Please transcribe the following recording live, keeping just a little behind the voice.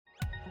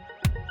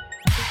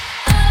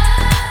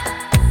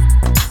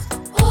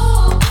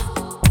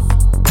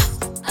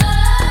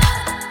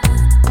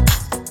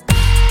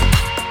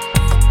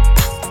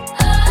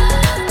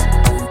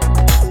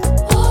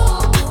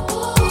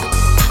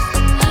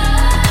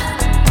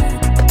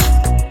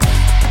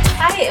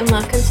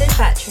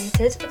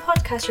Saturated, the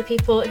podcast for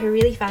people who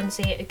really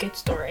fancy a good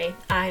story.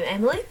 I'm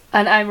Emily.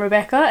 And I'm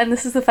Rebecca, and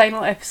this is the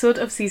final episode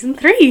of season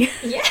 3.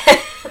 Yeah!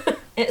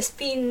 It's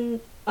been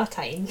a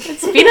time.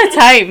 It's been a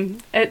time.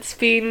 It's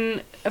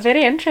been a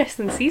very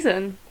interesting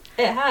season.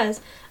 It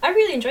has. I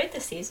really enjoyed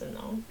this season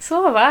though.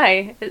 So have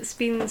I. It's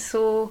been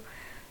so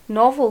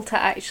novel to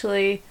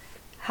actually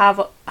have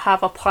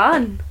a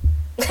plan.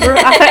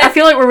 I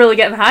feel like we're really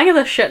getting the hang of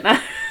this shit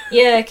now.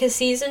 Yeah, because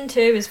season 2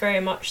 is very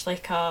much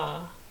like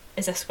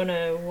is this going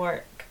to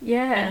work?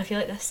 Yeah. And I feel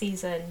like this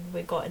season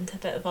we got into a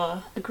bit of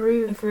a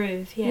groove.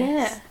 Yes.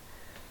 Yeah.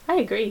 I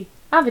agree.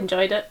 I've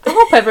enjoyed it. I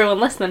hope everyone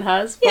listening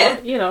has,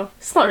 but, you know,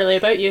 it's not really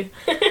about you.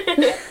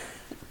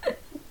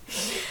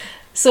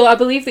 So I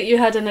believe that you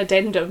had an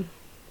addendum.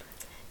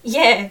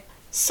 Yeah.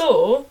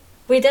 So,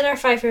 we did our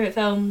 5 favourite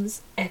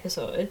films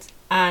episode,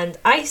 and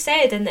I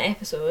said in the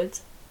episode,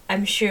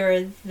 I'm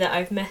sure that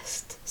I've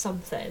missed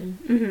something.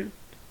 Mm-hmm.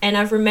 And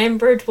I've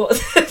remembered what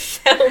the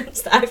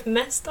films that I've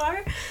missed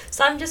are.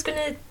 So I'm just going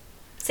to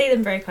say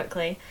them very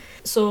quickly.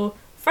 So,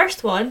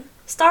 first one,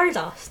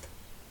 Stardust.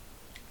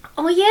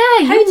 Oh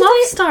yeah, you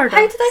love Stardust.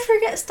 How did I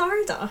forget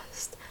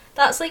Stardust?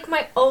 That's like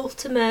my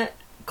ultimate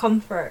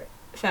comfort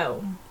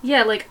film.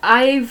 Yeah, like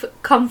I've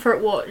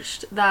comfort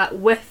watched that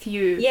with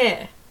you.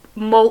 Yeah.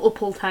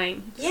 Multiple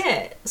times.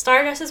 Yeah.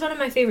 Stardust is one of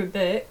my favourite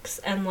books,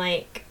 and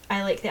like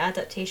I like the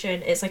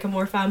adaptation. It's like a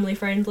more family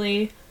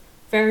friendly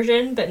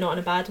version, but not in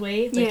a bad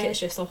way. Like it's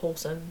just a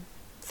wholesome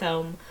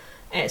film.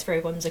 It's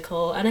very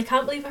whimsical, and I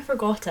can't believe I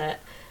forgot it.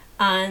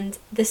 And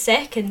the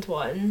second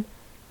one,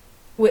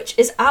 which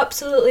is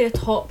absolutely a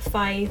top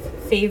 5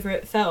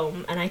 favourite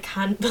film, and I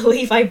can't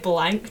believe I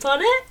blanked on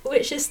it,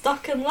 which is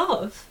Stuck in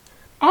Love.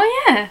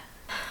 Oh yeah.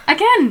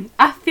 Again,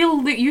 I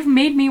feel that you've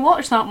made me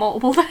watch that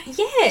multiple times.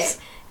 Yeah.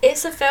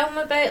 It's a film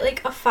about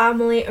like a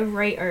family of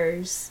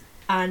writers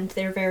and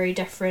their very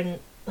different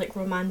like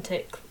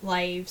romantic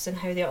lives and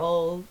how they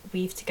all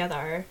weave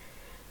together.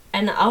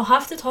 And I'll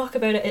have to talk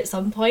about it at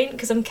some point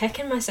because I'm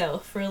kicking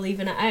myself for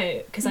leaving it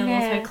out because I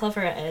love how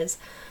clever it is.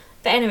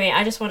 But anyway,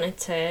 I just wanted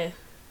to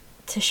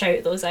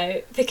shout those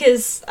out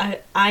because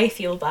I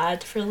feel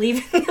bad for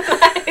leaving them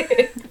out.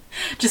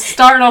 Just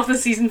starting off the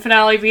season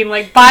finale being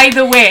like, by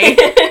the way.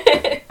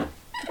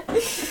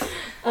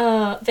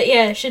 But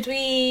yeah, do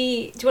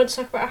you want to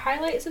talk about our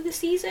highlights of the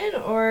season,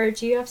 or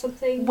do you have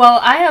something? Well,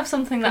 I have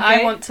something that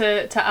I want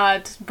to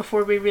add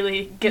before we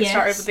really get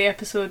started with the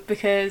episode,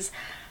 because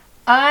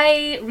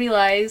I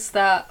realise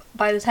that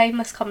by the time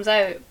this comes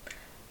out,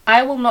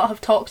 I will not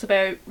have talked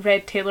about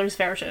Red Taylor's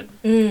version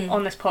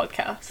on this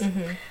podcast.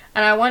 Mm-hmm.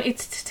 And I wanted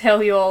to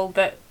tell you all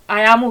that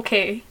I am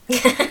okay.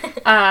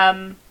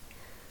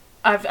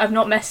 I've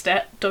not missed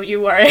it, don't you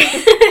worry.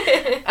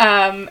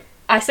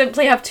 I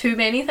simply have too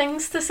many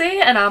things to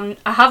say, and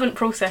I haven't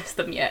processed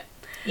them yet.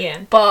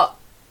 Yeah. But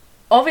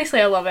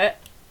obviously I love it.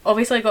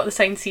 Obviously I got the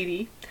signed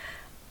CD.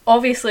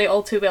 Obviously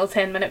All Too Well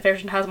 10-minute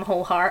version has my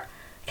whole heart.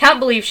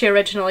 Can't believe she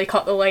originally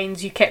cut the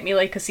lines, "You kept me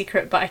like a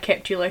secret, but I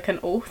kept you like an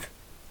oath."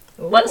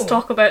 Ooh. Let's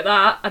talk about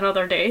that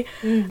another day.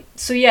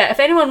 So yeah, if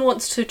anyone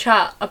wants to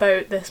chat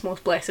about this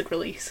most blessed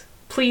release,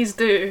 please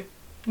do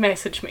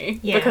message me,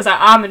 because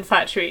I am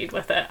infatuated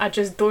with it. I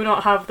just do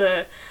not have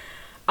the...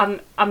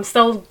 I'm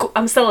still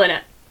in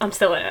it.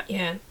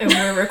 Yeah, and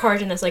we're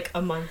recording this like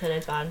a month in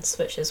advance,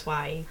 which is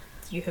why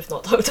you have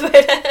not talked about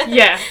it.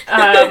 Yeah,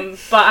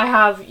 but I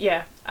have.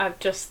 Yeah, I've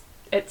just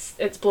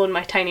it's blown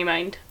my tiny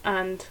mind,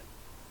 and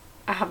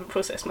I haven't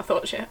processed my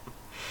thoughts yet.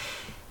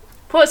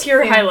 What's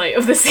your highlight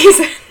of the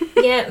season?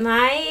 Yeah,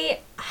 my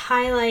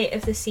highlight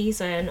of the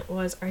season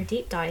was our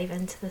deep dive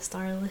into The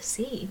Starless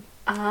Sea.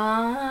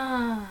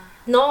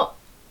 Not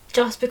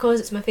just because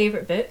it's my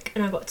favourite book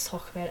and I got to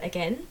talk about it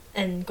again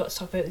and got to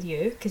talk about it with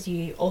you because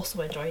you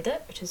also enjoyed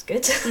it, which is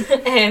good.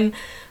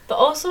 But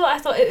also I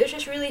thought it was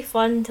just really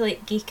fun to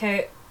like geek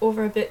out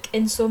over a book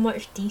in so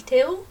much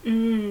detail.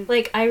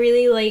 Like I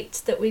really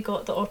liked that we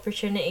got the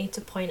opportunity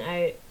to point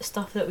out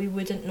stuff that we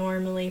wouldn't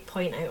normally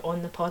point out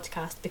on the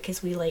podcast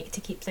because we like to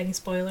keep things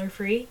spoiler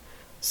free.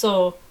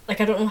 So like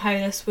I don't know how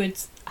this would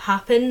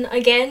happen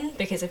again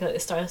because I feel like The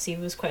Starless Sea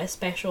was quite a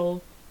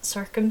special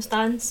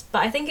circumstance,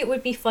 but I think it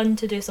would be fun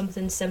to do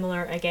something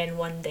similar again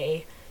one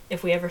day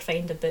if we ever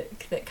find a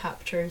book that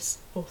captures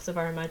both of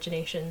our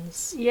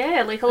imaginations.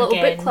 Yeah, like a little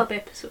book club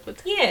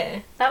episode. Yeah,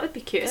 that would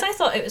be cute. Because I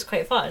thought it was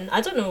quite fun.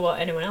 I don't know what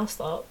anyone else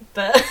thought,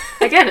 but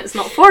again, it's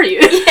not for you.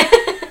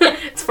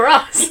 It's for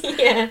us.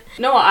 Yeah.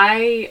 No,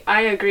 I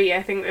agree.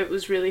 I think it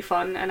was really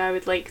fun, and I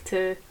would like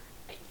to...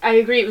 I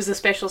agree it was a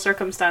special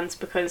circumstance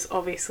because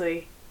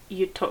obviously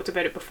you'd talked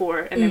about it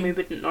before and then we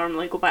wouldn't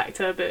normally go back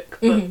to a book,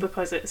 but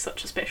because it's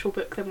such a special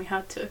book then we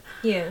had to.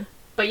 Yeah.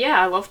 But yeah,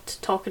 I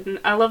loved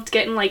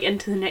getting like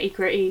into the nitty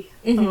gritty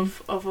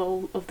of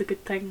all of the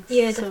good things.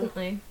 Yeah,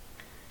 definitely.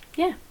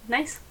 Yeah,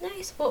 nice.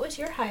 What was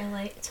your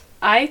highlight?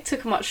 I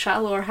took a much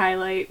shallower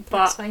highlight,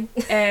 but that's fine.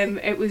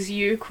 It was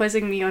you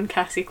quizzing me on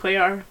Cassie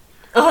Clare.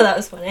 Oh, that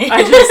was funny.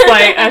 I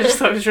just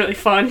thought it was really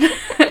fun.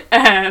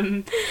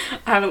 I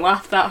haven't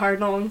laughed that hard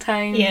in a long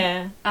time.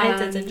 Yeah, I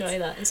did enjoy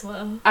that as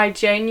well. I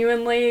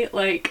genuinely,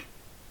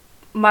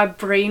 my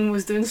brain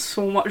was doing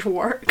so much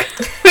work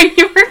when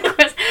you were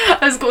quiz. I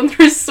was going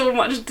through so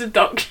much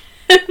deduction.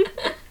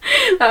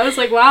 I was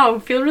like, wow, I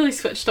feel really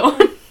switched on.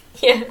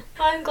 Yeah,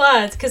 I'm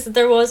glad, because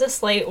there was a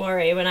slight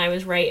worry when I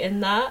was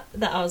writing that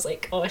I was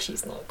like, oh,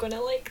 she's not going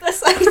to like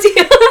this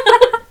idea.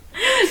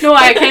 No,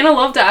 I kind of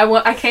loved it.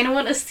 I kind of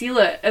want to steal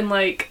it and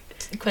like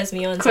quiz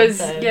me on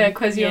something. Yeah,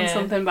 quiz you on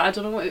something, but I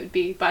don't know what it would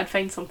be, but I'd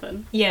find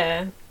something.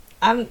 Yeah.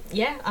 I'm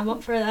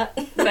up for that.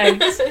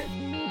 Thanks.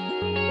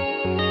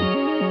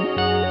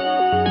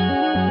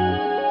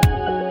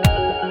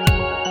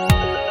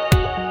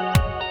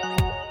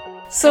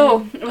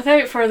 So,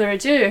 without further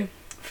ado,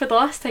 for the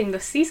last time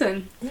this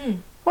season,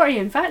 what are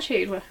you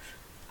infatuated with?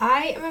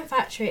 I am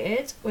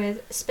infatuated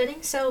with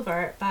Spinning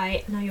Silver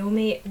by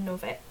Naomi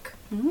Novik.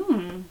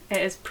 It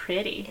is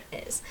pretty.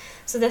 It is.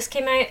 So this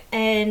came out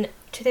in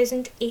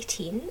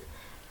 2018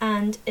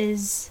 and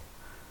is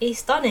a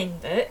stunning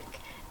book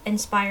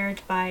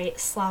inspired by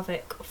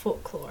Slavic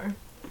folklore.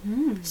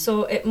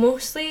 So it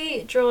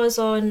mostly draws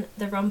on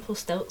the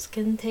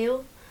Rumpelstiltskin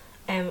tale,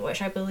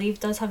 which I believe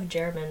does have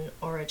German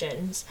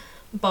origins,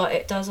 but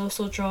it does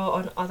also draw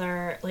on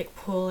other like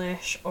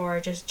Polish or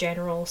just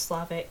general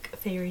Slavic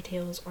fairy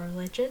tales or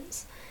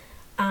legends.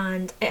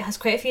 And it has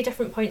quite a few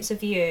different points of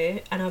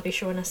view, and I'll be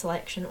showing a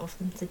selection of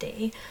them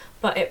today.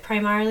 But it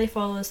primarily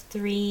follows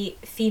 3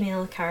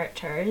 female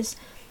characters,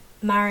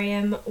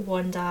 Mariam,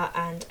 Wanda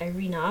and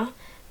Irina,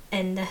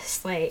 in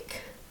this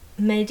like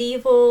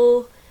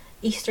medieval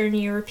Eastern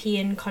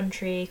European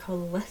country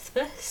called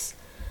Lithvis.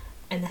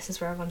 And this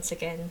is where I once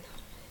again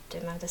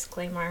do my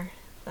disclaimer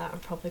that I'm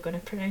probably going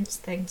to pronounce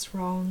things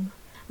wrong.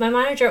 My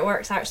manager at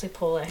work's actually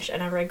Polish,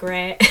 and I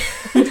regret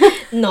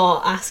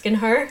not asking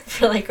her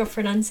for like a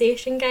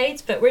pronunciation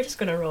guide, but we're just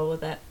going to roll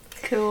with it.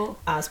 Cool.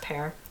 As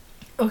per.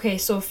 Okay,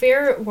 so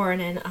fair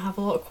warning, I have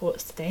a lot of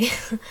quotes today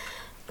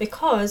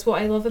because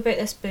what I love about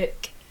this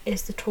book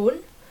is the tone.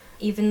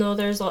 Even though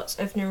there's lots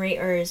of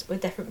narrators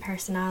with different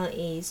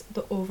personalities,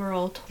 the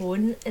overall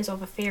tone is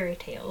of a fairy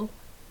tale,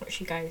 which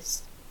you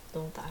guys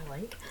know that I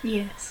like.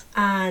 Yes.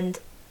 And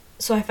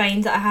so I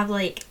find that I have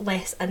like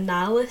less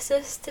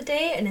analysis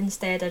today, and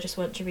instead I just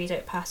want to read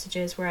out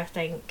passages where I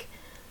think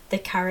the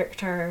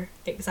character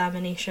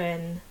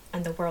examination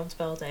and the world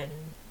building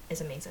is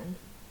amazing.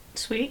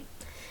 Sweet.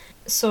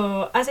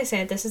 So, as I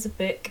said, this is a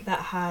book that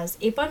has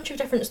a bunch of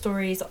different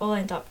stories that all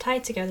end up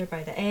tied together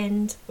by the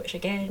end, which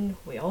again,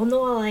 we all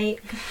know I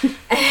like.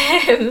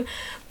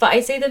 But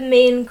I'd say the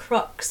main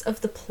crux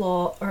of the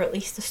plot, or at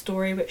least the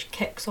story which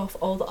kicks off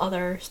all the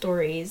other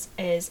stories,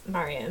 is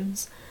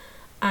Mariam's.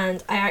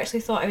 And I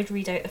actually thought I would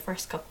read out the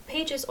first couple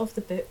pages of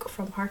the book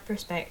from her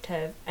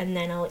perspective, and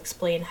then I'll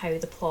explain how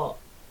the plot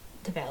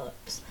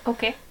develops.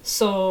 Okay.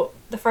 So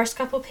the first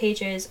couple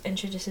pages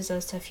introduces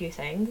us to a few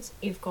things.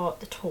 You've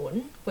got the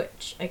tone,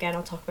 which again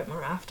I'll talk about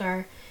more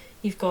after.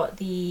 You've got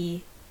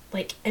the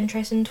like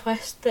interesting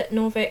twist that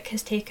Novik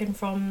has taken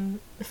from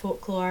the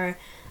folklore,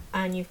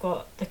 and you've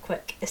got the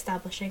quick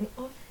establishing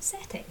of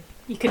setting.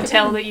 You can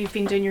tell that you've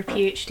been doing your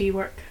PhD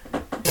work.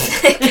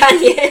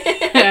 Can you?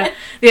 Yeah,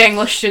 the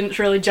English student's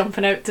really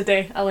jumping out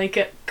today. I like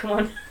it. Come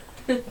on.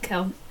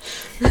 Cool.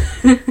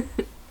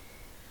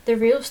 The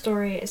real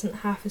story isn't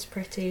half as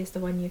pretty as the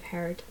one you've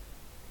heard.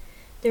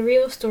 The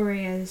real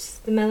story is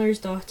the miller's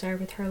daughter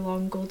with her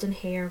long golden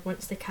hair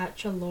wants to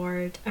catch a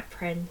lord, a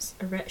prince,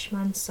 a rich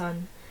man's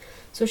son.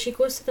 So she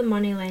goes to the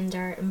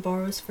moneylender and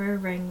borrows for a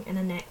ring and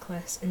a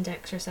necklace and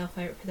decks herself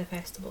out for the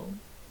festival.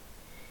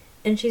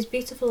 And she's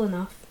beautiful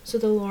enough, so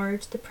the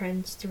lord, the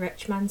prince, the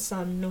rich man's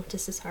son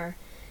notices her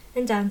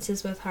and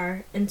dances with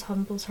her and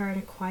tumbles her in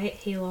a quiet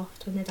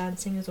hayloft when the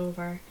dancing is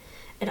over,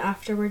 and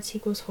afterwards he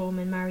goes home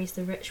and marries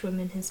the rich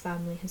woman his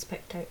family has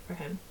picked out for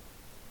him.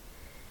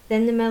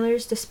 Then the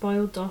miller's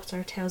despoiled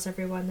daughter tells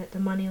everyone that the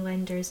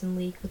moneylender is in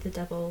league with the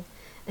devil,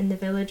 and the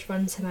village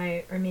runs him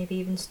out or maybe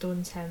even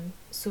stones him,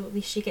 so at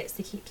least she gets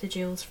to keep the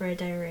jewels for a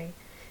dowry,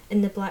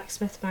 and the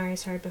blacksmith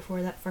marries her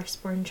before that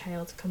firstborn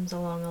child comes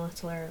along a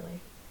little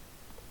early.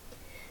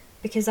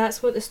 Because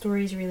that's what the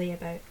story's really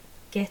about,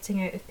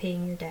 getting out of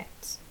paying your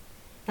debts.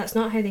 That's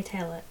not how they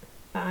tell it,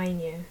 but I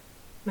knew.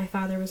 My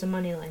father was a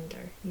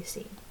moneylender, you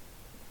see.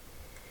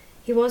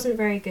 He wasn't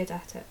very good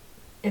at it.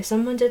 If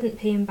someone didn't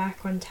pay him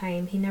back on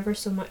time, he never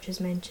so much as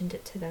mentioned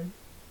it to them.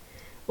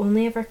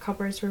 Only if our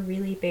cupboards were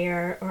really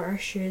bare or our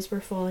shoes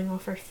were falling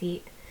off our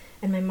feet,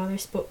 and my mother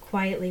spoke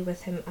quietly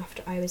with him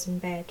after I was in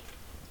bed.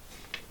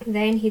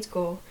 Then he'd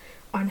go,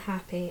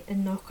 unhappy,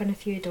 and knock on a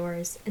few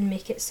doors and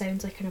make it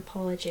sound like an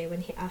apology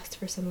when he asked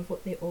for some of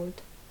what they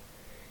owed.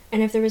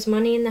 And if there was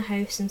money in the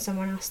house and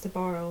someone asked to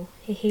borrow,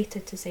 he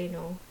hated to say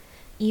no,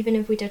 even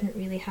if we didn't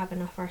really have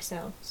enough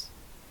ourselves.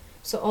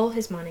 So all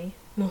his money,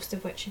 most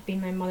of which had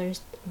been my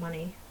mother's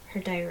money, her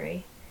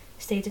dowry,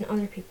 stayed in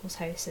other people's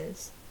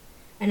houses.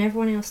 And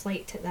everyone else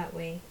liked it that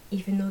way,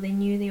 even though they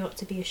knew they ought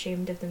to be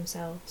ashamed of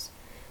themselves.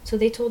 So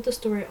they told the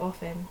story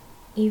often,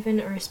 even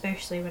or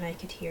especially when I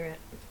could hear it.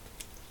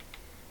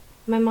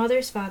 My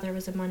mother's father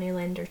was a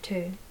moneylender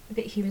too,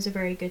 but he was a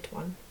very good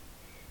one.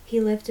 He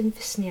lived in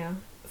Visnia,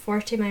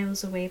 40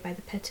 miles away by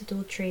the pitted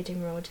old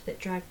trading road that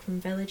dragged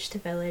from village to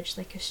village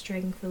like a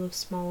string full of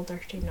small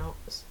dirty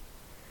knots.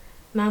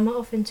 Mamma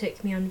often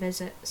took me on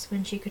visits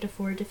when she could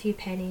afford a few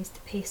pennies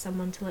to pay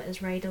someone to let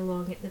us ride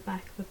along at the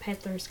back of a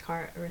peddler's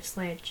cart or a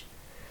sledge,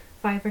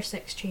 5 or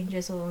 6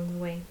 changes along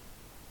the way.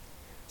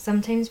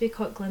 Sometimes we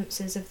caught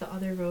glimpses of the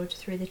other road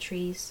through the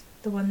trees,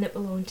 the one that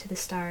belonged to the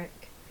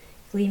Starrick,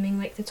 gleaming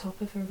like the top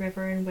of a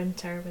river in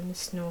winter when the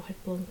snow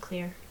had blown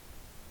clear.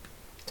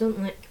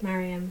 "Don't look,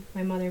 Mariam,"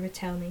 my mother would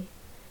tell me,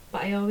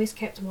 but I always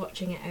kept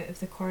watching it out of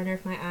the corner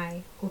of my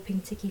eye, hoping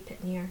to keep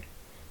it near,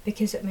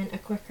 because it meant a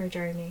quicker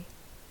journey.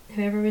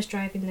 Whoever was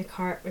driving the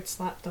cart would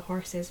slap the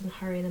horses and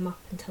hurry them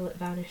up until it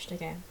vanished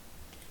again.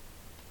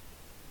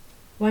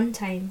 One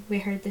time we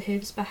heard the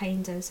hooves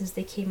behind us as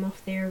they came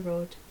off their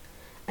road,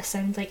 a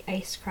sound like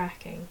ice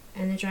cracking,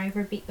 and the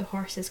driver beat the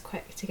horses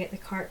quick to get the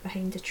cart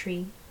behind a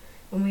tree,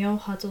 and we all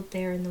huddled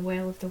there in the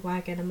well of the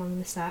wagon among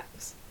the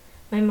sacks,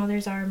 my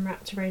mother's arm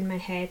wrapped around my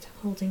head,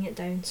 holding it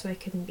down so I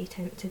couldn't be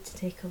tempted to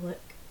take a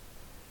look.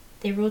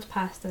 They rode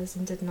past us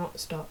and did not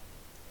stop.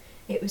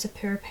 It was a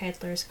poor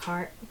peddler's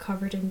cart,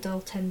 covered in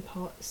dull tin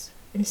pots,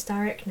 and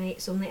Starrick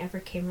knights only ever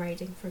came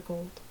riding for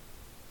gold.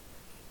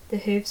 The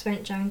hooves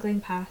went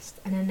jangling past,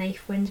 and a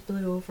knife wind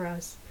blew over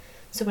us,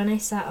 so when I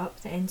sat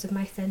up the ends of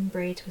my thin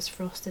braid was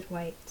frosted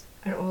white,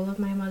 and all of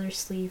my mother's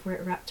sleeve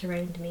were wrapped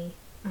around me,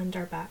 and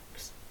our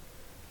backs.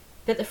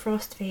 But the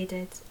frost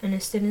faded, and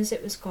as soon as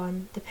it was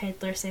gone, the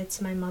peddler said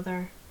to my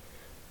mother,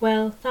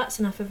 "Well, that's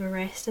enough of a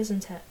rest,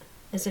 isn't it?"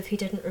 as if he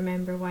didn't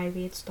remember why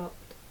we had stopped.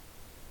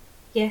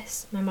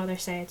 "Yes," my mother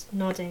said,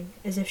 nodding,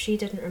 as if she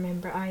didn't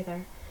remember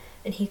either,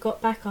 and he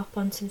got back up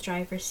onto the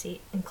driver's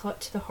seat and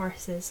clutched the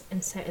horses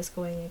and set us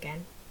going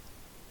again.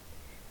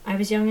 I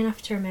was young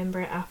enough to remember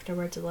it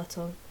afterwards a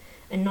little,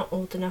 and not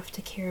old enough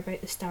to care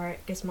about the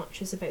Starrick as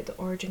much as about the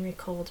ordinary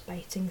cold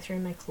biting through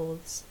my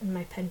clothes and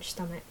my pinched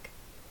stomach.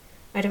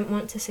 I didn't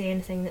want to say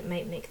anything that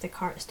might make the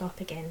cart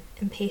stop again,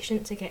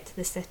 impatient to get to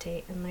the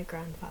city and my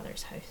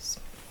grandfather's house.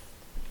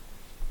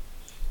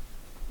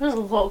 There's a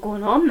lot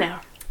going on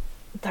there.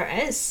 There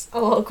is a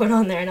lot going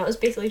on there, and that was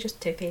basically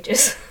just 2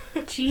 pages.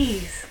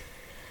 Jeez.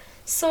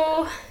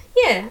 So,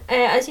 yeah,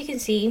 as you can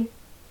see,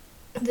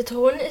 the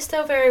tone is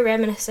still very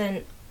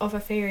reminiscent of a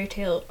fairy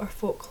tale or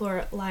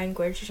folklore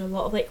language. There's a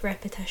lot of like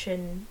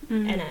repetition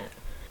in it,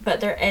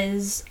 but there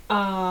is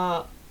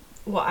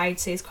what I'd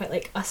say is quite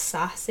like a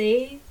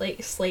sassy,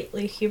 like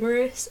slightly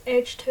humorous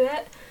edge to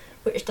it,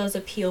 which does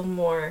appeal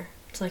more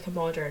to like a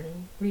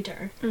modern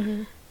reader.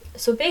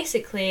 So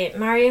basically,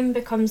 Mariam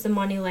becomes the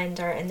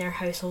moneylender in their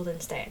household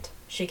instead.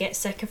 She gets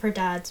sick of her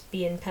dad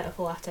being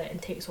pitiful at it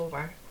and takes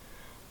over.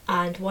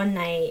 And one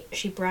night,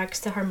 she brags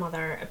to her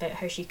mother about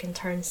how she can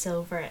turn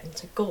silver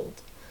into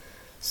gold.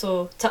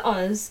 So to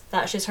us,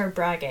 that's just her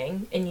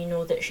bragging, and you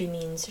know that she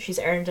means she's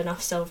earned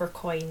enough silver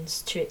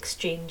coins to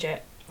exchange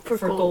it for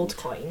gold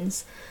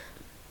coins.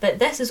 But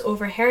this is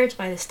overheard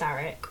by the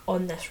Starrick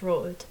on this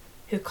road,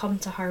 who come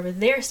to her with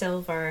their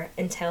silver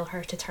and tell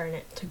her to turn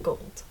it to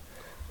gold.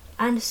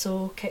 And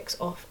so kicks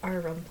off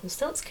our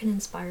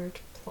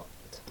Rumpelstiltskin-inspired plot.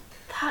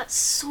 That's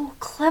so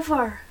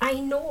clever. I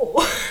know.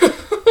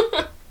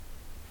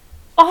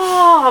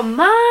 Oh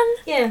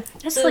man! Yeah.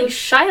 It's like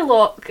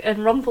Shylock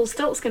and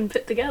Rumpelstiltskin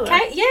put together.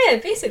 Yeah,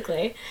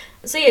 basically.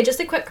 So yeah, just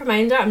a quick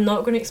reminder, I'm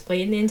not going to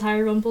explain the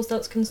entire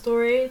Rumpelstiltskin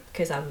story,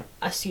 because I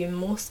assume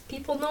most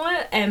people know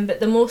it, but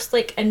the most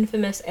like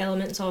infamous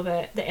elements of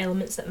it, the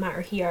elements that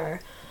matter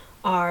here,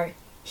 are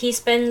he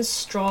spins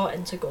straw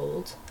into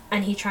gold,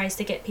 and he tries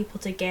to get people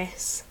to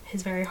guess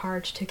his very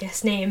hard to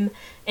guess name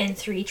in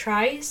 3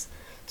 tries.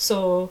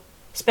 So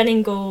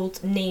spinning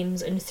gold,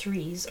 names, and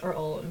 3s are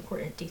all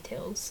important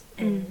details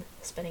in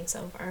spinning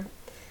silver,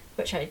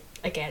 which I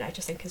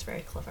just think is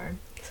very clever.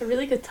 It's a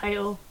really good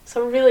title.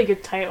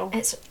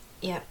 It's,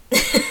 yeah.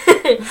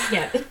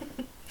 Yeah.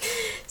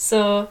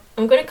 So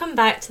I'm going to come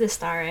back to the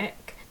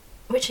Starrick,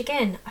 which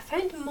again, I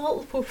found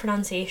multiple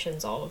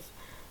pronunciations of.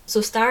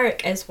 So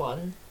Starrick is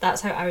one.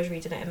 That's how I was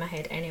reading it in my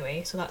head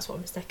anyway, so that's what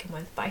I'm sticking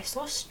with. But I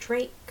saw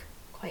Strike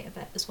quite a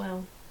bit as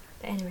well.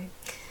 But anyway.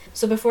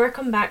 So before I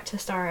come back to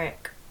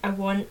Starrick, I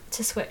want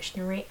to switch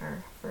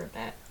narrator for a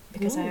bit,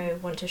 because I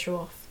want to show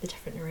off the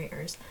different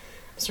narrators.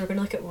 So we're going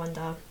to look at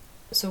Wanda.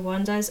 So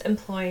Wanda's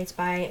employed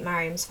by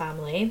Mariam's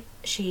family.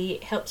 She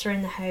helps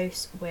around the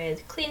house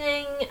with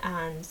cleaning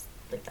and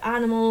like the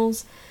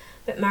animals,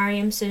 but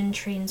Mariam soon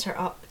trains her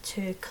up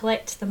to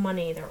collect the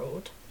money they're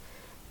owed.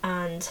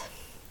 And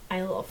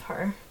I love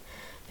her,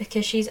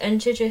 because she's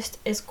introduced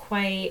as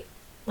quite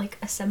like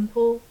a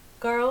simple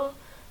girl,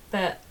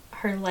 but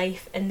her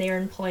life in their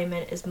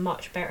employment is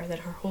much better than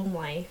her home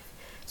life,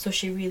 so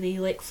she really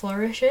like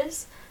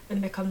flourishes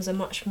and becomes a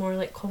much more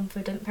like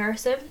confident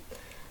person.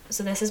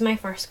 So this is my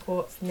first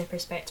quote from the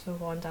perspective of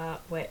Wanda,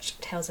 which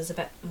tells us a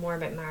bit more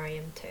about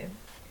Mariam too.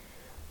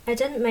 "I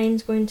didn't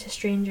mind going to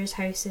strangers'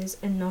 houses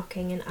and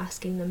knocking and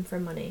asking them for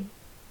money.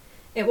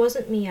 It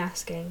wasn't me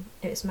asking,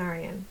 it was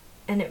Mariam,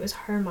 and it was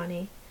her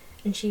money,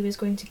 and she was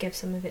going to give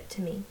some of it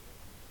to me.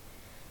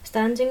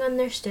 Standing on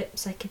their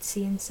stoops I could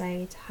see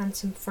inside,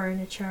 handsome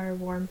furniture,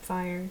 warm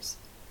fires.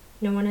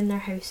 No one in their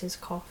houses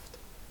coughed.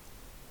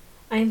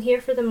 "I am here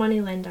for the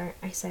moneylender,"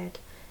 I said,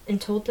 and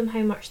told them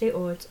how much they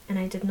owed, and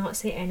I did not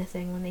say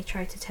anything when they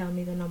tried to tell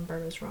me the number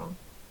was wrong.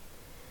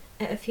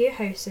 At a few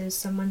houses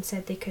someone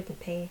said they couldn't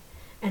pay,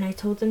 and I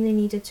told them they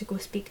needed to go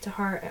speak to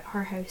her at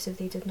her house if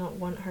they did not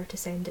want her to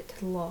send it to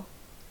the law.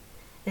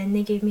 Then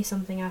they gave me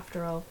something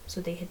after all, so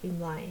they had been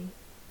lying.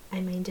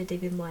 I minded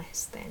even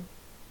less then.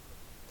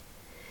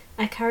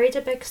 I carried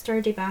a big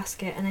sturdy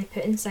basket and I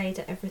put inside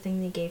it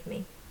everything they gave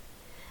me.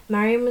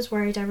 Mariam was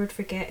worried I would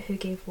forget who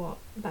gave what,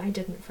 but I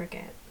didn't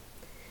forget.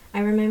 I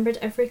remembered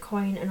every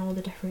coin and all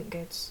the different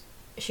goods.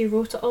 She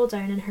wrote it all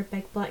down in her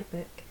big black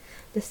book,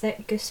 the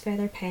thick goose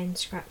feather pen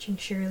scratching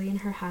surely in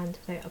her hand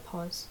without a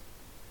pause.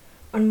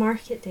 On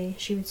market day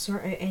she would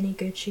sort out any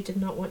goods she did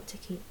not want to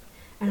keep,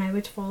 and I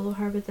would follow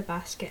her with the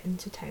basket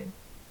into town.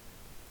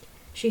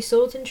 She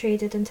sold and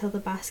traded until the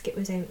basket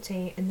was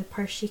empty and the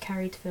purse she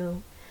carried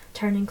full,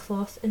 turning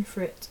cloth and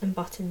fruit and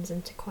buttons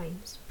into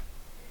coins.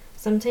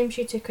 Sometimes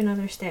she took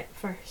another step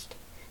first.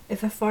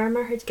 If a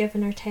farmer had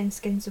given her 10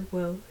 skins of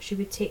wool, she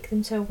would take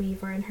them to a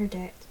weaver in her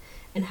debt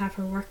and have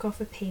her work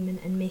off a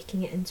payment in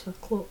making it into a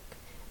cloak,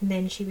 and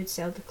then she would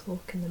sell the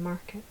cloak in the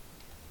market.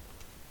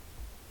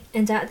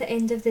 And at the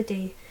end of the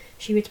day,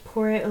 she would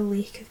pour out a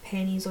lake of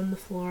pennies on the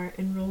floor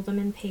and roll them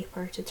in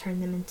paper to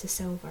turn them into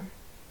silver.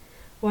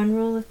 One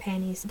roll of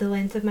pennies, the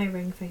length of my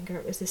ring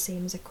finger, was the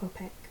same as a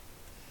kopeck.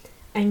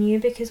 I knew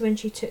because when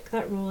she took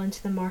that roll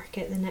into the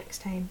market the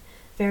next time,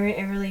 very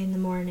early in the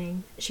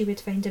morning, she would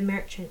find a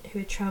merchant who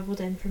had travelled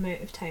in from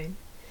out of town,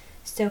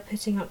 still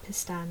putting up his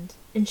stand,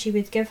 and she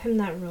would give him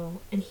that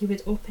roll, and he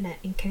would open it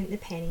and count the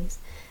pennies,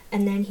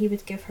 and then he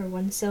would give her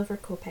 1 silver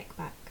kopeck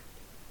back.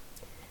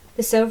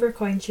 The silver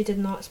coins she did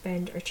not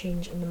spend or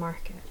change in the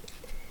market.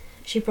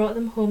 She brought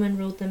them home and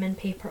rolled them in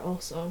paper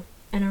also,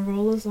 and a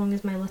roll as long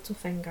as my little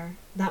finger,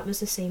 that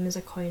was the same as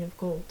a coin of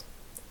gold.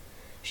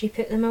 She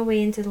put them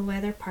away into the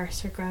leather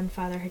purse her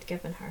grandfather had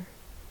given her.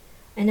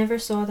 I never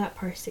saw that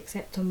purse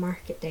except on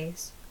market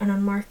days, and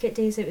on market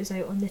days it was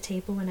out on the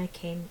table when I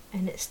came,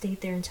 and it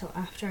stayed there until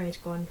after I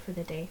had gone for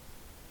the day.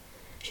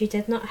 She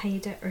did not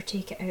hide it or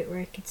take it out where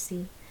I could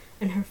see,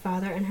 and her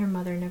father and her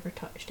mother never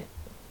touched it.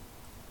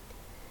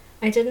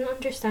 I didn't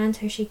understand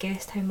how she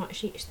guessed how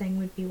much each thing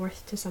would be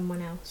worth to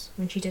someone else,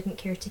 when she didn't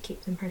care to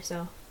keep them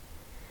herself.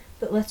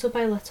 But little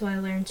by little I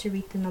learned to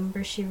read the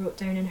numbers she wrote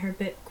down in her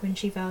book when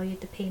she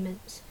valued the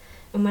payments,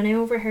 and when I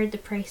overheard the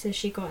prices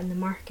she got in the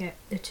market,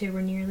 the two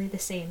were nearly the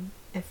same,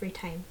 every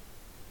time.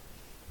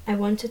 I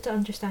wanted to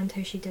understand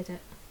how she did it,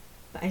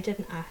 but I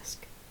didn't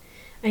ask.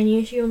 I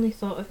knew she only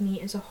thought of me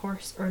as a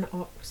horse or an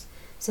ox,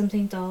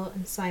 something dull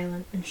and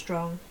silent and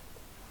strong.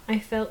 I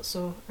felt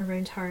so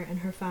around her and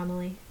her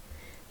family.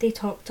 They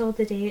talked all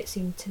the day, it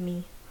seemed to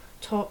me,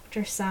 talked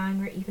or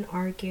sang or even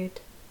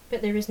argued,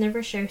 but there was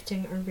never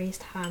shouting or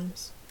raised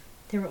hands.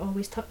 They were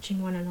always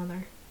touching one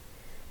another.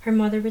 Her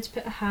mother would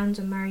put a hand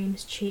on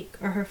Mariam's cheek,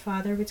 or her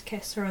father would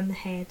kiss her on the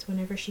head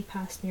whenever she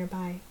passed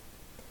nearby.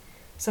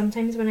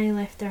 Sometimes when I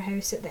left their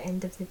house at the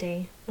end of the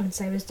day,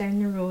 once I was down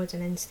the road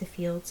and into the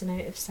fields and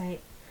out of sight,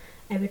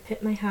 I would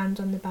put my hand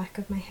on the back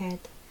of my head,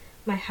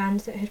 my hand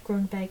that had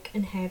grown big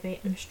and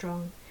heavy and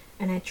strong,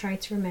 and I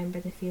tried to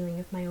remember the feeling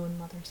of my own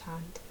mother's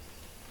hand.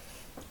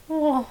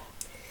 Oh,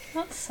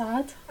 that's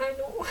sad. I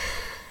know.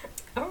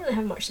 I don't really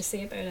have much to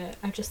say about it.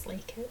 I just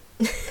like it.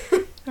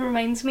 It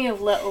reminds me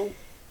of Little.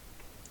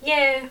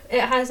 Yeah,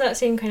 it has that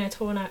same kind of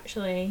tone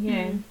actually,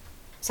 yeah. Mm.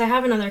 So I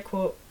have another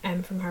quote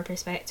from her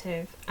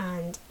perspective,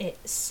 and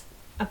it's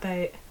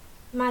about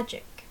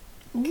magic.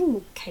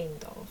 Ooh.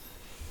 Kind of.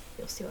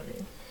 You'll see what I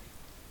mean.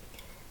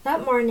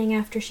 That morning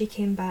after she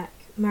came back,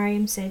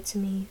 Mariam said to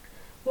me,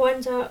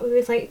 "Wanda, we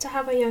would like to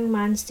have a young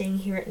man staying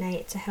here at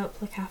night to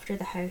help look after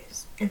the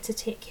house and to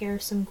take care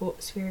of some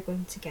goats we are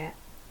going to get.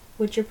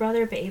 Would your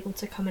brother be able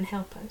to come and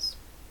help us?"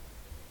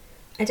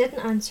 I didn't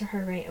answer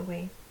her right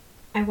away.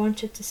 I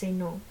wanted to say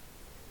no.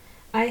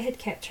 I had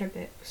kept her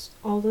books,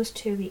 all those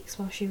 2 weeks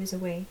while she was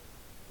away.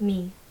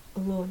 Me,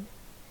 alone.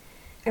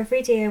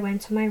 Every day I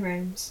went on my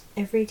rounds,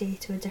 every day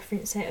to a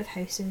different set of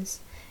houses,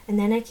 and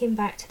then I came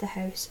back to the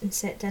house and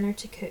set dinner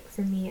to cook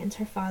for me and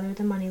her father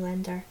the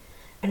moneylender,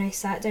 and I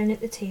sat down at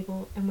the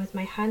table, and with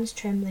my hands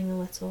trembling a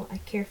little, I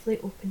carefully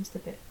opened the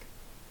book.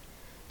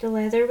 The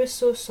leather was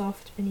so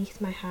soft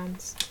beneath my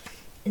hands,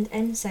 and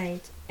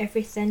inside,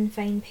 every thin,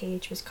 fine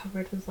page was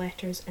covered with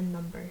letters and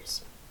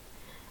numbers.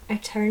 I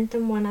turned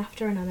them one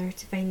after another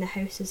to find the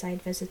houses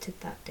I'd visited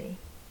that day.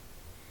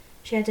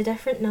 She had a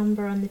different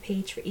number on the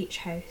page for each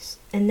house,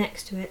 and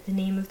next to it the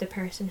name of the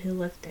person who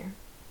lived there.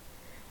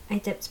 I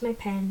dipped my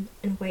pen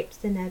and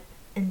wiped the nib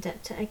and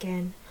dipped it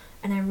again,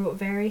 and I wrote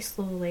very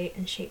slowly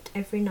and shaped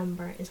every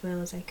number as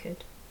well as I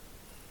could.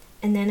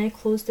 And then I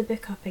closed the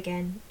book up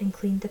again and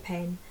cleaned the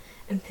pen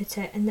and put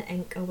it and the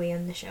ink away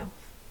on the shelf.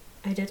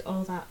 I did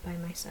all that by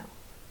myself.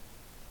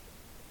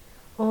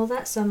 All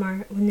that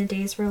summer, when the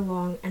days were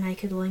long and I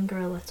could linger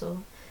a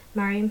little,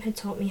 Mariam had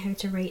taught me how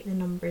to write the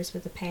numbers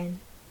with a pen.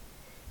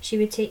 She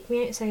would take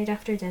me outside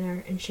after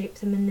dinner and shape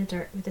them in the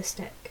dirt with a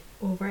stick,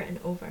 over and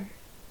over.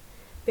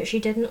 But she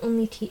didn't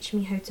only teach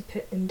me how to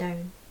put them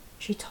down,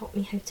 she taught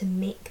me how to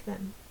make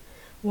them.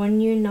 One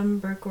new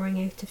number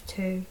growing out of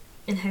two,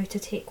 and how to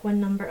take one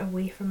number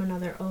away from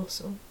another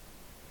also.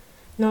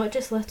 Not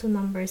just little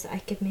numbers that I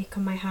could make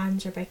on my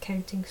hands or by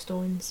counting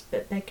stones,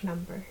 but big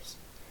numbers.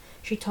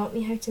 She taught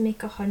me how to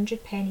make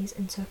 100 pennies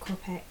into a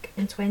kopeck,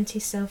 and 20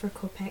 silver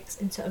kopecks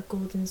into a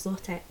golden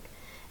zlotek,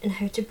 and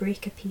how to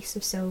break a piece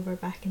of silver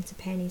back into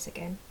pennies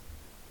again.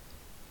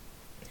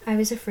 I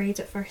was afraid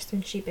at first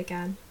when she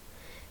began.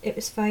 It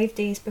was 5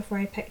 days before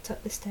I picked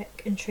up the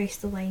stick and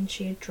traced the line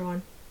she had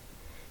drawn.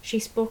 She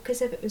spoke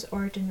as if it was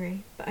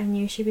ordinary, but I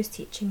knew she was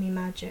teaching me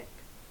magic.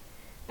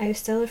 I was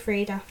still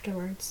afraid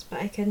afterwards, but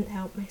I couldn't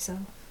help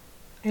myself.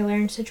 I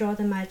learned to draw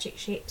the magic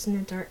shapes in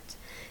the dirt,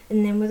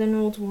 and then with an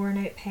old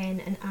worn-out pen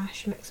and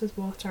ash mixed with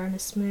water on a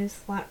smooth,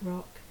 flat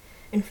rock,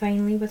 and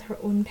finally with her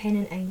own pen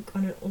and ink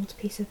on an old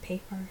piece of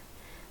paper,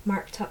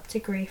 marked up to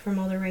grey from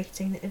all the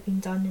writing that had been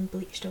done and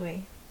bleached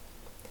away.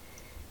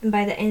 And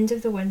by the end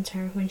of the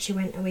winter, when she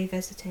went away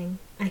visiting,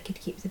 I could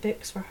keep the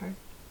books for her.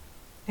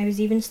 I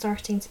was even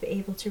starting to be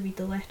able to read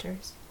the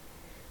letters.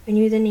 I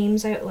knew the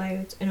names out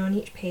loud, and on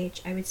each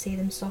page I would say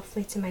them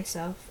softly to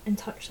myself and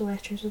touch the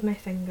letters with my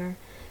finger,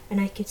 and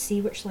I could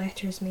see which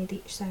letters made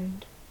each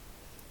sound.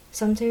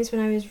 Sometimes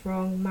when I was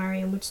wrong,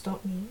 Mariam would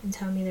stop me and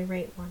tell me the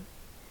right one.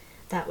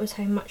 That was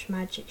how much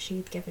magic she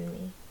had given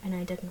me, and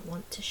I didn't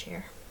want to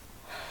share.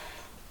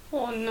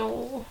 Oh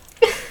no.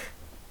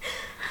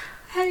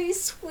 How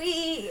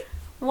sweet!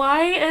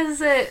 Why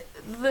is it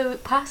the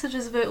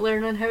passages about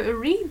learning how to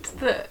read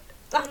that...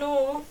 I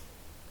know.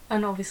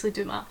 And obviously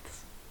do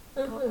maths.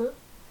 Uh-huh.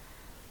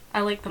 I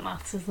like the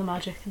maths as the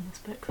magic in this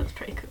book, that's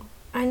pretty cool.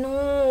 I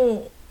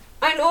know!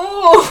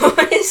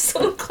 It's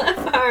so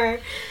clever!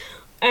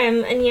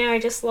 And yeah, I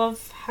just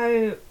love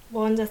how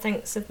Wanda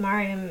thinks of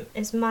Mariam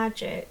as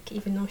magic,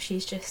 even though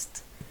she's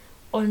just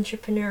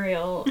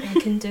entrepreneurial and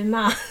can do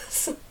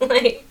maths.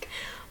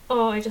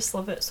 I just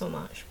love it so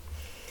much.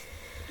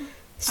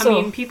 So,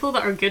 I mean, people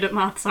that are good at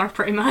maths are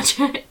pretty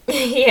magic.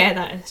 Yeah,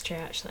 that is true,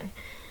 actually.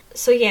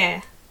 So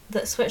yeah,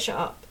 let's switch it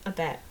up a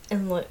bit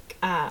and look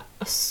at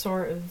a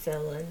sort of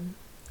villain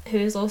who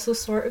is also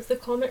sort of the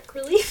comic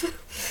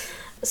relief.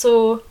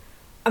 So,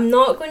 I'm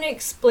not going to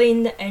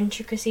explain the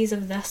intricacies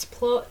of this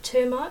plot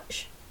too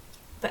much,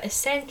 but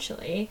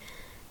essentially,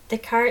 the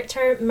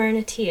character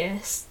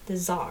Myrnatius, the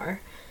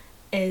Tsar,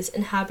 is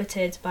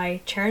inhabited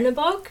by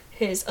Chernobog,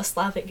 who is a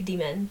Slavic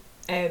demon,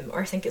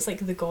 or I think it's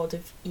like the god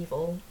of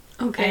evil.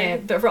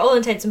 Okay. But for all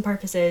intents and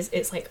purposes,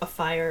 it's like a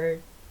fire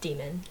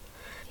demon.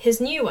 His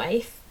new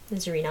wife, the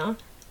Tsarina,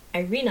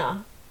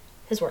 Irina,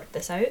 has worked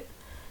this out,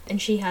 and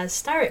she has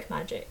Starrick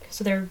magic,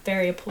 so they're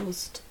very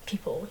opposed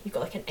people. You've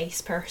got like an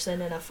ice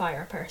person and a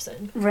fire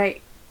person.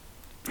 Right.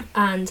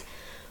 And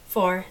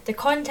for the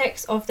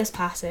context of this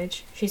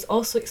passage, she's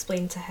also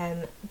explained to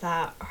him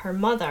that her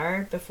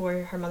mother, before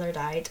her mother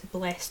died,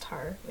 blessed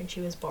her when she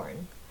was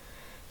born.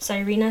 So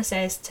Irina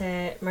says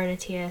to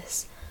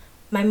Myrnatius,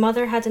 "My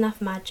mother had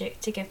enough magic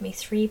to give me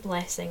 3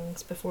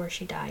 blessings before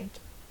she died.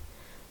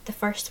 The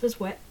first was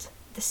wit,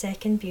 the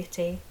second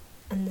beauty,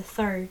 and the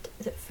third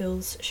that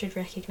fools should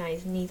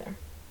recognise neither."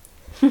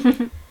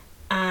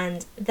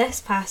 And this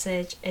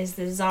passage is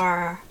the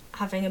Tsar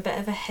having a bit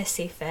of a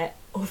hissy fit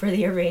over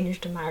the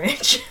arranged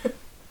marriage.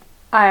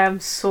 I am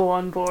so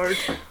on board.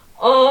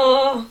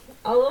 Oh,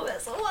 I love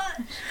it so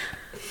much.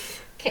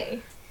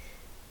 Okay.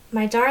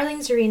 My darling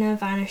Tsarina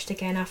vanished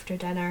again after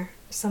dinner,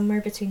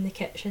 somewhere between the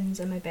kitchens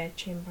and my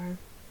bedchamber.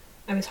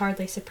 I was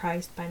hardly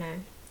surprised by now.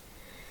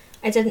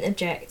 I didn't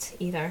object,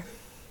 either.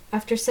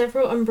 After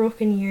several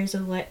unbroken years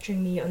of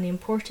lecturing me on the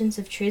importance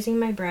of choosing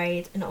my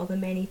bride and all the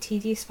many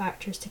tedious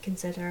factors to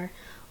consider,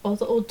 all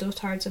the old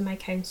dotards of my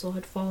council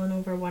had fallen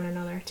over one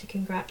another to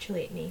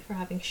congratulate me for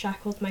having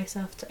shackled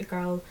myself to a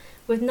girl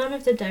with none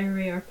of the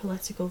dowry or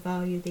political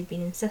value they'd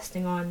been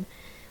insisting on,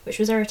 which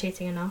was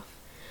irritating enough.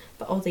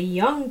 But all the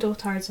young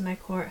dotards in my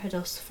court had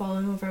also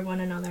fallen over one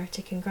another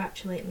to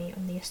congratulate me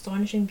on the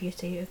astonishing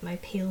beauty of my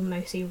pale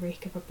mousy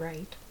rake of a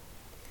bride.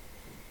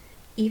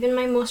 Even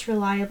my most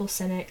reliable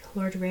cynic,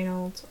 Lord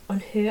Reynolds, on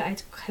who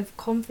I'd have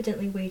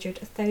confidently wagered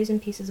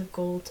 1,000 pieces of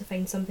gold to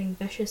find something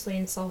viciously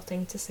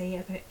insulting to say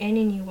about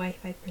any new wife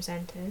I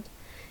presented,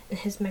 in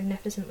his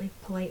magnificently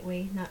polite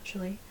way,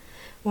 naturally,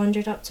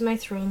 wandered up to my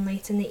throne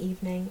late in the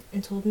evening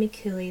and told me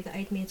coolly that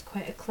I'd made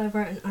quite a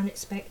clever and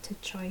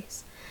unexpected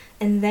choice,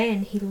 and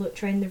then he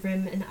looked round the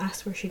room and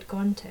asked where she'd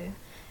gone to,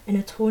 in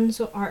a tone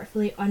so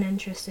artfully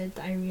uninterested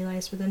that I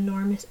realised with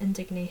enormous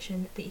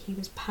indignation that he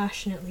was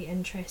passionately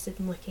interested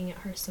in looking at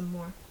her some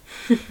more.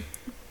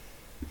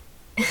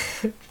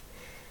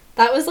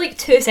 That was like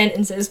 2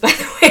 sentences, by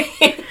the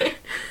way.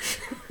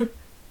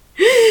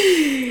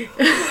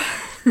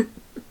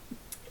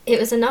 It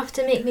was enough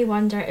to make me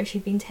wonder if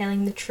she'd been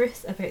telling the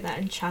truth about that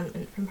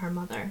enchantment from her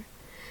mother.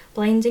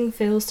 Blinding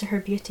fools to her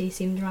beauty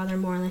seemed rather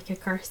more like a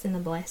curse than a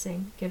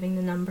blessing, giving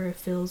the number of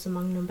fools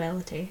among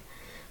nobility.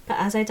 But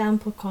as I'd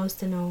ample cause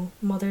to know,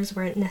 mothers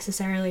weren't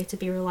necessarily to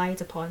be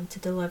relied upon to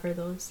deliver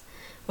those,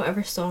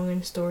 whatever song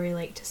and story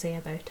liked to say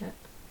about it.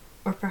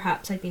 Or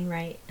perhaps I'd been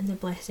right, and the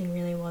blessing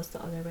really was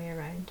the other way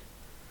around.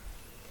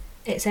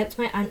 Except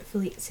my Aunt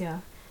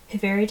Felicia, who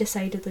very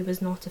decidedly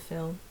was not a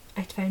fool,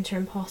 I'd found her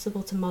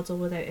impossible to muddle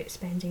without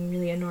expending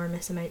really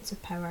enormous amounts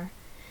of power,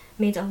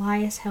 made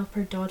Elias help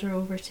her daughter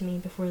over to me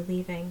before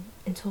leaving,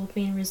 and told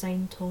me in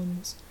resigned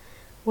tones,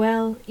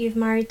 "Well, you've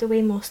married the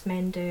way most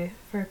men do,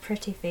 for a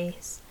pretty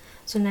face,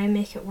 so now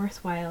make it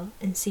worthwhile,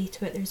 and see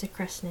to it there's a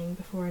christening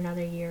before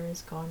another year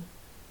is gone."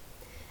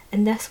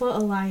 And this while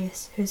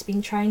Elias, who has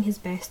been trying his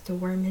best to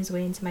worm his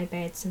way into my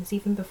bed since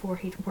even before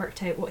he'd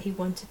worked out what he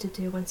wanted to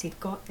do once he'd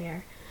got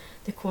there,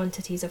 the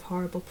quantities of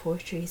horrible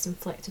poetry he's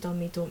inflicted on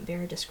me don't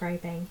bear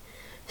describing,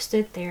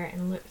 stood there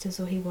and looked as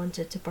though he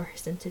wanted to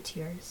burst into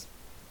tears.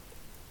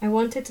 I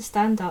wanted to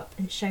stand up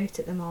and shout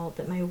at them all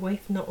that my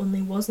wife not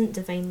only wasn't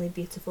divinely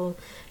beautiful,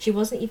 she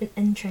wasn't even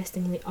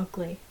interestingly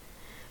ugly.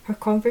 Her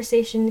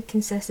conversation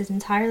consisted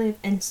entirely of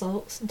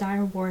insults,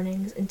 dire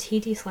warnings, and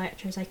tedious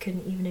lectures I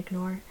couldn't even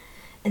ignore,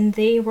 and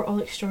they were all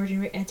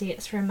extraordinary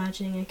idiots for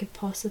imagining I could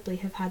possibly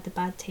have had the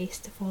bad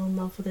taste to fall in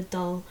love with a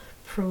dull,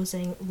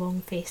 prosing,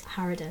 long-faced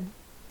harridan.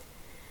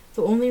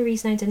 The only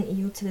reason I didn't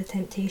yield to the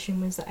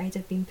temptation was that I'd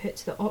have been put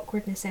to the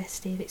awkward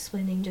necessity of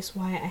explaining just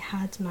why I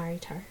had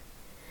married her.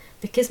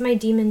 Because my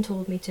demon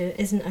told me to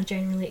isn't a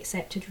generally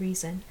accepted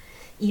reason,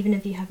 even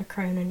if you have a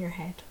crown on your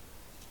head.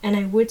 And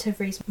I would have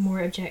raised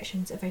more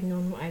objections if I'd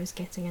known what I was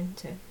getting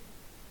into.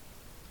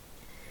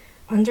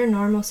 Under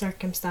normal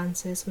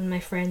circumstances, when my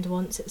friend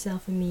wants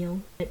itself a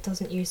meal, it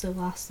doesn't usually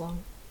last long.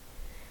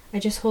 I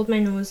just hold my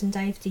nose and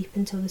dive deep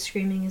until the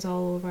screaming is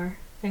all over,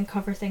 then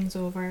cover things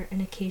over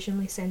and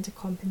occasionally send a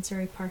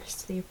compensatory purse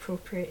to the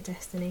appropriate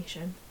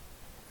destination.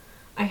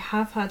 I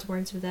have had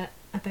words with it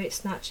about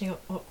snatching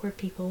up awkward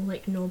people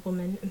like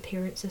noblemen and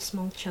parents of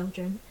small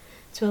children,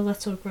 to a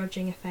little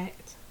grudging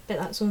effect, but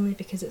that's only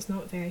because it's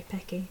not very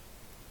picky.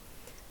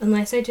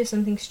 Unless I do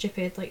something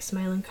stupid like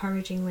smile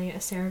encouragingly at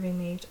a serving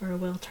maid or a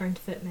well-turned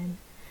footman,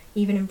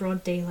 even in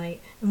broad daylight,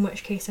 in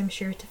which case I'm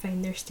sure to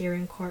find their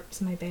staring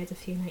corpse in my bed a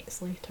few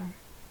nights later.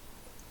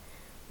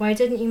 Why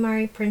didn't you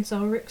marry Prince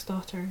Ulrich's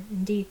daughter,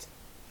 indeed?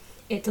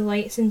 It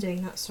delights in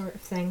doing that sort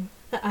of thing,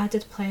 the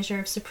added pleasure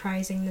of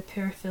surprising the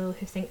poor fool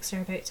who thinks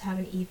they're about to have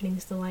an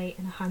evening's delight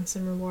and a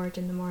handsome reward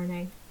in the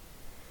morning.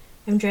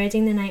 I'm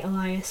dreading the night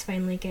Elias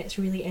finally gets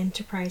really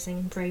enterprising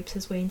and bribes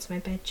his way into my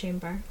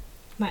bedchamber.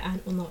 My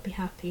aunt will not be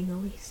happy in the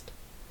least.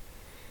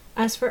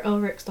 As for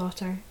Ulrich's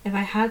daughter, if I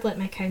had let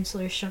my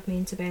counsellors shove me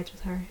into bed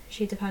with her,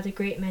 she'd have had a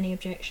great many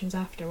objections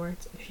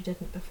afterwards if she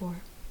didn't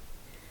before.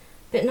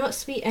 But not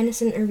sweet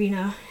innocent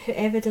Irina, who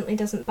evidently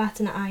doesn't bat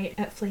an eye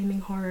at flaming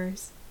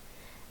horrors.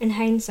 In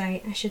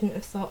hindsight, I shouldn't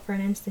have thought for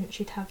an instant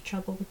she'd have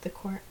trouble with the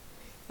court.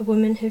 A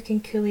woman who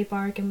can coolly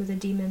bargain with a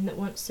demon that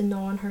wants to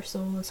gnaw on her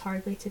soul is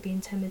hardly to be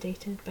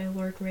intimidated by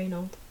Lord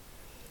Reynold,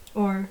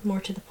 or, more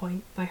to the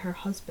point, by her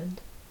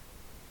husband.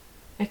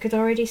 I could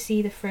already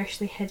see the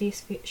freshly hideous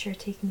future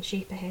taking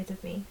shape ahead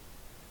of me.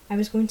 I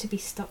was going to be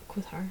stuck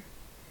with her.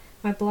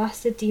 My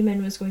blasted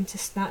demon was going to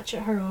snatch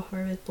at her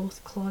offer with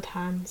both clawed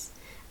hands.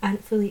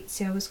 Aunt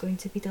Felicia was going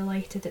to be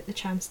delighted at the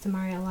chance to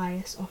marry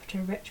Elias off to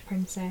a rich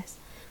princess.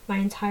 My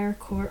entire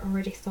court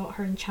already thought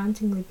her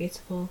enchantingly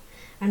beautiful,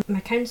 and my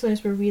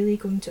counsellors were really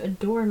going to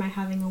adore my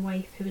having a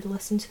wife who would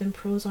listen to them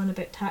prose on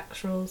about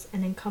tax rolls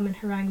and then come and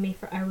harangue me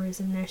for hours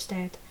in their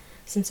stead,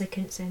 since I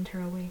couldn't send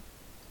her away.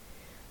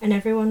 And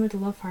everyone would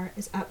love her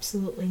as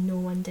absolutely no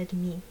one did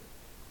me.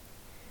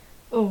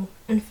 Oh,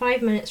 and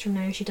 5 minutes from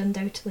now she'd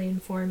undoubtedly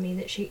inform me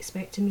that she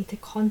expected me to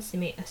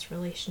consummate this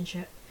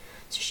relationship,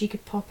 so she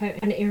could pop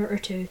out an heir or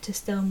two to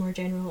still more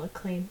general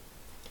acclaim.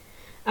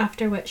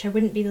 After which I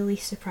wouldn't be the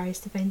least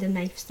surprised to find a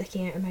knife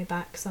sticking out of my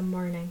back some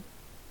morning.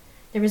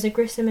 There was a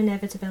gruesome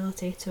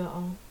inevitability to it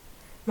all.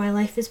 My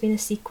life has been a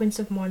sequence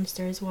of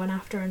monsters, one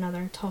after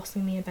another,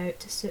 tossing me about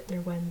to suit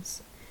their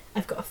whims.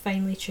 I've got a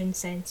finely tuned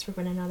sense for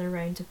when another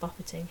round of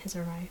buffeting has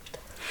arrived.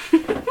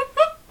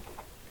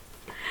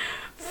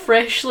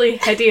 Freshly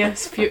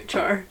hideous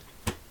future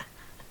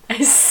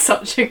is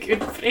such a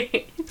good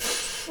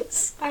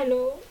phrase. I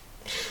know.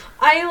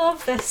 I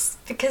love this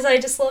because I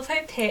just love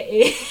how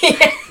petty he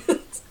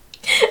is.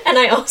 And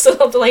I also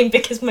love the line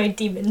because my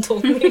demon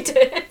told me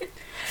to.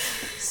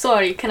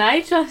 Sorry, can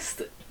I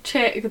just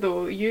check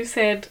though? You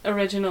said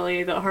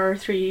originally that her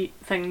three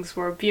things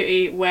were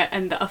beauty, wit,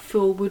 and that a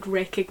fool would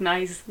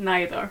recognise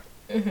neither.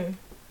 Mhm.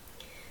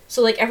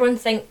 So like everyone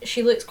thinks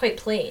she looks quite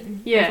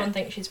plain. Yeah. Everyone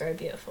thinks she's very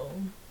beautiful.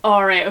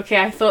 Alright, okay,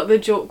 I thought the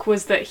joke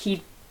was that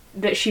she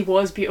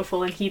was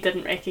beautiful and he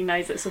didn't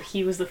recognise it, so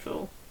he was the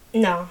fool.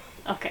 No.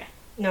 Okay.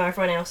 No,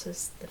 everyone else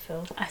is the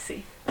fool. I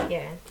see.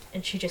 Yeah,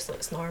 and she just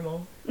looks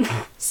normal.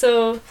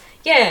 So,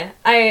 yeah,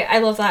 I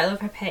love that. I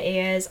love how petty he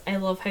is. I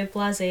love how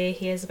blasé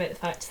he is about the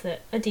fact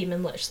that a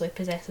demon literally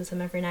possesses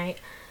him every night.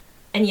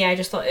 And yeah, I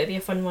just thought it would be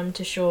a fun one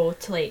to show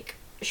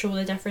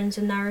the difference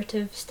in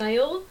narrative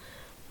style.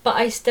 But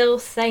I still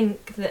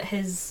think that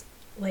his,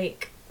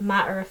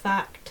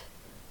 matter-of-fact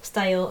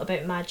style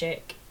about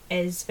magic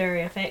is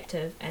very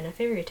effective in a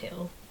fairy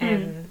tale.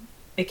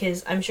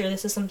 Because I'm sure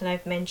this is something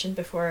I've mentioned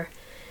before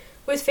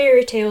with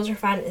fairy tales or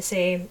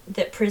fantasy,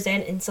 that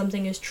presenting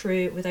something as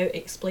true without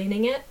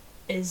explaining it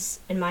is,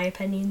 in my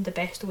opinion, the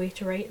best way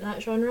to write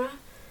that genre.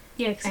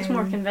 Yeah, because it's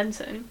more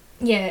convincing.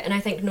 Yeah, and I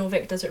think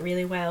Novik does it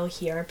really well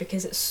here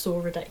because it's so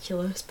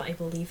ridiculous, but I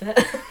believe it.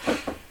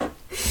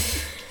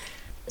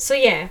 So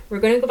yeah,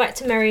 we're going to go back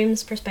to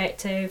Miriam's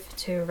perspective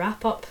to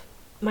wrap up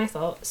my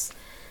thoughts,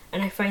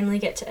 and I finally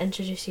get to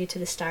introduce you to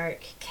the Stark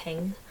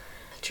King.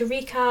 To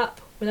recap,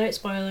 without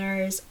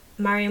spoilers,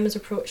 Miriam was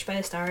approached by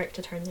the Stark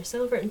to turn their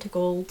silver into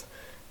gold,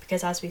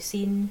 because as we've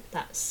seen,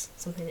 that's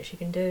something that she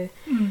can do.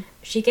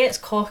 She gets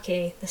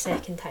cocky the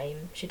second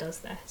time she does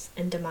this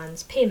and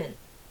demands payment.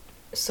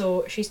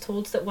 So she's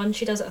told that once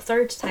she does it a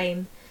third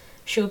time,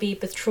 she'll be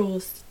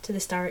betrothed to the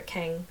Stark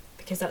King,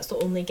 because that's the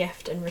only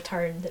gift in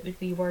return that would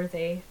be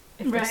worthy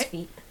of this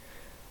feat.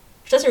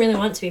 She doesn't really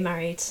want to be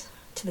married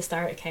to the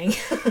Stark King,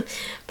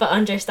 but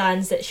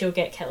understands that she'll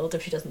get killed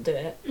if she doesn't do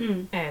it,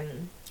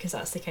 because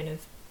that's the kind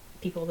of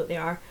people that they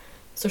are.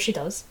 So she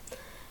does.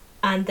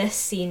 And this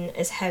scene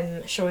is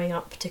him showing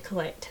up to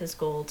collect his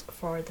gold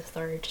for the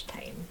third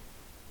time.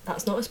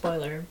 That's not a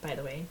spoiler, by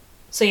the way.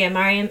 So yeah,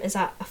 Miriam is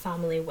at a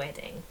family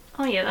wedding.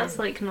 Oh yeah, that's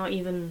like not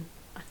even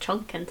a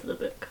chunk into the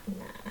book.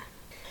 Nah.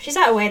 She's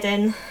at a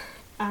wedding,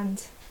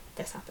 and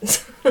this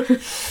happens.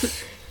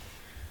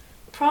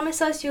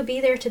 Promise us you'll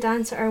be there to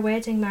dance at our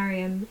wedding,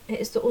 Miriam. It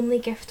is the only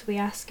gift we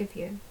ask of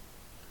you.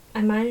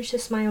 I managed to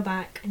smile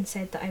back and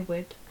said that I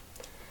would.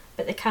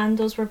 But the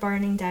candles were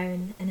burning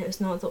down, and it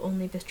was not the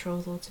only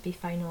betrothal to be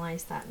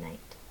finalised that night.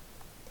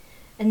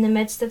 In the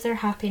midst of their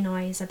happy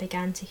noise, I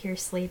began to hear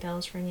sleigh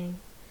bells ringing,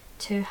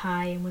 too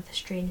high and with a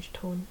strange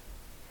tone.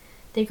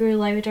 They grew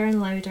louder and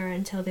louder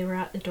until they were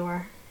at the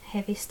door,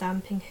 heavy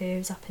stamping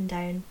hooves up and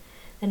down,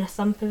 then a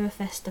thump of a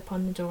fist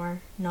upon the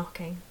door,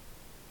 knocking.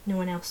 No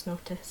one else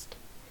noticed.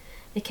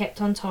 They kept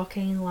on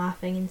talking and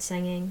laughing and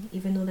singing,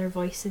 even though their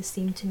voices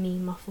seemed to me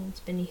muffled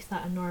beneath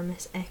that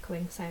enormous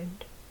echoing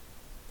sound.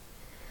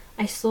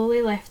 I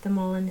slowly left them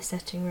all in the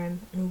sitting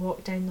room and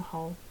walked down the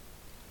hall.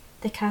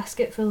 The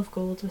casket full of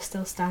gold was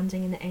still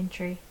standing in the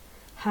entry,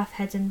 half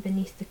hidden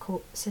beneath the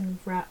coats and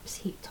wraps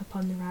heaped up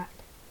on the rack.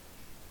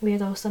 We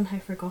had all somehow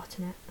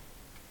forgotten it.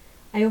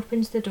 I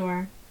opened the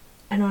door,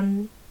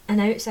 and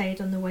outside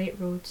on the white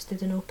road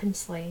stood an open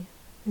sleigh,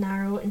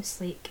 narrow and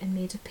sleek and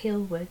made of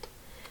pale wood,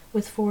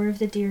 with 4 of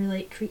the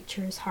deer-like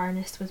creatures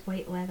harnessed with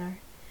white leather,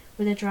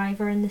 with a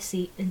driver in the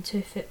seat and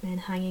 2 footmen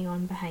hanging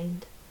on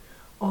behind.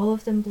 All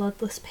of them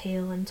bloodless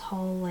pale and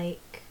tall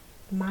like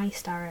my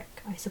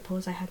Stark, I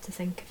suppose I had to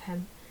think of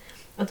him,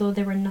 although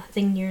they were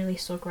nothing nearly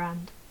so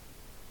grand.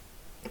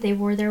 They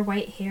wore their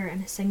white hair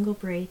in a single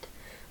braid,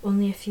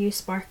 only a few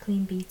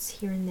sparkling beads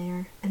here and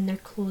there, and their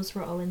clothes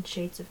were all in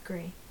shades of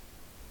grey.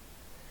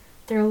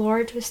 Their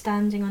lord was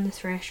standing on the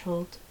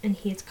threshold, and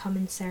he had come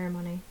in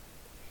ceremony.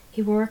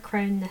 He wore a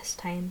crown this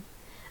time,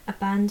 a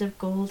band of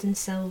gold and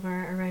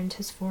silver around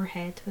his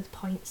forehead with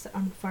points that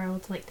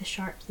unfurled like the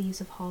sharp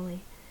leaves of holly,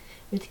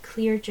 with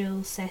clear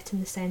jewels set in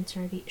the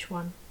centre of each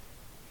one.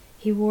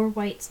 He wore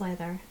white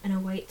leather and a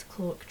white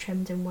cloak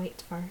trimmed in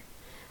white fur,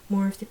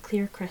 more of the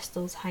clear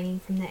crystals hanging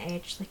from the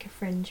edge like a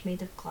fringe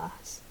made of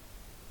glass.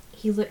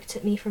 He looked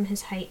at me from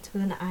his height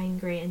with an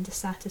angry and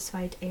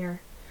dissatisfied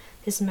air,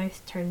 his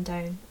mouth turned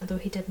down, although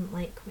he didn't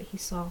like what he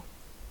saw.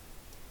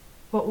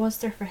 What was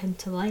there for him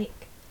to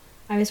like?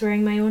 I was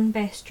wearing my own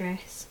best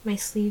dress, my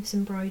sleeves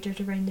embroidered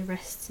around the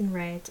wrists in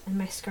red and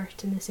my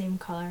skirt in the same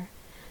colour,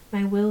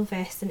 my wool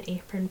vest and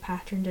apron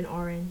patterned in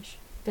orange,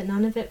 but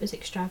none of it was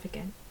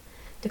extravagant,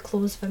 the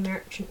clothes of a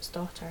merchant's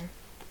daughter.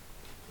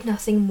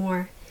 Nothing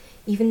more,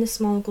 even the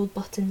small gold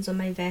buttons on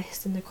my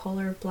vest and the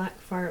collar of black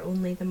fur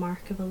only the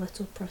mark of a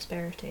little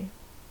prosperity.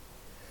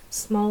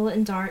 Small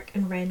and dark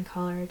and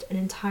wren-coloured, and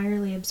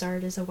entirely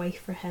absurd as a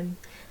wife for him,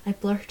 I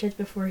blurted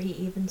before he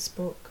even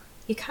spoke,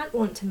 "You can't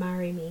want to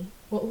marry me.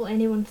 What will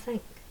anyone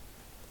think?"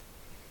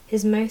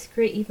 His mouth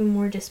grew even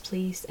more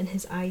displeased and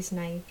his eyes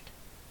knived.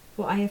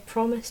 "What I have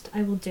promised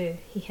I will do,"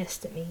 he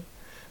hissed at me,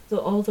 "though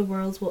all the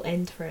world will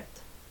end for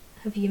it.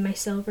 Have you my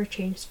silver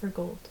changed for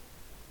gold?"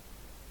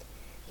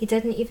 He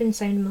didn't even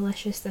sound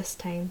malicious this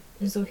time,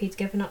 as though he'd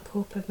given up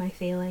hope of my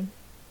failing.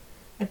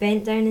 I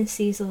bent down and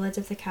seized the lid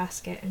of the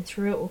casket and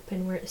threw it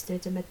open where it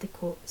stood amid the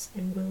coats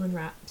and woolen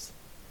wraps.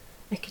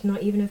 I could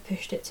not even have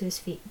pushed it to his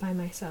feet by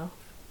myself.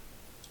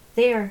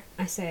 "There,"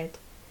 I said,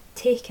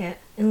 "take it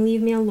and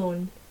leave me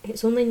alone.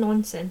 It's only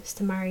nonsense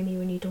to marry me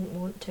when you don't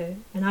want to,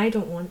 and I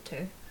don't want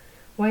to.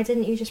 Why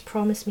didn't you just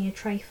promise me a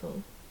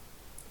trifle?"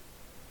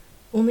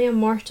 "Only a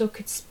mortal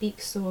could speak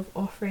so of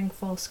offering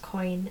false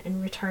coin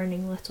and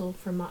returning little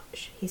for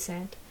much," he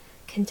said,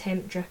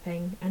 contempt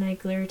dripping, and I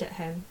glared at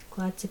him,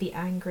 glad to be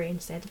angry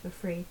instead of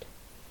afraid.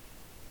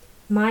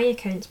 "My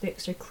account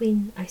books are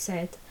clean," I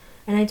said,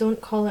 "and I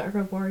don't call it a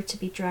reward to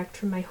be dragged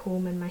from my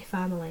home and my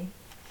family."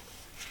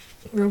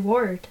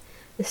 "Reward?"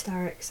 the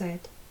Stark said.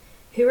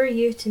 "Who are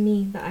you to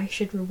me that I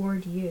should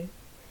reward you?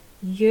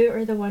 You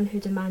are the one who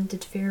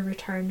demanded fair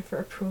return for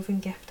a proven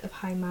gift of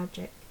high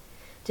magic.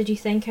 Did you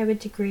think I would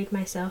degrade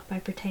myself by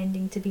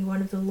pretending to be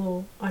one of the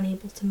low,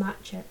 unable to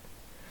match it?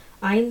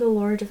 I am the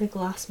lord of the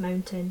glass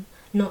mountain,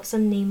 not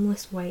some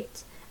nameless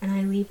wight, and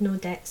I leave no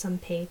debts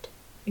unpaid.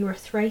 You are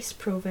thrice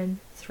proven,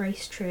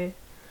 thrice true,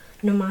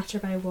 no matter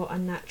by what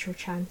unnatural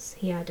chance,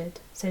 he added,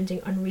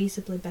 sounding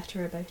unreasonably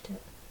bitter about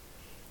it.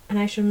 And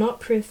I shall not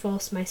prove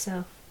false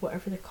myself,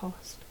 whatever the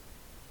cost.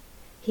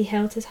 He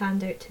held his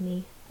hand out to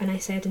me, and I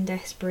said in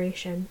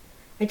desperation,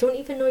 I don't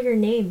even know your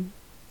name.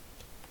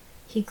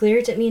 He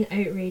glared at me in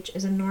outrage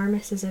as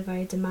enormous as if I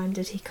had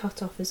demanded he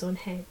cut off his own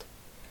head.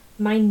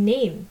 My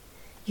name?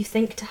 You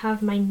think to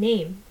have my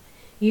name?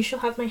 You shall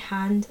have my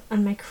hand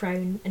and my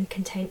crown, and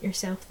content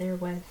yourself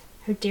therewith.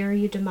 How dare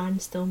you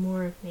demand still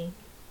more of me?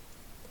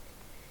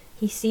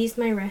 He seized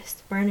my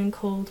wrist, burning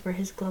cold where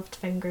his gloved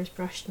fingers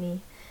brushed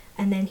me,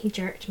 and then he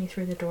jerked me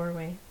through the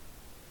doorway.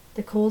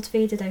 The cold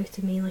faded out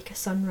of me like a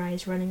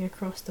sunrise running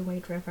across the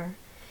wide river,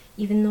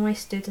 even though I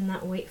stood in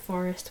that white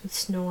forest with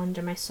snow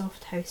under my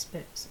soft house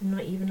boots and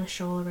not even a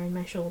shawl around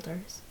my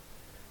shoulders.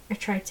 I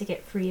tried to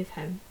get free of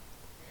him.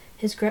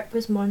 His grip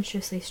was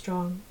monstrously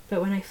strong, but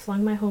when I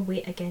flung my whole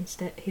weight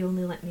against it, he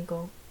only let me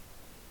go.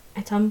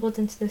 I tumbled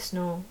into the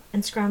snow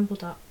and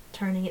scrambled up,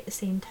 turning at the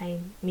same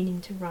time, meaning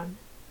to run.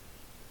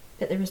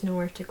 But there was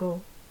nowhere to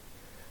go.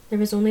 There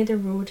was only the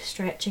road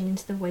stretching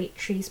into the white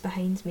trees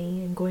behind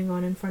me and going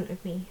on in front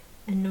of me,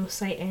 and no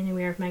sight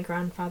anywhere of my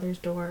grandfather's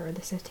door or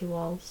the city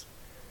walls.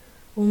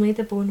 Only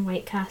the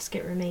bone-white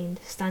casket remained,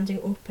 standing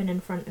open in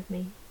front of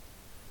me.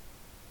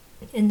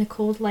 In the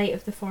cold light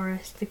of the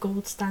forest, the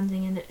gold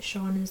standing in it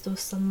shone as though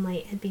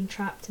sunlight had been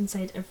trapped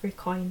inside every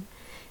coin,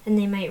 and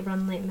they might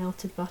run like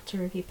melted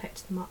butter if you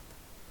picked them up.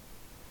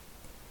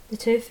 The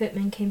two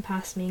footmen came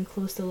past me and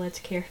closed the lid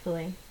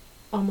carefully,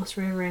 almost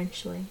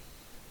reverentially.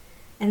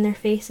 In their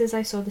faces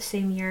I saw the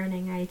same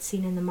yearning I had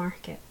seen in the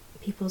market,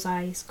 people's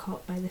eyes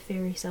caught by the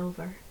fairy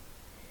silver.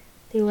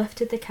 They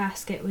lifted the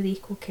casket with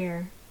equal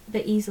care,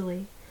 but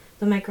easily,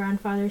 though my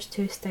grandfather's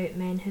two stout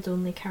men had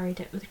only carried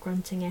it with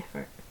grunting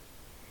effort.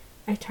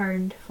 I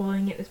turned,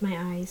 following it with my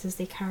eyes as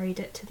they carried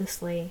it to the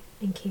sleigh,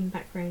 and came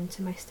back round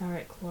to my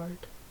Starrick lord.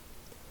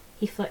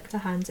 He flicked a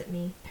hand at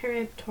me,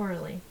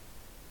 peremptorily.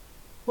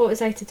 What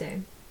was I to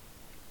do?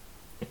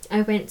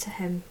 I went to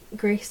him,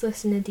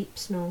 graceless in the deep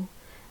snow,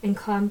 and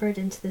clambered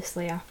into the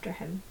sleigh after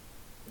him.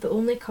 The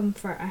only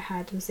comfort I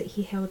had was that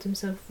he held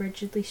himself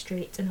rigidly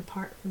straight and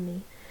apart from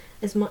me,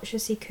 as much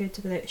as he could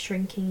without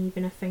shrinking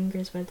even a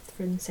finger's width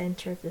from the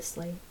centre of the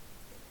sleigh.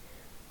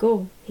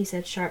 Go, he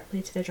said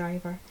sharply to the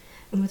driver,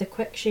 and with a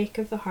quick shake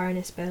of the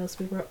harness bells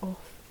we were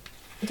off,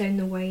 down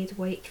the wide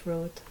white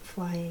road,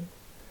 flying.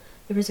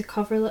 There was a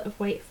coverlet of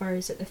white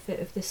furs at the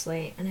foot of the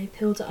sleigh, and I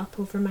pulled it up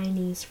over my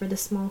knees for the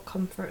small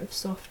comfort of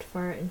soft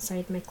fur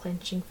inside my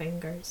clenching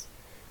fingers.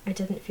 I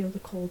didn't feel the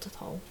cold at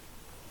all.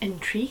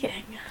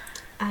 Intriguing.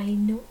 I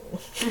know.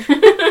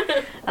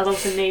 I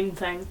love the name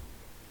thing.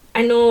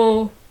 I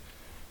know.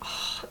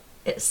 Oh,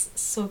 it's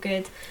so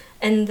good.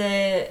 And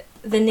the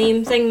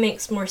name thing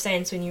makes more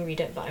sense when you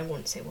read it, but I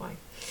won't say why.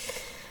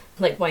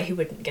 Like why he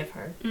wouldn't give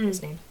her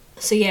his name.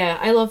 So yeah,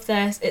 I love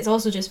this. It's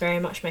also just very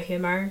much my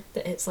humour,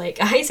 that it's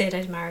like, I said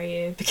I'd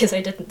marry you because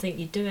I didn't think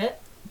you'd do it,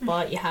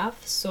 but you have,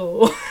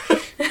 so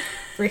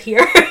we're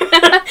here.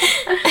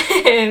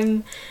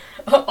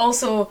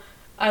 Also,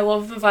 I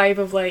love the vibe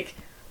of like,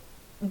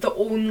 the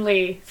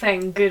only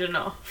thing good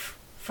enough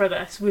for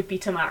this would be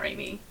to marry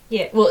me.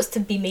 Yeah, well, it's to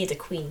be made a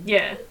queen.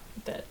 Yeah.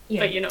 But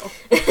yeah. But you know.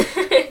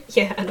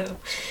 Yeah, I know.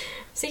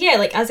 So yeah,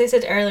 like as I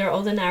said earlier,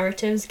 all the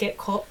narratives get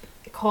caught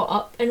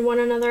up in one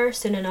another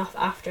soon enough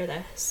after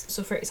this.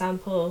 So for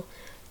example,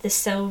 the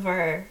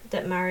silver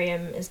that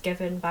Mariam is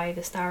given by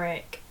the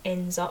Starrick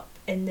ends up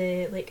in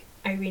the like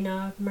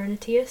Irina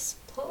Myrnatius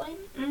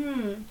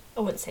plotline. I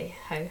won't say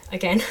how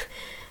again.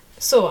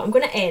 So I'm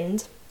going to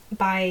end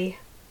by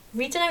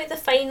reading out the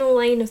final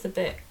line of the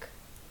book,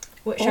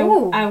 which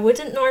I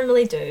wouldn't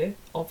normally do,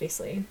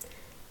 obviously,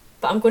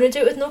 but I'm going to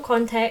do it with no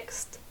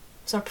context,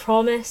 so I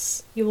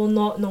promise you will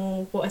not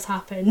know what has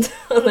happened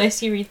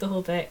unless you read the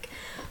whole book.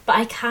 But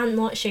I can't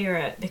not share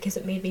it because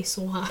it made me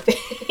so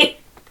happy.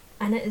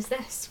 And it is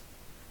this.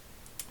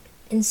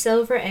 In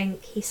silver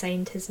ink he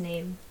signed his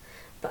name,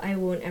 but I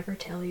won't ever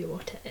tell you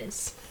what it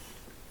is.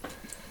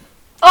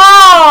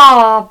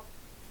 Oh!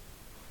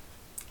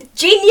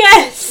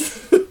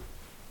 Genius!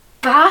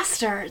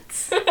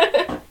 Bastards!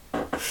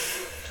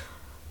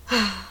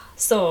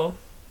 So,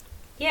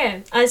 yeah,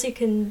 as you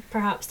can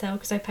perhaps tell,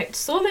 because I picked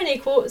so many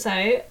quotes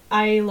out,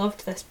 I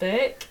loved this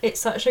book. It's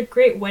such a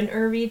great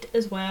winter read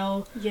as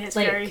well. Yeah, it's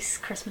like, very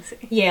Christmassy.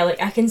 Yeah,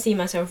 like I can see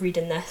myself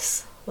reading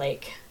this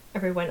like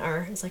every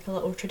winter. It's like a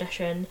little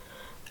tradition.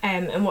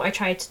 And what I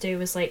tried to do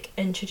was like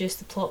introduce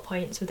the plot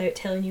points without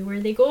telling you where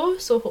they go,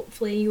 so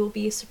hopefully you will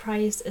be as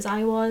surprised as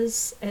I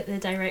was at the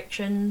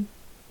direction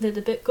that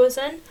the book goes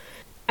in.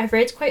 I've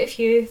read quite a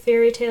few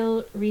fairy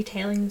tale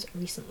retellings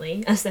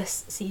recently, as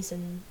this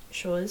season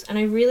shows, and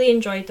I really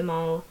enjoyed them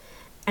all.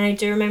 And I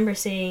do remember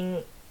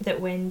saying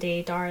that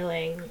Wendy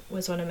Darling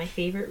was one of my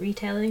favourite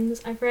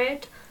retellings I've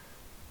read,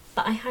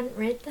 but I hadn't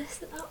read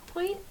this at that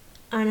point.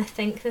 and I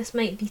think this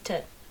might beat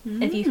it,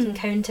 if you can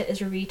count it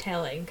as a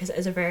retelling, because it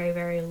is a very,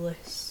 very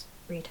loose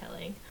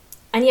retelling.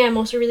 And yeah, I'm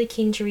also really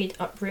keen to read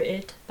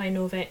Uprooted by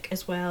Novik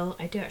as well.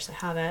 I do actually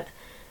have it,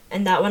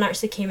 and that one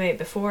actually came out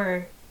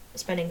before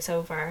Spinning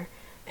Silver,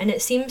 and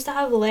it seems to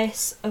have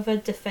less of a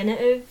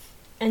definitive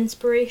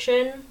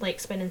inspiration, like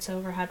Spinning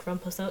Silver had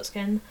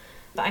Rumpelstiltskin,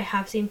 but I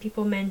have seen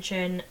people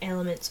mention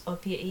elements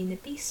of Beauty and the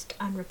Beast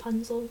and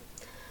Rapunzel,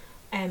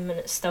 and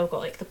it's still got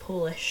like the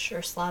Polish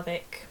or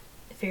Slavic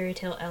fairy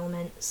tale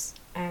elements.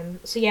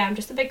 So yeah, I'm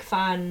just a big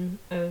fan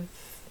of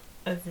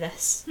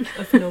this,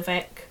 of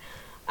Novik,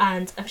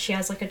 and she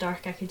has like a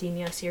Dark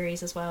Academia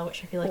series as well,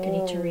 which I feel like I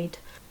need to read.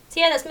 So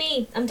yeah, that's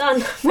me. I'm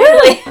done.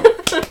 Finally.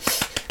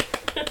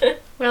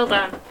 Well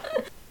done.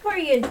 What are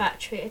you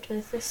infatuated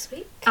with this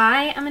week?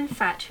 I am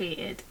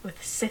infatuated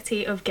with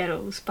City of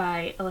Girls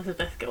by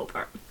Elizabeth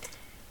Gilbert.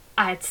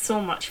 I had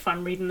so much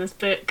fun reading this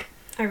book.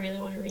 I really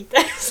want to read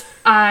this.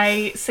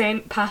 I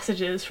sent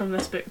passages from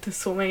this book to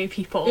so many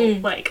people.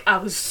 Like, I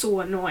was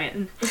so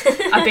annoying.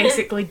 I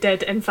basically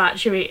did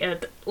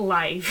Infatuated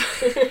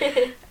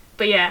live.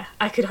 But yeah,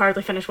 I could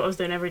hardly finish what I was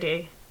doing every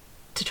day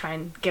to try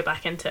and get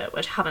back into it,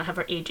 which I haven't had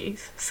for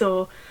ages.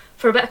 So,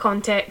 for a bit of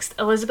context,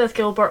 Elizabeth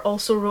Gilbert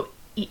also wrote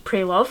Eat,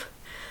 Pray, Love,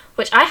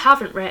 which I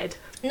haven't read.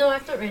 No,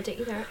 I've not read it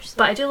either, actually.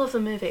 But I do love the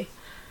movie.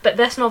 But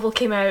this novel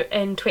came out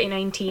in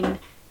 2019.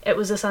 It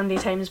was a Sunday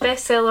Times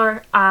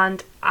bestseller,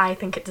 and I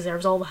think it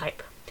deserves all the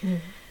hype.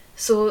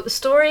 So the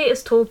story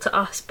is told to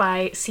us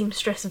by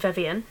seamstress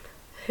Vivian,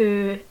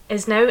 who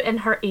is now in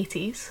her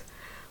 80s,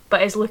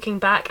 but is looking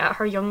back at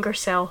her younger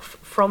self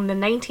from the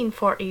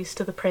 1940s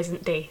to the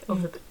present day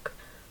of the book.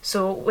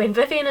 So when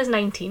Vivian is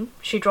 19,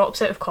 she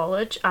drops out of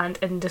college and,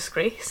 in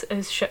disgrace,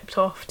 is shipped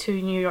off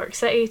to New York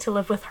City to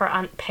live with her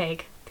Aunt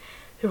Peg,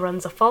 who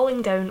runs a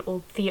falling down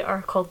old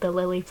theatre called the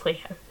Lily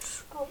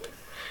Playhouse. Oh.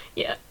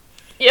 Yeah.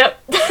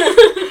 Yep.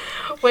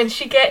 When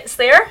she gets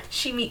there,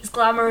 she meets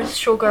glamorous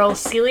showgirl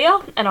Celia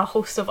and a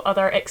host of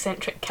other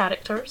eccentric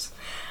characters.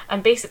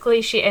 And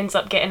basically she ends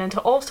up getting into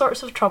all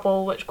sorts of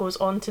trouble, which goes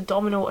on to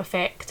domino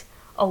effect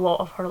a lot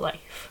of her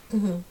life.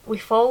 We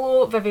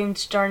follow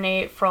Vivian's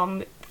journey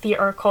from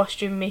theatre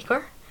costume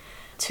maker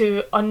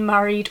to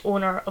unmarried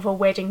owner of a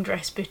wedding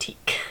dress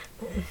boutique.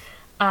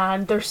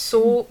 And there's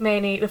so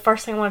many, the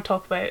first thing I want to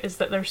talk about is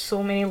that there's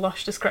so many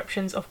lush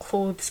descriptions of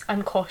clothes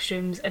and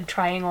costumes and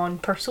trying on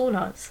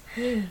personas.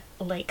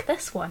 Like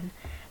this one.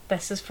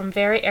 This is from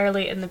very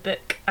early in the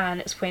book, and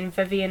it's when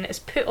Vivian is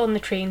put on the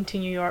train to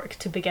New York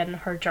to begin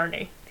her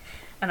journey.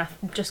 And I'm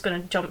just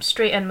going to jump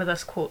straight in with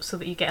this quote so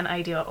that you get an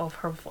idea of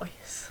her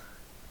voice.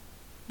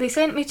 They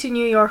sent me to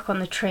New York on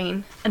the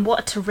train, and what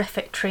a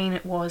terrific train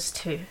it was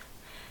too.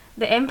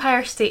 The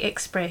Empire State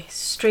Express,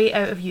 straight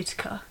out of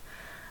Utica.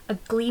 A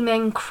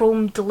gleaming,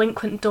 chromed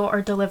delinquent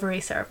daughter delivery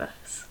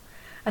service.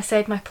 I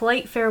said my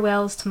polite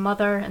farewells to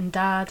Mother and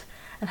Dad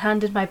and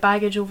handed my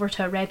baggage over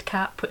to a red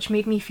cap, which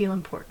made me feel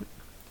important.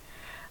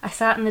 I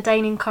sat in the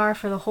dining car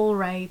for the whole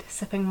ride,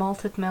 sipping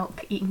malted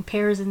milk, eating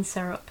pears and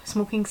syrup,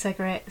 smoking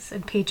cigarettes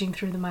and paging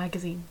through the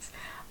magazines.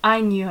 I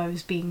knew I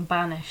was being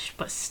banished,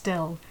 but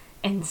still,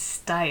 in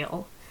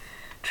style.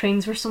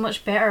 Trains were so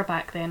much better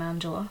back then,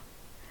 Angela.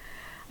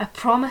 I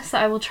promise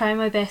that I will try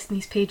my best in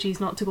these pages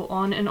not to go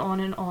on and on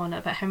and on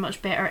about how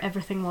much better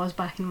everything was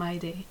back in my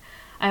day.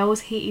 I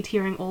always hated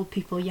hearing old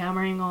people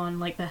yammering on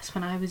like this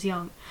when I was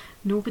young.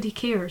 Nobody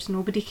cares.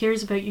 Nobody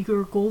cares about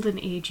your golden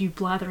age, you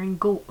blathering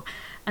goat.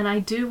 And I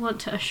do want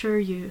to assure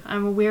you,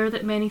 I'm aware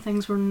that many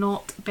things were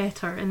not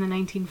better in the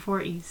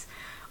 1940s.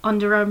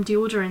 Underarm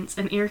deodorants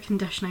and air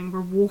conditioning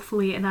were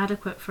woefully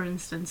inadequate, for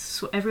instance,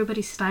 so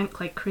everybody stank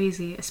like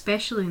crazy,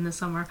 especially in the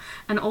summer,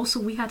 and also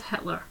we had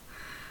Hitler.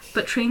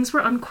 But trains were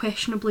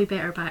unquestionably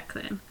better back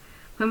then.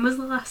 When was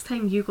the last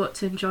time you got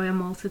to enjoy a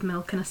malted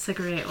milk and a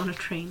cigarette on a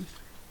train?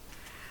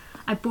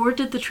 I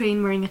boarded the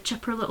train wearing a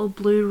chipper little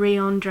blue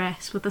rayon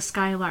dress with a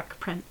skylark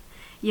print,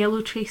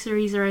 yellow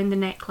traceries around the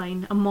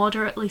neckline, a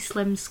moderately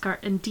slim skirt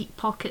and deep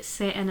pockets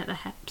set in at the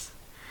hips.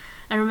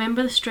 I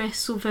remember this dress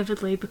so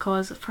vividly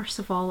because, first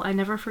of all, I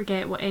never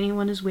forget what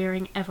anyone is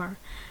wearing ever,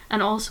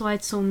 and also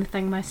I'd sewn the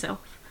thing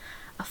myself.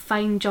 A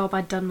fine job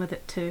I'd done with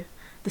it too.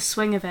 The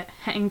swing of it,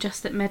 hitting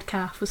just at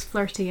mid-calf, was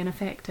flirty and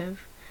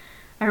effective.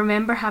 I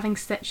remember having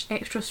stitched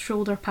extra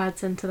shoulder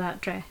pads into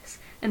that dress,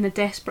 in the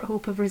desperate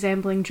hope of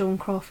resembling Joan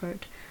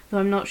Crawford, though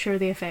I'm not sure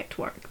the effect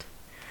worked.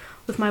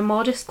 With my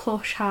modest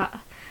cloche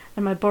hat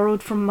and my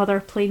borrowed from Mother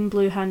plain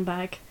blue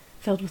handbag,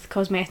 filled with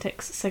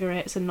cosmetics,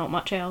 cigarettes and not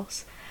much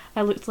else,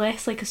 I looked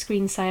less like a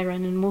screen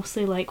siren and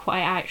mostly like what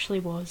I actually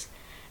was,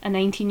 a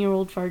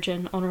 19-year-old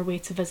virgin on her way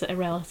to visit a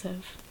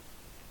relative.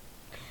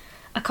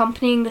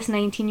 Accompanying this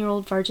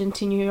 19-year-old virgin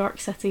to New York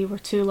City were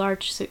 2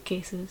 large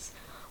suitcases,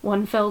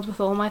 one filled with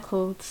all my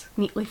clothes,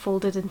 neatly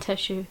folded in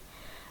tissue,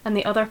 and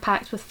the other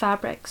packed with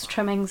fabrics,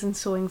 trimmings and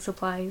sewing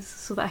supplies,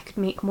 so that I could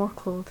make more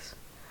clothes.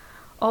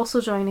 Also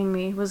joining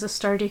me was a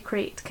sturdy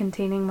crate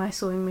containing my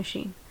sewing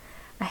machine,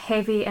 a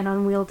heavy and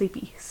unwieldy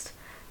beast,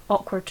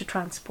 awkward to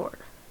transport.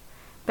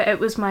 But it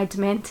was my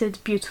demented,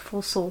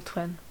 beautiful soul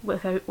twin,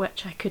 without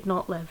which I could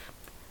not live.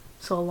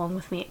 so along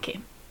with me it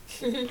came.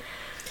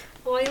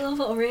 Oh, I love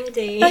it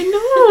already. I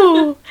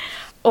know!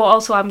 Oh,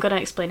 also, I'm going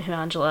to explain who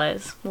Angela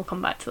is. We'll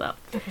come back to that.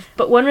 Okay.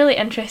 But one really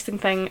interesting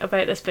thing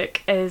about this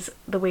book is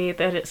the way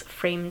that it's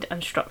framed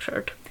and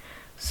structured.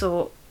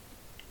 So,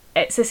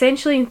 it's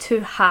essentially in two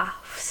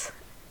halves.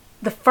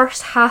 The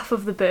first half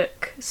of the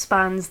book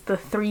spans the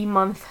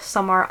 3-month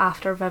summer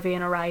after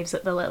Vivian arrives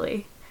at the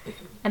Lily,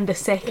 and the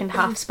second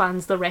half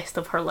spans the rest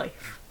of her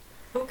life.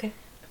 Okay.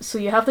 So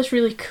you have this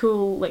really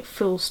cool, like,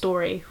 full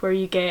story where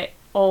you get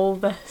all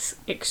this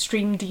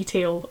extreme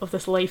detail of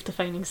this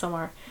life-defining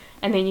summer,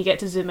 and then you get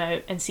to zoom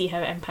out and see how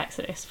it impacts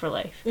the rest of her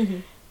life. Mm-hmm.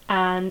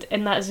 And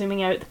in that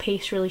zooming out, the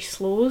pace really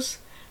slows,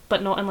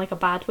 but not in like a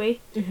bad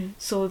way. Mm-hmm.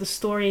 So the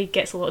story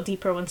gets a lot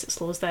deeper once it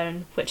slows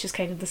down, which is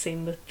kind of the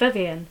same with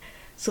Vivian,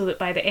 so that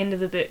by the end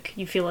of the book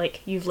you feel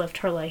like you've lived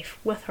her life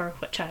with her,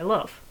 which I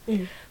love.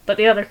 Mm-hmm. But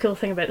the other cool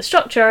thing about the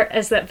structure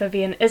is that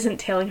Vivian isn't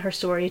telling her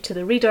story to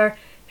the reader,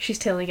 she's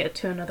telling it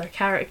to another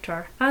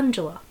character,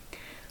 Angela.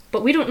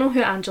 But we don't know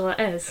who Angela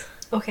is.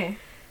 Okay.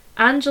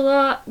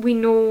 Angela, we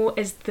know,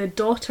 is the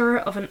daughter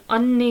of an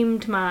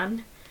unnamed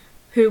man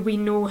who we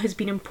know has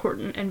been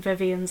important in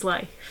Vivian's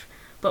life.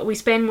 But we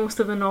spend most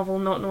of the novel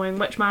not knowing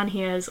which man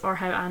he is or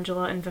how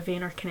Angela and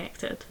Vivian are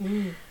connected.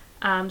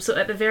 So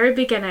at the very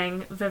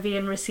beginning,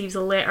 Vivian receives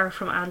a letter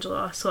from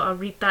Angela, so I'll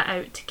read that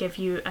out to give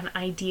you an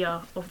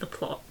idea of the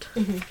plot.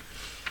 Mm-hmm.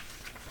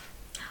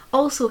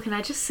 Also, can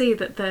I just say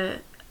that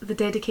the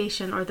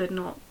dedication, or the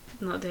not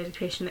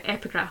dedication, the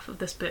epigraph of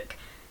this book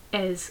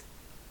is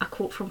a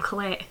quote from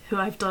Colette, who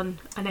I've done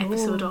an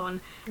episode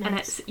on, nice. and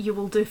it's, "You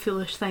will do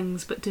foolish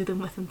things, but do them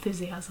with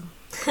enthusiasm."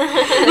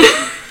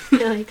 I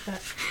like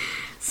that.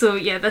 So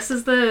yeah, this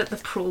is the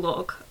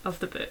prologue of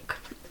the book,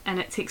 and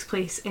it takes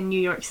place in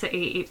New York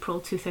City, April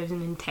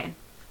 2010.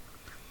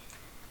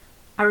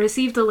 I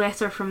received a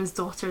letter from his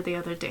daughter the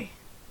other day,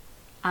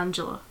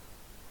 Angela.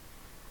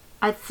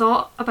 I'd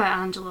thought about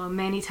Angela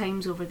many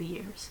times over the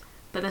years,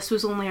 but this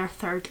was only our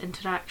third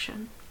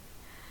interaction.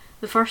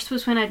 The first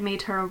was when I'd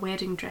made her a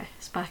wedding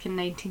dress back in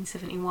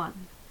 1971.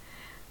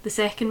 The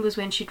second was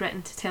when she'd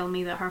written to tell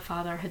me that her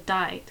father had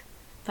died.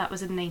 That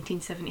was in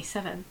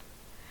 1977.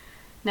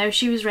 Now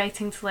she was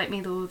writing to let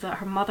me know that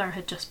her mother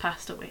had just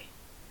passed away.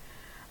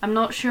 I'm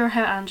not sure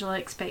how Angela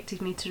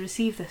expected me to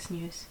receive this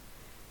news.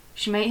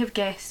 She might have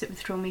guessed it would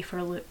throw me for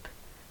a loop.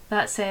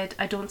 That said,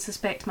 I don't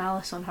suspect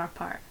malice on her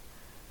part.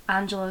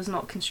 Angela is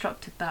not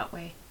constructed that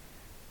way.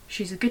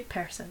 She's a good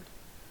person.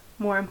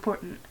 More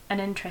important, an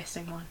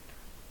interesting one.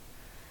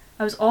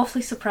 I was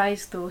awfully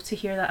surprised, though, to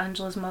hear that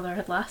Angela's mother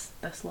had lasted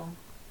this long.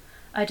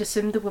 I'd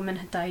assumed the woman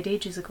had died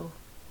ages ago.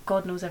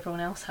 God knows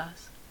everyone else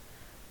has.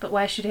 But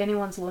why should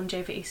anyone's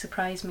longevity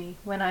surprise me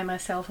when I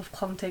myself have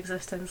clung to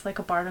existence like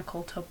a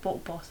barnacle to a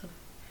boat bottom?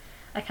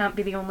 I can't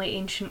be the only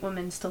ancient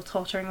woman still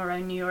tottering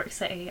around New York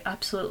City,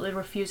 absolutely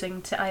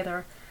refusing to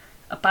either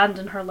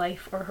abandon her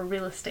life or her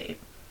real estate.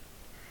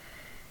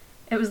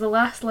 It was the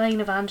last line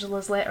of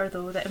Angela's letter,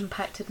 though, that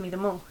impacted me the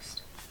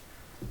most.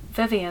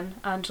 Vivian,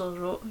 Angela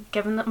wrote,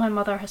 given that my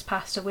mother has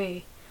passed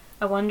away,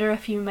 I wonder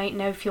if you might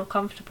now feel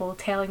comfortable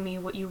telling me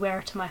what you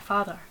were to my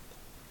father.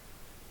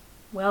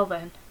 Well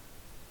then,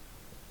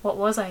 what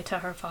was I to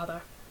her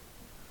father?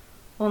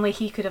 Only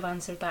he could have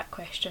answered that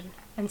question,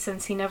 and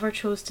since he never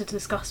chose to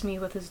discuss me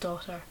with his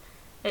daughter,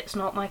 it's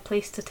not my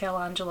place to tell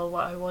Angela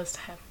what I was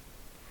to him.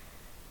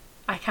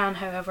 I can,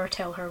 however,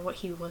 tell her what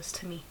he was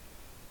to me.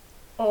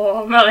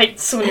 Oh, I'm like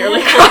so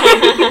nearly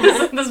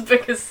crying. This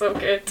book is so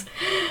good.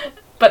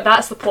 But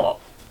that's the plot.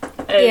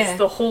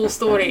 The whole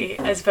story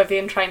is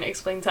Vivian trying to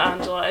explain to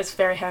Angela it's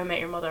very How I Met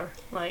Your Mother.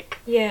 Like,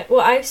 yeah,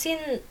 well, I've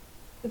seen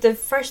the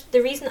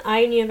reason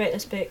I knew about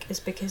this book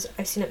is because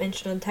I've seen it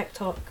mentioned on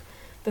TikTok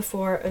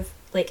before of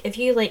like, if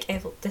you like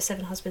The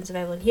Seven Husbands of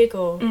Evelyn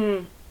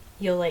Hugo,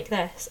 you'll like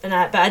this,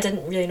 but I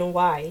didn't really know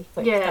why.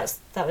 Like,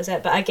 that was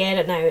it. But I get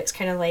it now. It's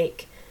kind of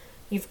like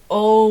you've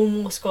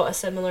almost got a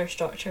similar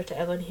structure to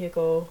Evelyn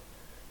Hugo,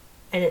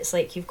 and it's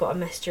like you've got a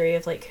mystery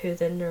of like who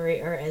the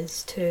narrator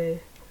is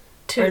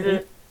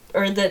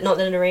not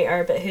the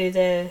narrator, but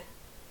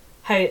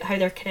how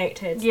they're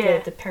connected. Yeah.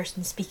 The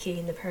person speaking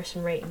and the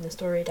person writing the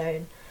story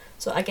down.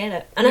 So I get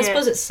it, and I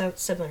suppose it's a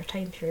similar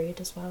time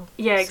period as well.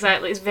 Yeah,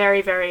 exactly. It's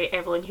very, very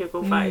Evelyn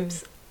Hugo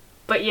vibes.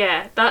 But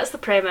yeah, that's the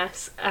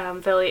premise.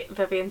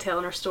 Vivian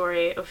telling her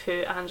story of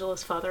who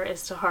Angela's father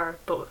is to her,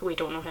 but we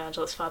don't know who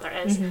Angela's father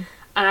is. Mm-hmm.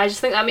 And I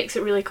just think that makes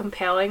it really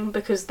compelling,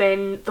 because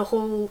then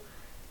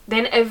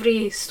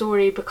every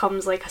story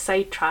becomes like a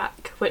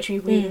sidetrack, which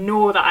we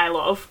know that I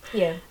love.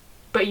 Yeah.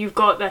 But you've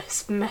got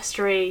this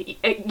mystery.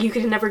 You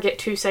can never get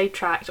too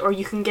sidetracked, or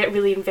you can get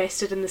really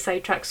invested in the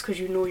sidetracks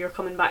because you know you're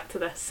coming back to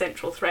this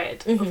central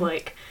thread of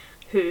like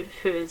who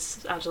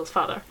is Angela's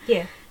father.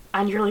 Yeah.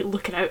 And you're like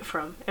looking out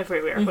for him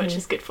everywhere, which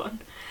is good fun.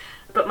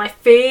 But my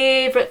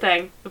favourite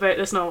thing about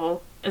this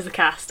novel is the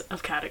cast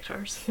of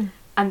characters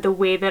and the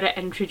way that it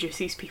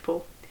introduces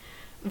people.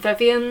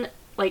 Vivian,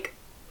 like,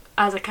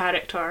 as a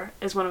character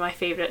is one of my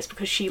favourites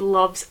because she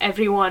loves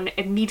everyone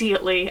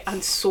immediately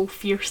and so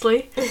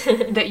fiercely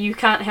that you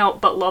can't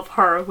help but love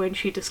her when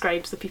she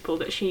describes the people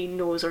that she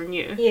knows or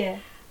knew. Yeah.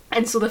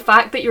 And so the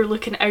fact that you're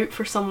looking out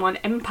for someone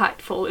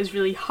impactful is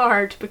really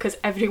hard because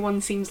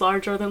everyone seems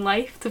larger than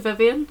life to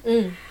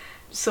Vivian.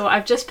 So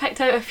I've just picked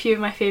out a few of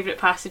my favourite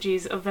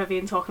passages of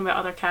Vivian talking about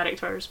other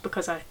characters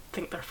because I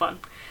think they're fun.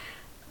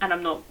 And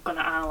I'm not going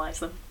to analyse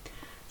them.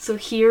 So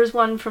here's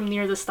one from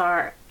near the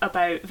start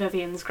about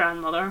Vivian's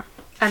grandmother.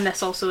 And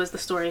this also is the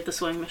story of the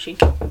sewing machine.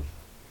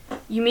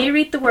 You may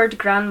read the word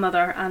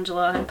grandmother,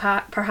 Angela, and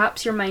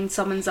perhaps your mind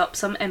summons up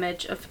some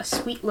image of a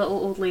sweet little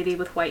old lady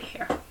with white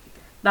hair.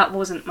 That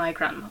wasn't my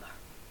grandmother.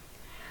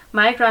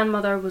 My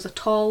grandmother was a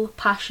tall,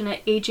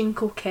 passionate, ageing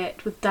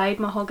coquette with dyed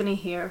mahogany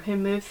hair who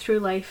moved through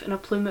life in a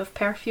plume of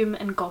perfume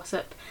and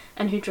gossip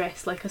and who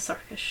dressed like a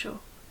circus show.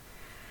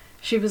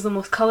 She was the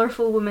most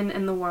colourful woman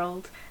in the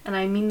world, and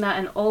I mean that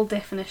in all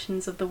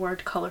definitions of the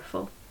word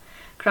colourful.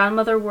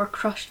 Grandmother wore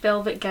crushed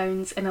velvet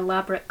gowns in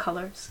elaborate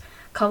colours,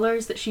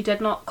 colours that she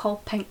did not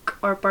call pink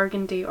or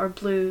burgundy or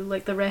blue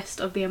like the rest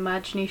of the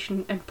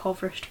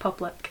imagination-impoverished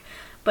public,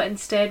 but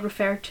instead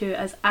referred to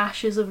as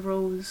ashes of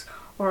rose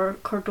or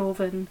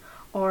cordovan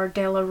or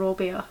della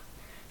robbia.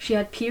 She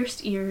had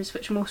pierced ears,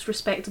 which most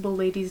respectable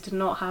ladies did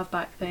not have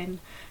back then,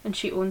 and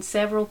she owned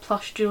several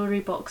plush jewellery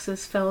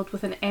boxes filled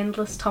with an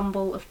endless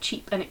tumble of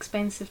cheap and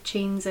expensive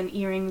chains and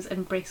earrings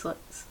and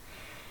bracelets.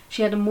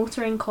 She had a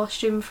motoring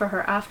costume for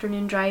her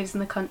afternoon drives in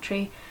the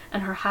country,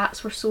 and her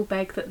hats were so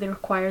big that they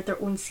required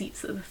their own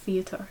seats at the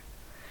theatre.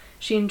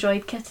 She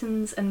enjoyed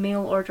kittens and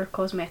mail-order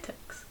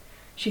cosmetics.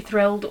 She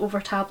thrilled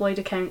over tabloid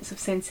accounts of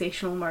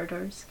sensational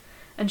murders,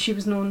 and she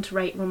was known to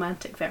write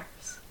romantic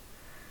verse.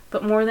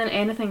 But more than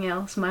anything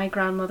else, my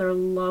grandmother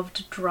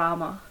loved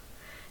drama.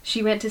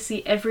 She went to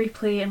see every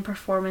play and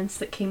performance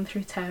that came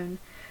through town,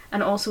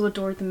 and also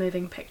adored the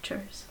moving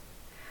pictures.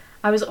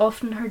 I was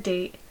often her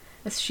date,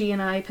 as she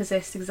and I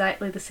possessed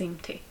exactly the same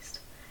taste.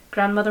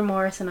 Grandmother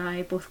Morris and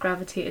I both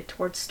gravitated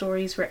towards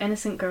stories where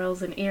innocent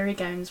girls in airy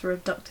gowns were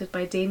abducted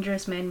by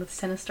dangerous men with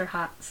sinister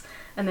hats,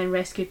 and then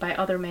rescued by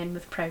other men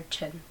with proud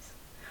chins.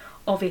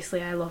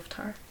 Obviously I loved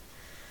her.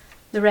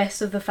 The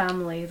rest of the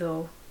family,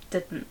 though,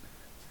 didn't.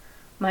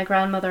 My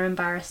grandmother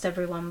embarrassed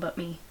everyone but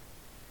me.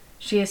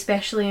 She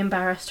especially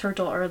embarrassed her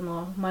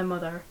daughter-in-law, my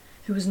mother,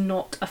 who was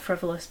not a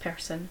frivolous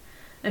person,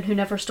 and who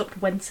never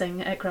stopped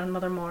wincing at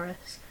Grandmother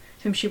Morris,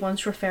 whom she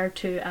once referred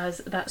to as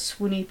that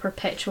swoony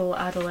perpetual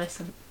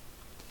adolescent.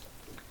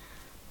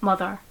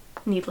 Mother,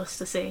 needless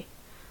to say,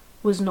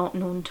 was not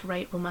known to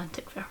write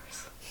romantic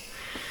verse.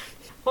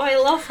 Oh, I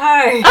love her!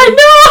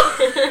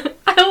 I know!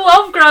 I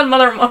love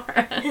Grandmother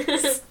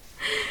Morris.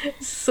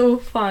 So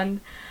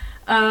fun.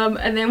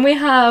 And then we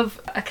have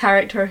a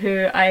character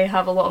who I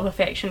have a lot of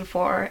affection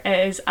for.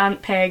 It is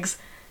Aunt Peg's,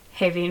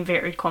 heavy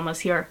inverted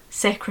commas here,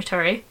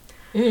 secretary,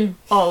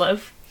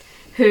 Olive,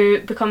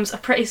 who becomes a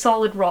pretty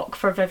solid rock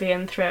for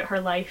Vivian throughout her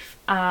life.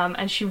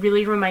 And she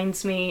really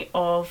reminds me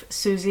of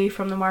Susie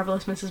from The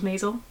Marvellous Mrs.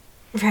 Maisel.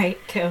 Right,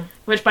 cool.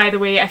 Which, by the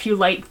way, if you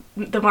like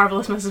The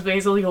Marvellous Mrs.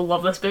 Maisel, you'll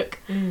love this book.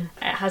 It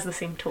has the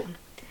same tone.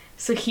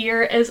 So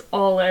here is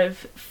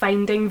Olive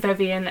finding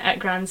Vivian at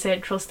Grand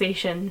Central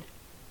Station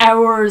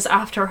hours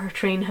after her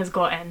train has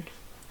got in.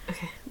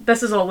 Okay.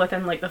 This is all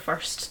within like the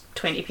first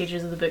 20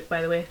 pages of the book,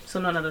 by the way, so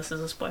none of this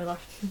is a spoiler.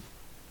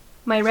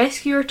 My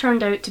rescuer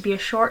turned out to be a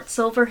short,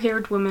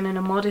 silver-haired woman in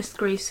a modest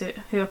grey suit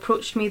who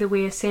approached me the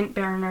way a St.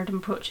 Bernard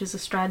approaches a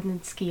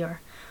stranded skier,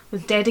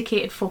 with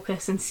dedicated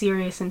focus and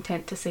serious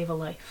intent to save a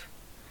life.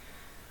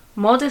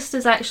 Modest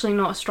is actually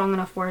not a strong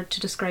enough word to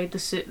describe the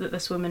suit that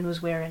this woman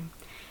was wearing.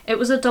 It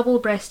was a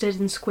double-breasted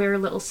and square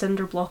little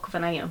cinder block of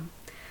an item.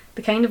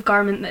 The kind of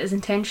garment that is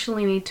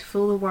intentionally made to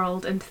fool the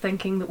world into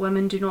thinking that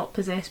women do not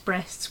possess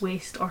breasts,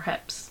 waist, or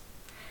hips.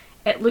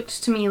 It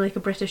looked to me like a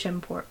British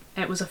import.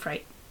 It was a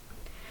fright.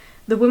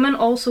 The woman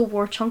also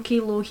wore chunky,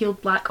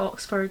 low-heeled black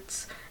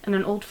Oxfords and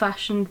an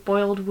old-fashioned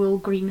boiled wool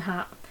green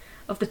hat,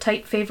 of the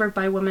type favoured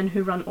by women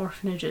who run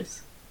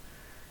orphanages.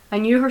 I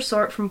knew her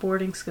sort from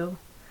boarding school.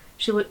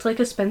 She looked like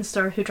a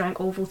spinster who drank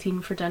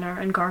Ovaltine for dinner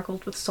and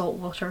gargled with salt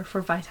water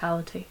for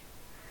vitality.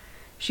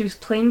 She was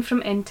plain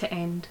from end to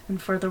end, and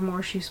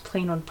furthermore she was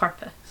plain on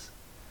purpose.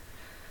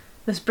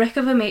 This brick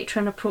of a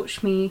matron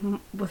approached me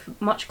with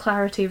much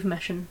clarity of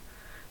mission,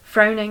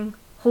 frowning,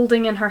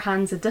 holding in her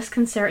hands a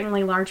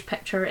disconcertingly large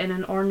picture in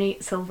an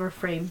ornate silver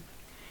frame.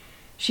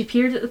 She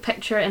peered at the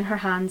picture in her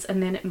hands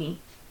and then at me.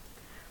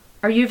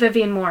 "Are you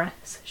Vivian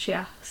Morris?" she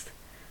asked.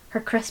 Her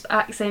crisp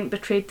accent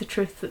betrayed the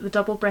truth that the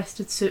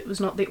double-breasted suit was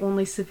not the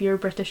only severe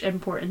British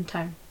import in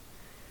town.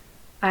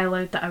 I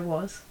allowed that I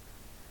was.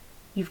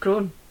 "You've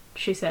grown,"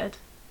 she said.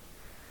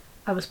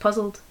 I was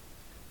puzzled.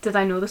 Did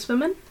I know this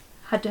woman?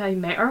 Had I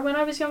met her when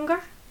I was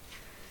younger?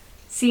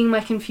 Seeing my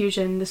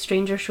confusion, the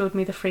stranger showed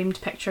me the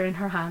framed picture in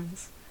her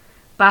hands.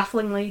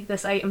 Bafflingly,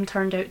 this item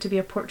turned out to be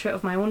a portrait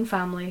of my own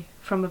family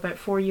from about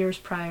 4 years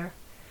prior.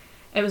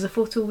 It was a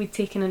photo we'd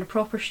taken in a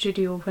proper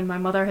studio when my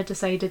mother had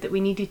decided that we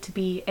needed to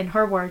be, in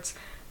her words,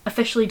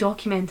 officially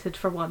documented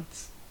for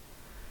once.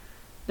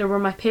 There were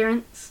my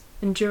parents,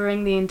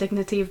 enduring the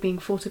indignity of being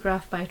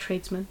photographed by a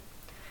tradesman.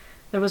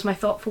 There was my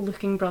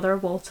thoughtful-looking brother,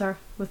 Walter,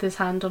 with his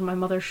hand on my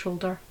mother's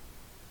shoulder.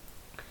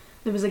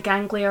 There was a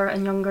ganglier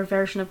and younger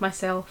version of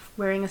myself,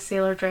 wearing a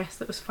sailor dress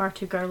that was far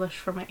too girlish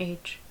for my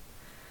age.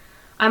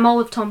 "I'm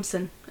Olive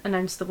Thompson,"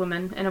 announced the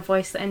woman, in a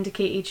voice that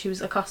indicated she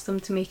was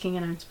accustomed to making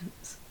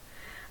announcements.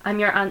 "I'm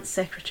your aunt's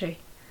secretary.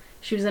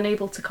 She was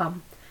unable to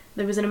come.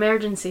 There was an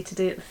emergency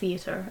today at the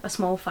theatre, a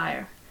small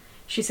fire.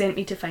 She sent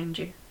me to find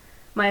you.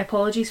 My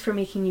apologies for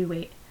making you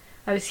wait.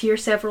 I was here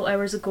several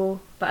hours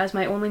ago, but as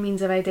my only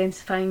means of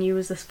identifying you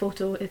was this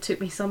photo, it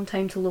took me some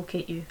time to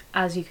locate you,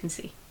 as you can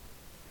see."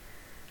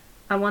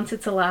 I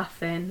wanted to laugh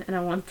then, and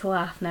I want to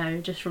laugh now,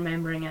 just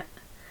remembering it.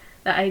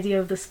 The idea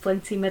of this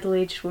flinty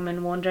middle-aged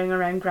woman wandering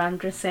around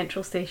Grandra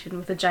Central Station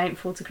with a giant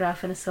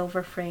photograph in a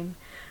silver frame,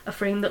 a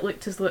frame that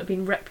looked as though it had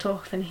been ripped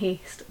off in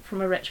haste from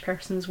a rich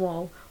person's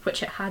wall,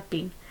 which it had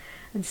been,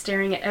 and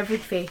staring at every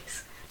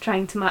face,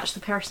 trying to match the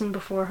person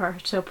before her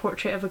to a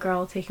portrait of a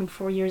girl taken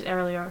 4 years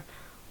earlier,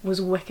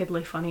 was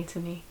wickedly funny to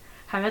me.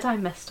 How had I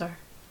missed her?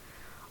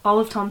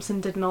 Olive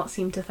Thompson did not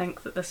seem to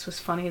think that this was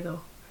funny,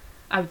 though.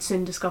 I would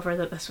soon discover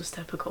that this was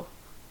typical.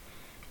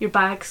 "Your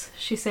bags,"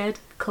 she said.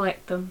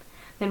 "Collect them.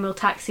 Then we'll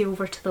taxi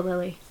over to the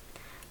Lily.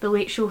 The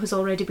late show has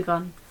already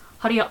begun.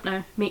 Hurry up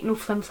now. Make no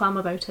flim-flam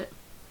about it."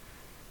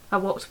 I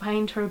walked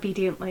behind her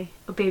obediently,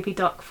 a baby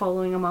duck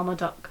following a mama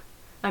duck.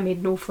 I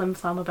made no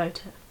flim-flam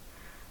about it.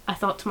 I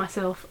thought to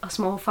myself, a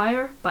small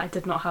fire, but I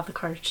did not have the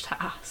courage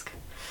to ask.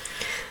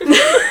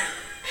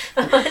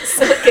 Oh, it's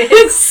so good.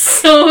 It's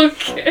so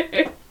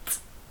good.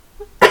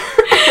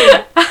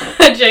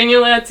 I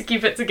genuinely had to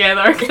keep it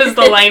together because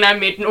the line "I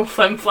made no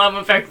flim-flam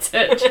about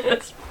it"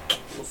 just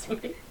kills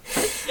me.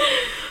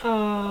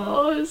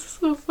 Oh, it's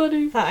so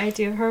funny. That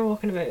idea of her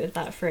walking about with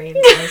that frame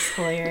is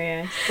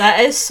hilarious. That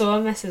is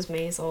so Mrs.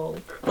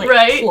 Maisel, like,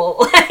 right?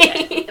 plot.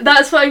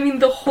 That's what I mean.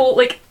 The whole,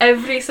 like,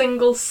 every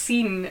single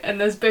scene in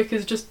this book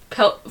is just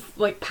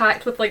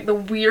packed with like the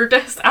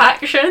weirdest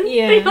action.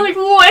 Yeah. You're like,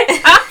 what is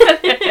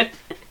happening?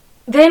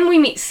 Then we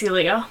meet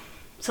Celia.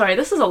 Sorry,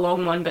 this is a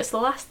long one, but it's the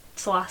last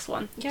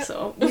one. Yep.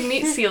 So we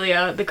meet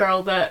Celia, the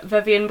girl that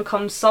Vivian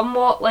becomes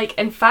somewhat like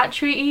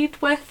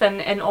infatuated with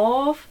and in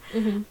awe of,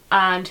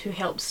 and who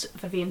helps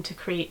Vivian to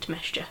create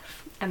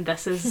mischief. And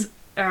this is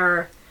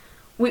our...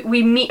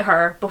 We meet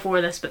her before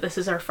this, but this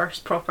is our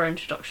first proper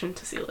introduction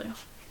to Celia.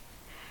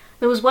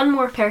 There was one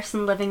more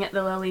person living at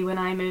the Lily when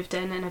I moved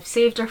in, and I've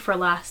saved her for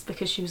last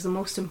because she was the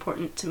most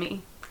important to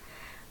me.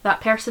 That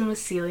person was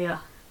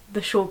Celia,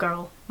 the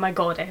showgirl, my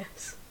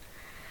goddess.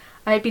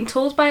 I had been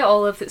told by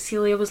Olive that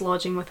Celia was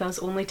lodging with us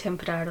only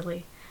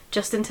temporarily,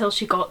 just until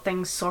she got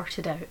things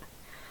sorted out.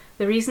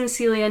 The reason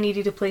Celia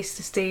needed a place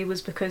to stay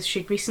was because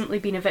she'd recently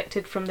been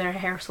evicted from their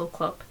rehearsal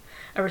club,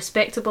 a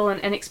respectable and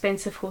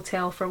inexpensive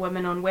hotel for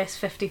women on West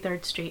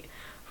 53rd Street,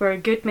 where a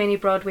good many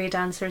Broadway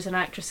dancers and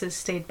actresses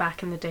stayed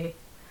back in the day.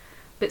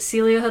 But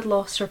Celia had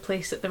lost her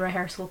place at the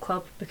rehearsal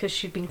club because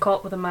she'd been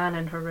caught with a man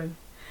in her room,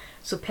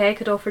 so Peg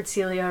had offered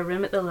Celia a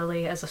room at the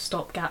Lily as a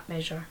stopgap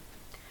measure.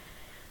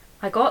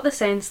 I got the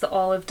sense that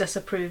Olive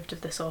disapproved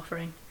of this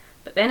offering,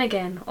 but then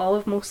again,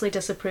 Olive mostly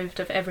disapproved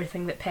of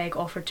everything that Peg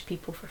offered to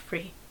people for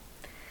free.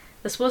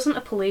 This wasn't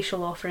a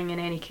palatial offering in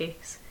any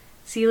case.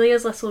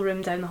 Celia's little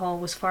room down the hall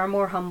was far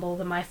more humble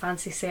than my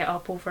fancy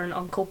set-up over in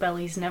Uncle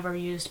Billy's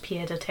never-used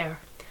pied-à-terre.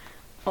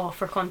 Oh,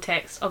 for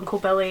context, Uncle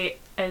Billy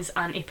is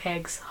Auntie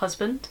Peg's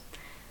husband.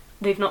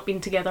 They've not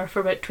been together for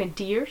about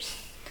 20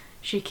 years.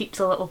 She keeps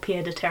a little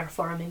pied-à-terre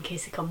for him in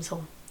case he comes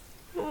home.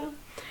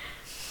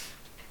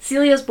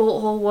 Celia's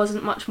bolt hole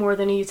wasn't much more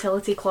than a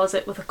utility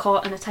closet with a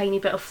cot and a tiny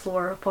bit of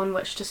floor upon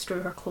which to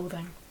strew her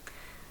clothing.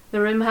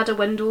 The room had a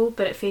window,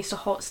 but it faced a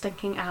hot,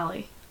 stinking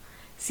alley.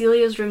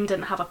 Celia's room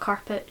didn't have a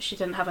carpet, she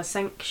didn't have a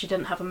sink, she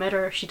didn't have a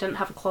mirror, she didn't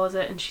have a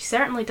closet, and she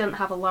certainly didn't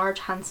have a large,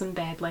 handsome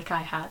bed like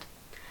I had.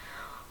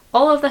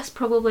 All of this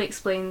probably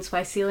explains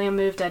why Celia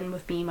moved in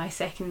with me my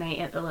second night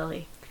at the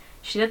Lily.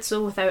 She did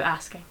so without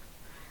asking.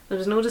 There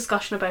was no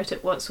discussion about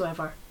it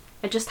whatsoever.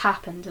 It just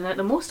happened, and at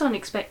the most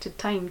unexpected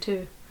time,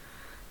 too.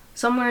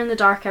 Somewhere in the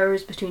dark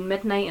hours between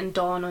midnight and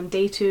dawn on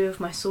day 2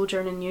 of my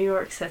sojourn in New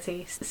York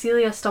City,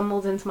 Celia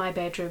stumbled into my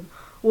bedroom,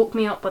 woke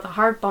me up with a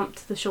hard bump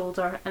to the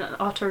shoulder, and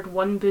uttered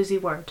one boozy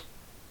word.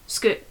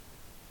 "Scoot."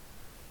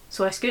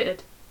 So I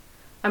scooted.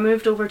 I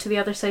moved over to the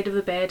other side of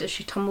the bed as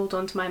she tumbled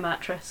onto my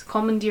mattress,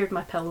 commandeered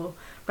my pillow,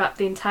 wrapped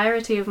the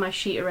entirety of my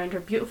sheet around her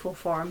beautiful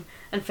form,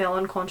 and fell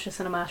unconscious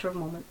in a matter of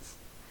moments.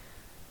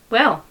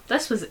 Well,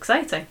 this was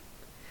exciting.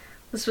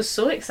 This was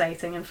so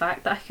exciting, in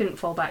fact, that I couldn't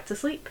fall back to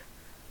sleep.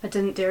 I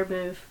didn't dare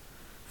move.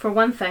 For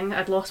one thing,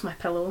 I'd lost my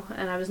pillow,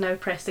 and I was now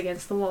pressed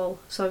against the wall,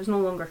 so I was no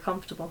longer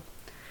comfortable.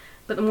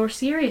 But the more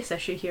serious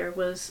issue here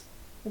was,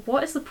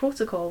 what is the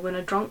protocol when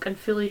a drunk and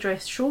fully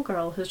dressed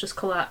showgirl has just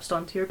collapsed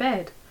onto your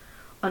bed?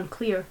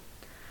 Unclear.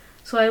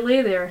 So I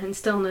lay there in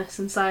stillness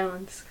and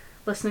silence,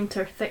 listening to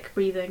her thick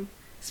breathing,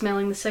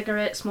 smelling the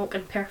cigarette smoke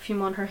and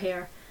perfume on her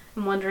hair,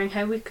 and wondering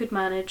how we could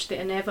manage the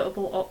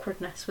inevitable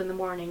awkwardness when the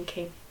morning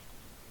came.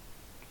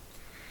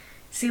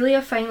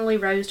 Celia finally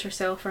roused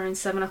herself around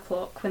 7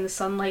 o'clock when the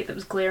sunlight that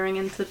was glaring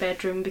into the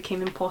bedroom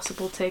became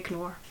impossible to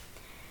ignore.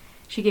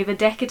 She gave a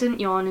decadent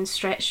yawn and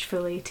stretched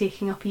fully,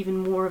 taking up even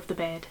more of the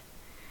bed.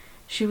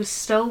 She was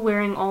still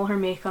wearing all her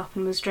makeup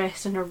and was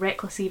dressed in her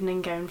reckless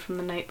evening gown from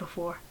the night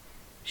before.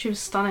 She was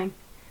stunning.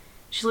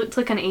 She looked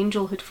like an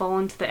angel who'd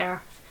fallen to the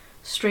earth,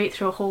 straight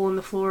through a hole in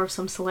the floor of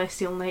some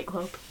celestial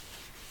nightclub.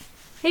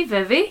 "Hey,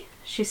 Vivi,"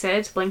 she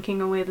said,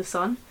 blinking away the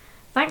sun.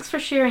 "Thanks for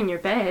sharing your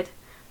bed.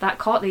 That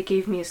cot they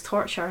gave me is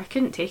torture. I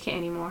couldn't take it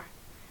anymore."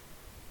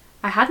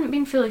 I hadn't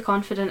been fully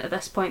confident at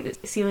this point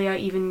that Celia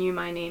even knew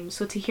my name,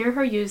 so to hear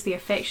her use the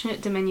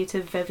affectionate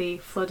diminutive Vivi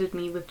flooded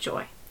me with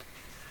joy.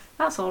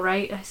 "That's all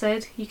right," I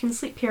said. "You can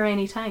sleep here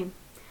any time."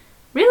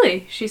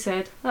 "Really?" she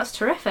said. "That's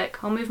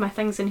terrific. I'll move my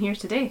things in here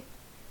today."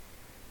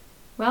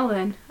 Well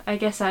then, I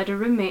guess I had a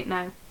roommate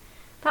now.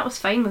 That was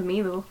fine with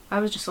me though. I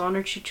was just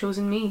honoured she'd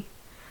chosen me.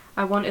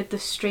 I wanted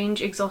this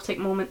strange exotic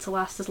moment to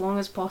last as long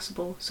as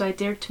possible, so I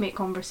dared to make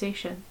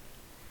conversation.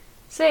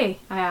 "Say,"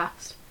 I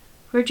asked,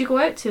 "where'd you go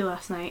out to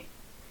last night?"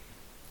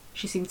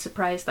 She seemed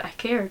surprised that I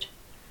cared.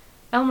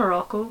 "El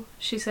Morocco,"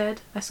 she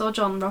said. "I saw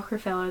John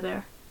Rockefeller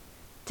there."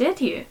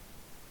 "Did you?"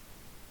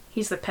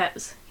 "He's the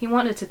pits. He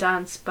wanted to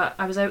dance, but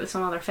I was out with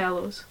some other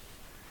fellows."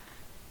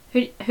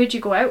 Who'd you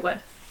go out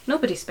with?"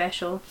 "Nobody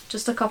special.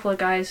 Just a couple of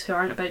guys who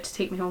aren't about to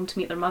take me home to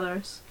meet their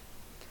mothers."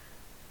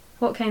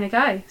 "What kind of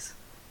guys?"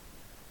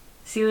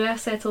 Celia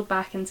settled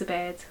back into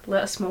bed,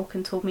 lit a smoke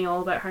and told me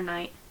all about her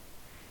night.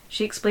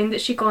 She explained that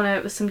she'd gone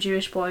out with some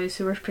Jewish boys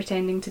who were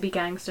pretending to be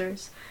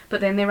gangsters, but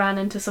then they ran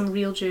into some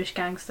real Jewish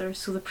gangsters,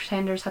 so the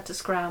pretenders had to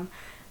scram,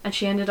 and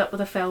she ended up with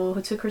a fellow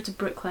who took her to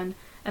Brooklyn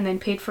and then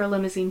paid for a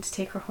limousine to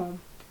take her home.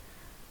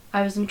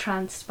 I was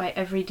entranced by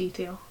every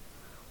detail.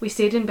 We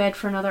stayed in bed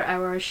for another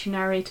hour as she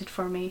narrated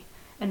for me,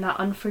 in that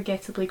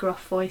unforgettably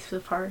gruff voice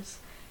of hers,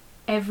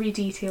 every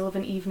detail of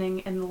an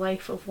evening in the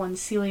life of one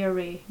Celia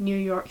Ray, New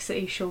York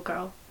City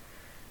showgirl.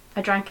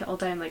 I drank it all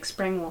down like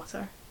spring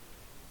water.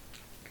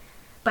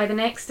 By the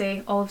next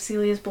day, all of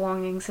Celia's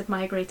belongings had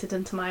migrated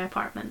into my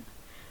apartment.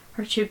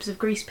 Her tubes of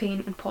grease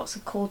paint and pots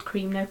of cold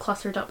cream now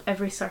cluttered up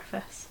every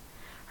surface.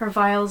 Her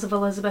vials of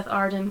Elizabeth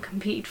Arden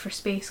competed for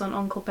space on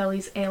Uncle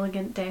Billy's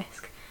elegant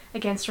desk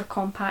against her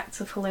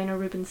compacts of Helena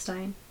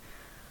Rubinstein.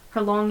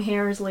 Her long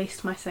hairs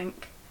laced my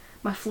sink.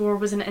 My floor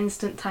was an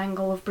instant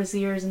tangle of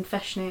brassieres and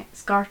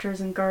fishnets,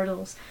 garters and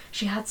girdles.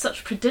 She had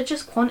such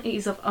prodigious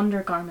quantities of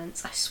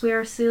undergarments. I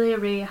swear Celia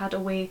Ray had a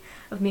way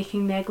of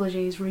making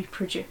negligées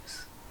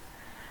reproduce.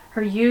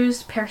 Her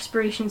used,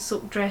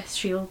 perspiration-soaked dress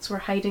shields were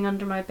hiding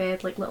under my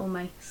bed like little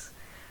mice.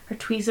 Her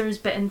tweezers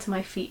bit into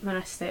my feet when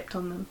I stepped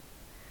on them.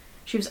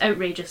 She was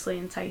outrageously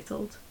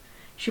entitled.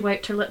 She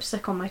wiped her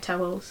lipstick on my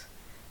towels.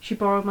 She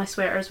borrowed my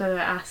sweaters without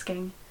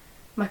asking.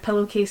 My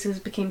pillowcases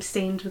became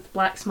stained with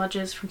black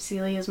smudges from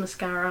Celia's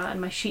mascara, and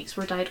my sheets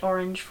were dyed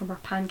orange from her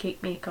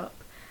pancake makeup.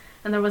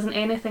 And there wasn't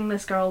anything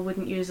this girl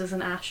wouldn't use as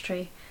an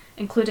ashtray,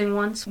 including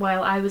once,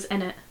 while I was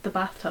in it, the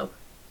bathtub.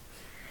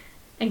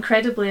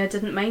 Incredibly, I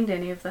didn't mind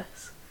any of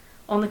this.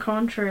 On the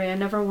contrary, I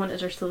never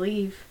wanted her to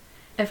leave.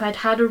 If I'd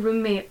had a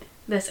roommate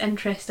this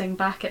interesting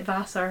back at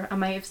Vassar, I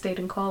might have stayed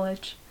in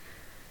college.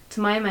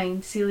 To my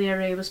mind, Celia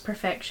Ray was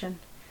perfection.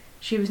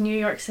 She was New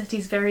York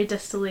City's very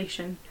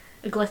distillation,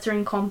 a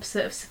glittering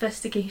composite of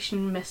sophistication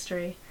and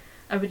mystery.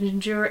 I would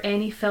endure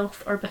any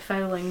filth or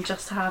befouling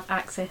just to have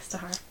access to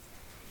her.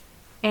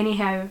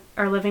 Anyhow,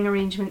 our living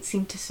arrangement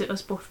seemed to suit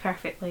us both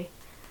perfectly.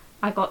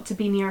 I got to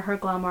be near her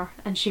glamour,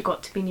 and she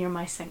got to be near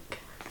my sink.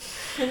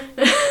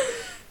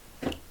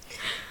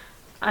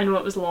 I know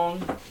it was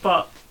long,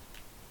 but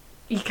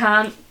you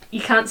can't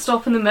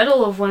stop in the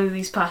middle of one of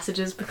these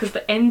passages because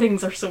the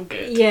endings are so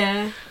good.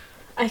 Yeah.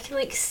 I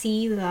can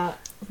see that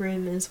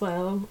room as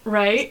well.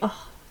 Right?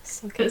 Oh,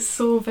 so good. It's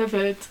so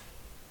vivid.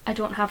 I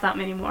don't have that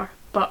many more,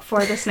 but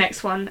for this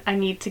next one I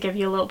need to give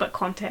you a little bit of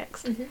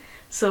context. Mm-hmm.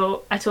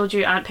 So I told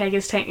you Aunt Peg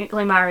is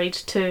technically married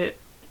to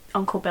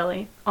Uncle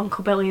Billy.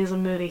 Uncle Billy is a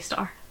movie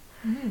star.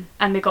 Mm.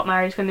 And they got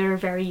married when they were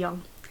very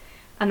young.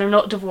 And they're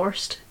not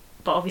divorced,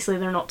 but obviously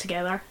they're not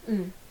together.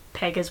 Mm.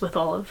 Peg is with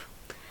Olive.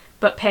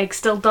 But Peg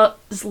still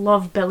does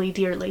love Billy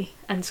dearly,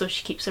 and so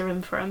she keeps a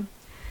room for him.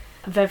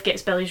 Viv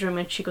gets Billy's room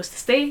when she goes to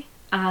stay,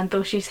 and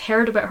though she's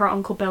heard about her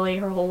Uncle Billy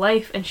her whole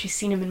life and she's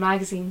seen him in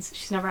magazines,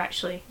 she's never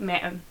actually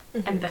met him.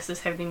 Mm-hmm. And this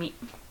is how they meet.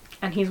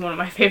 And he's one of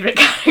my favourite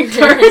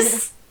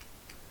characters.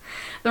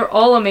 They're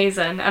all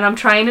amazing, and I'm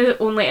trying to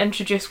only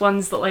introduce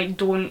ones that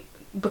don't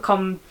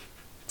become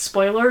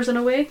spoilers in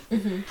a way.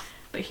 Mm-hmm.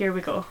 But here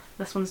we go.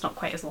 This one's not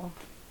quite as long.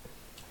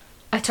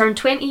 I turned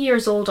 20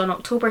 years old on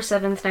October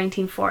 7th,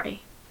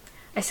 1940.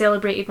 I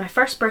celebrated my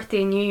first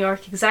birthday in New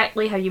York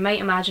exactly how you might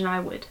imagine I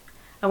would.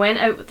 I went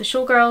out with the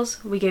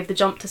showgirls, we gave the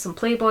jump to some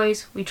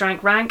playboys, we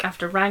drank rank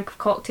after rank of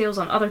cocktails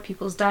on other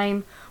people's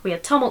dime, we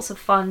had tumults of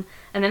fun,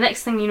 and the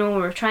next thing you know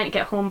we were trying to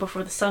get home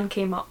before the sun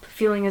came up,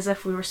 feeling as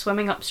if we were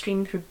swimming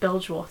upstream through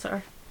bilge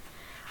water.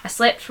 I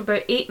slept for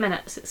about 8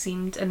 minutes, it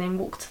seemed, and then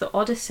woke to the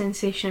oddest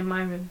sensation in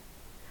my room.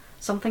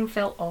 Something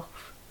felt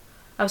off.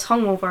 I was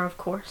hungover, of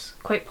course,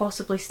 quite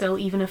possibly still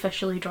even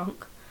officially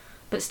drunk.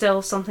 but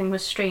still something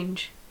was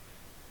strange.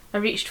 I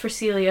reached for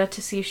Celia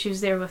to see if she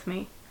was there with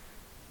me.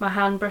 My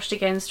hand brushed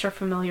against her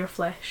familiar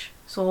flesh,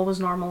 so all was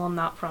normal on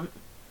that front.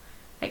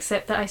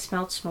 Except that I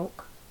smelled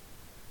smoke.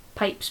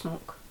 Pipe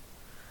smoke.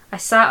 I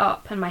sat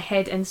up and my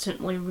head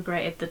instantly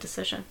regretted the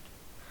decision.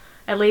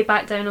 I lay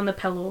back down on the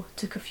pillow,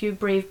 took a few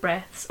brave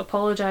breaths,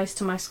 apologised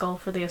to my skull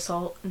for the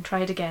assault, and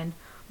tried again,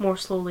 more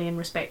slowly and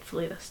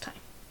respectfully this time.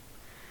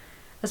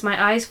 As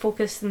my eyes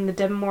focused in the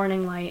dim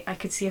morning light, I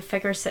could see a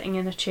figure sitting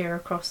in a chair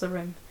across the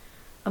room.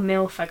 A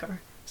male figure,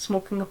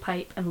 smoking a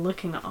pipe and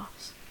looking at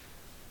us.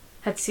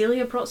 Had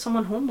Celia brought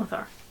someone home with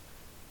her?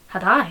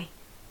 Had I?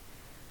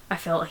 I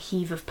felt a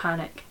heave of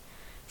panic.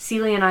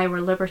 Celia and I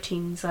were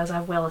libertines, as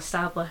I've well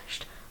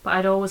established, but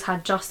I'd always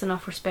had just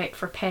enough respect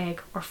for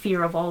Peg, or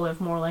fear of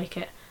Olive more like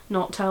it,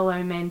 not to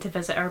allow men to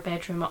visit our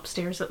bedroom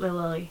upstairs at the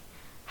Lily.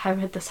 How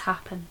had this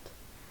happened?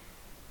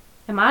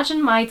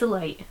 Imagine my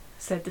delight,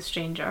 said the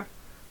stranger,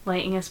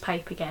 lighting his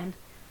pipe again,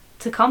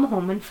 to come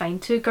home and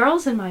find 2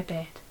 girls in my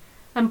bed,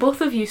 and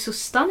both of you so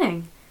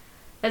stunning.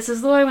 It's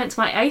as though I went to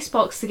my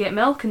icebox to get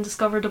milk and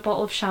discovered a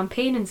bottle of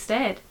champagne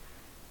instead.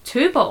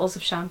 2 bottles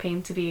of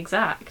champagne to be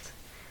exact.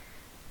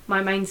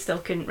 My mind still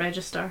couldn't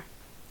register.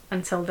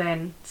 Until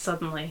then,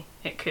 suddenly,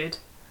 it could.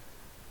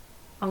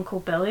 Uncle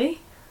Billy?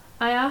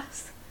 I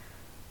asked.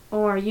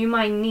 Oh, are you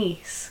my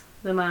niece?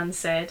 The man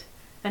said,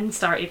 and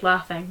started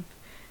laughing.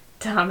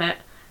 Damn it,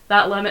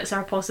 that limits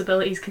our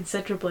possibilities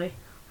considerably.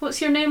 What's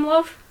your name,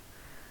 love?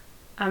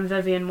 I'm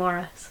Vivian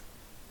Morris.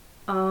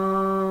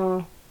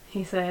 Oh,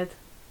 he said.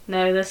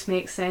 Now this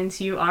makes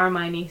sense. You are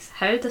my niece.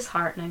 How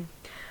disheartening.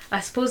 I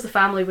suppose the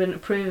family wouldn't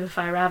approve if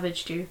I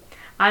ravaged you.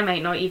 I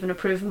might not even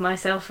approve of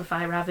myself if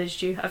I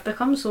ravaged you. I've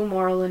become so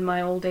moral in my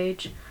old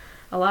age.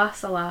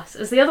 Alas, alas.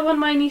 Is the other one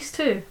my niece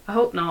too? I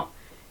hope not.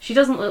 She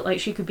doesn't look like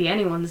she could be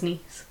anyone's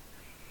niece.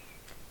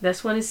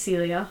 This one is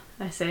Celia,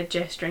 I said,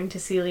 gesturing to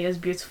Celia's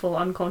beautiful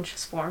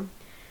unconscious form.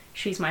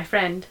 She's my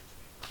friend.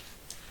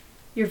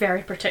 Your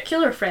very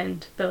particular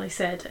friend, Billy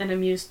said in an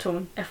amused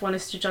tone, if one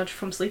is to judge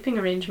from sleeping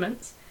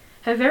arrangements.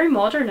 How very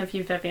modern of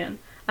you, Vivian.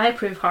 I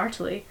approve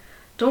heartily.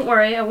 Don't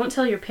worry, I won't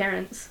tell your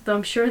parents, though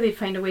I'm sure they'd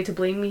find a way to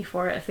blame me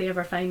for it if they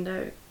ever find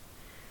out.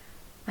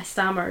 I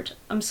stammered.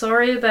 I'm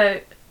sorry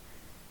about...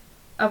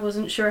 I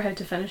wasn't sure how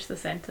to finish the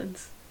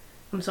sentence.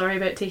 I'm sorry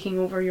about taking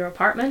over your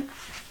apartment.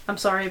 I'm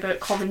sorry about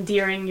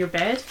commandeering your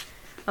bed.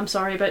 I'm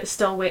sorry about the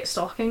still wet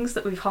stockings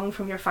that we've hung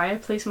from your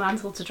fireplace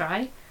mantel to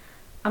dry.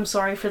 I'm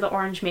sorry for the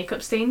orange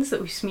makeup stains that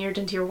we've smeared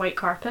into your white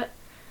carpet.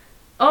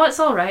 Oh, it's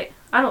all right.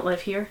 I don't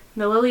live here.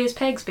 The Lily is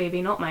Peg's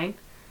baby, not mine.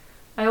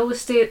 I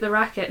always stay at the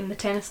racket in the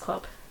tennis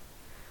club.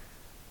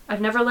 I've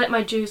never let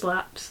my dues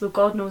lapse, though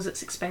God knows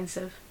it's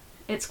expensive.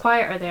 It's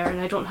quieter there and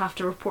I don't have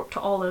to report to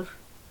Olive.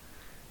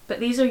 But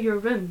these are your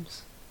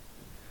rooms.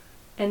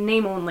 In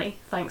name only,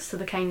 thanks to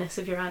the kindness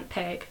of your Aunt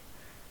Peg.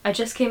 I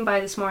just came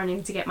by this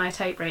morning to get my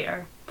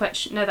typewriter,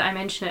 which, now that I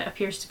mention it,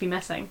 appears to be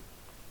missing.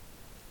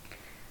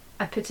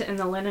 I put it in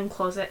the linen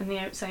closet in the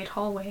outside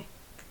hallway.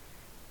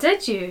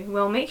 Did you?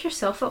 Well, make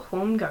yourself at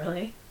home,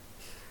 girlie.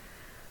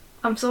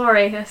 I'm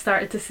sorry, I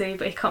started to say,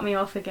 but he cut me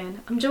off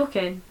again. I'm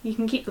joking. You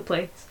can keep the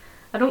place.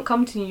 I don't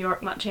come to New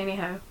York much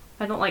anyhow.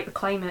 I don't like the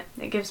climate.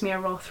 It gives me a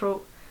raw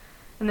throat.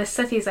 And this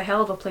city's a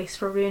hell of a place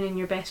for ruining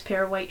your best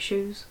pair of white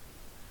shoes.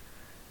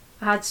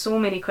 I had so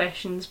many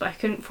questions, but I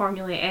couldn't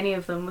formulate any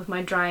of them with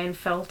my dry and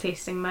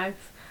foul-tasting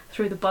mouth,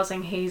 through the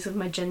buzzing haze of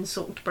my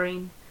gin-soaked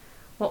brain.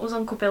 What was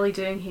Uncle Billy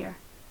doing here?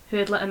 Who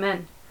had let him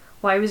in?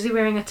 Why was he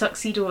wearing a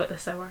tuxedo at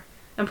this hour?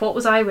 And what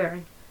was I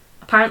wearing?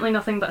 Apparently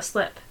nothing but a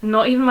slip, and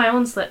not even my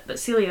own slip, but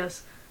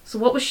Celia's. So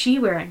what was she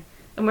wearing?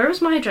 And where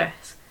was my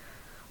dress?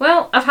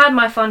 Well, I've had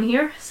my fun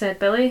here, said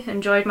Billy,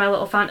 enjoyed my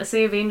little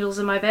fantasy of angels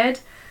in my bed.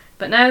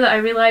 But now that I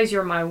realise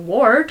you're my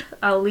ward,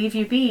 I'll leave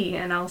you be,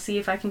 and I'll see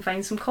if I can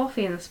find some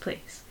coffee in this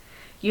place.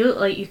 You look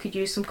like you could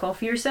use some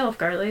coffee yourself,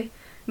 girlie.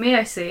 May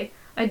I say,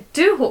 I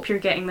do hope you're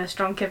getting this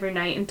drunk every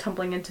night and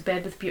tumbling into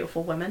bed with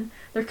beautiful women.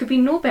 There could be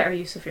no better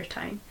use of your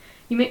time.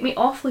 You make me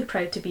awfully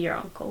proud to be your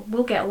uncle.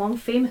 We'll get along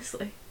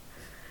famously.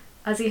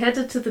 As he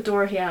headed to the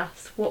door, he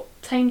asked, What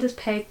time does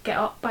Peg get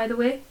up, by the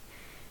way?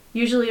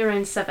 Usually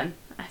around 7,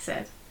 I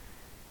said.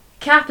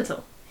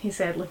 Capital, he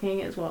said,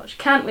 looking at his watch.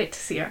 Can't wait to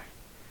see her.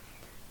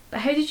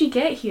 But how did you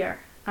get here?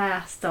 I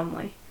asked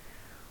dumbly.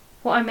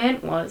 What I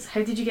meant was,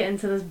 how did you get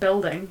into this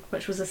building?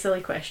 Which was a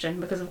silly question,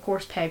 because of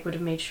course Peg would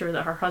have made sure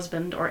that her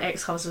husband, or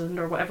ex-husband,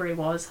 or whatever he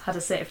was, had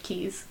a set of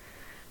keys.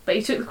 But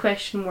he took the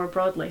question more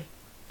broadly.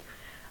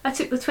 I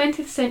took the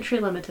 20th Century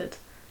Limited.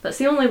 That's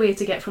the only way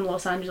to get from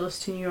Los Angeles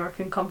to New York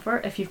in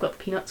comfort, if you've got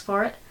the peanuts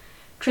for it.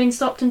 Train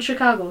stopped in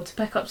Chicago to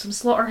pick up some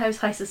slaughterhouse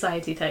high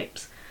society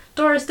types.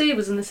 Doris Day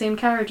was in the same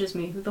carriage as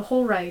me, the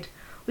whole ride.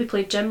 We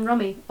played Jim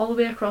Rummy, all the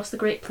way across the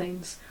Great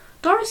Plains.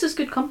 Doris is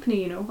good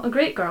company, you know, a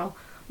great girl.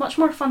 Much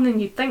more fun than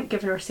you'd think,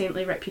 given her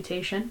saintly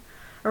reputation.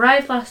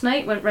 Arrived last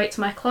night, went right to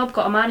my club,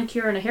 got a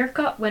manicure and a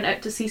haircut, went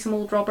out to see some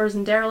old robbers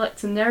and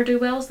derelicts and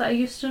ne'er-do-wells that I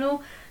used to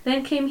know,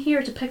 then came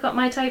here to pick up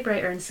my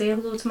typewriter and say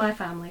hello to my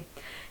family.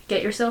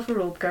 Get yourself a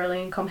robe,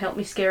 girlie, and come help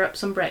me scare up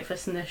some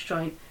breakfast in this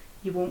joint.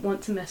 You won't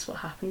want to miss what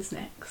happens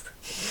next.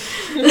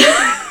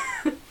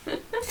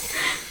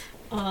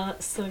 Oh,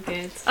 that's so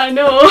good. I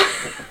know.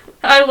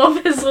 I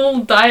love his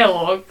whole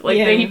dialogue. Like,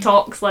 Yeah. that he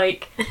talks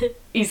like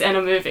he's in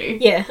a movie.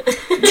 Yeah.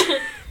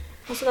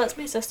 Also, that's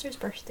my sister's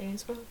birthday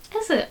as well.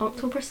 Is it?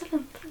 October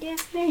 7th? Yeah.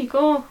 There you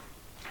go.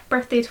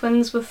 Birthday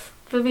twins with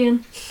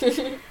Vivian.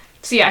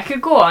 So yeah, I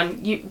could go on,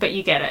 but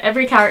you get it.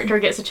 Every character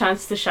gets a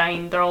chance to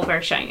shine. They're all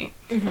very shiny.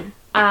 Mm-hmm.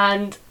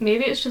 And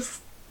maybe it's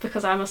just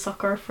because I'm a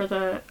sucker for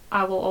the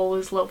I will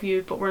always love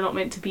you, but we're not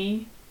meant to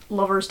be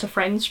lovers to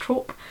friends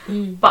trope.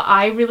 But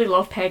I really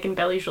love Peg and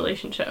Billy's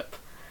relationship.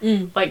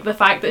 Like, the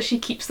fact that she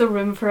keeps the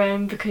room for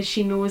him because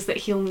she knows that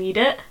he'll need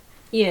it.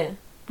 Yeah.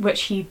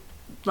 Which he,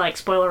 like,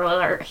 spoiler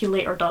alert, he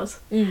later does.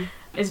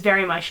 Is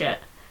very my shit.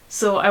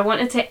 So I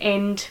wanted to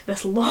end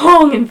this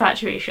long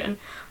infatuation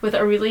with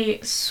a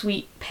really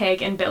sweet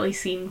Peg and Billy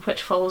scene,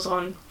 which follows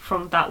on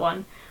from that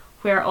one,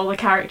 where all the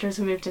characters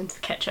have moved into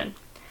the kitchen.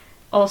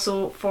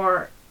 Also,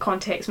 for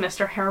context,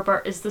 Mr.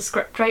 Herbert is the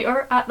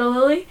scriptwriter at the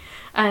Lily,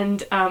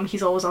 and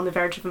he's always on the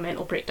verge of a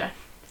mental breakdown.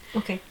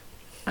 Okay.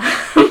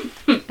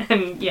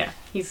 And yeah,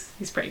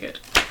 he's pretty good.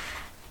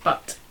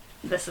 But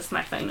this is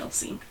my final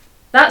scene.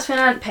 That's when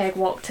Aunt Peg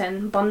walked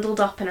in,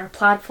 bundled up in her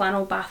plaid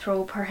flannel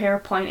bathrobe, her hair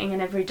pointing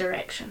in every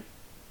direction.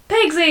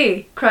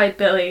 "Pegsy!" cried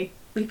Billy,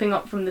 leaping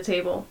up from the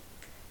table.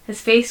 His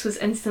face was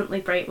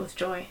instantly bright with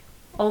joy.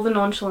 All the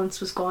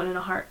nonchalance was gone in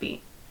a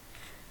heartbeat.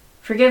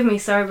 "Forgive me,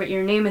 sir, but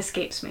your name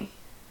escapes me,"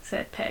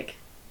 said Peg.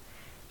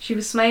 She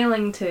was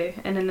smiling too,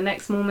 and in the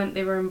next moment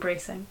they were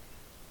embracing.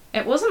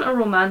 It wasn't a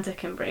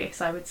romantic embrace,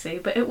 I would say,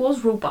 but it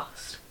was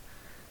robust.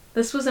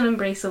 This was an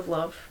embrace of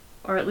love,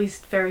 or at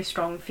least very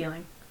strong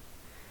feeling.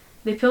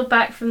 They pulled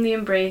back from the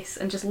embrace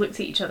and just looked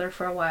at each other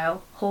for a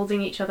while,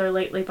 holding each other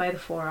lightly by the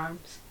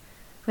forearms.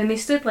 When they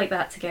stood like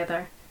that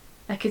together,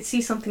 I could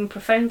see something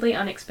profoundly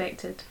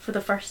unexpected for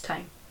the first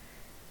time.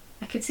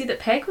 I could see that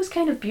Peg was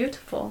kind of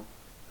beautiful.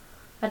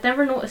 I'd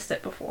never noticed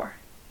it before.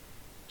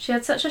 She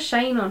had such a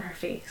shine on her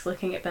face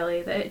looking at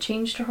Billy that it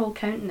changed her whole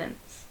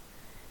countenance.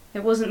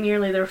 It wasn't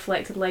merely the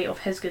reflected light of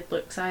his good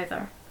looks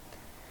either.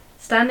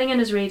 Standing in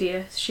his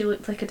radius, she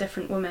looked like a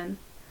different woman.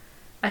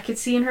 I could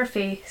see in her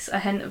face a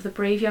hint of the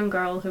brave young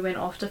girl who went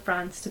off to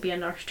France to be a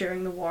nurse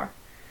during the war.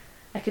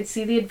 I could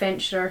see the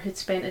adventurer who'd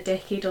spent a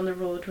decade on the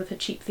road with a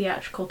cheap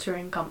theatrical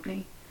touring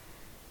company.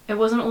 It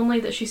wasn't only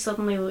that she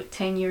suddenly looked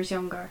 10 years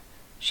younger,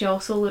 she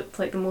also looked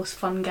like the most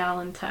fun gal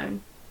in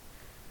town.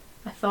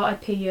 "I thought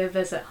I'd pay you a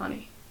visit,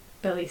 honey,"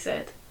 Billy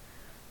said.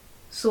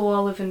 "So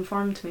Olive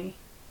informed me.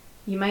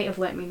 You might have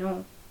let me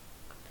know.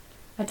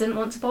 I didn't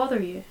want to bother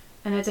you,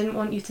 and I didn't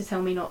want you to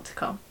tell me not to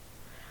come.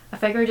 I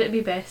figured it'd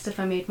be best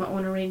if I made my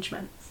own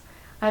arrangements.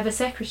 I have a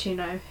secretary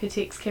now who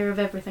takes care of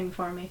everything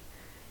for me.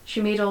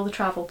 She made all the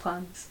travel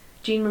plans.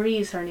 Jean Marie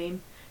is her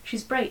name.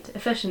 She's bright,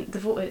 efficient,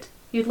 devoted.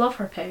 You'd love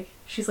her, Peg.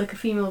 She's like a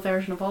female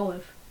version of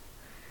Olive."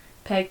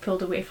 Peg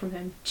pulled away from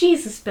him.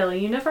 "Jesus, Billy,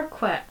 you never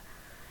quit."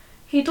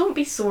 "Hey, don't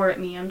be sore at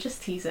me, I'm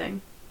just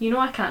teasing. You know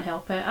I can't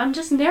help it. I'm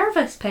just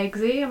nervous,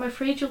 Pegsy. I'm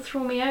afraid you'll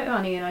throw me out,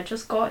 honey, and I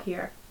just got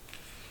here."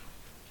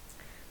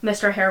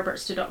 Mr. Herbert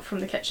stood up from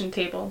the kitchen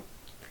table.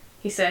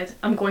 He said,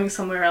 "I'm going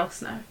somewhere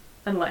else now,"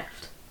 and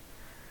left.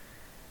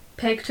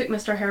 Peg took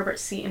Mr.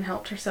 Herbert's seat and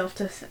helped herself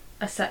to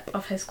a sip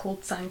of his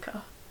cold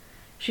Sanka.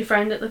 She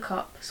frowned at the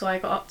cup, so I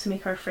got up to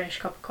make her a fresh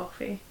cup of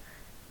coffee.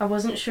 I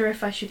wasn't sure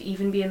if I should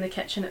even be in the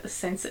kitchen at this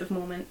sensitive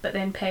moment, but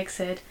then Peg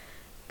said,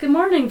 "Good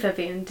morning,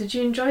 Vivian. Did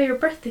you enjoy your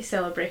birthday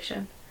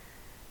celebration?"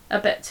 "A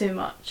bit too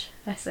much,"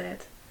 I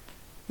said.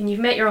 "And you've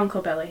met your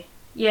Uncle Billy?"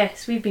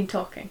 "Yes, we've been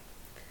talking."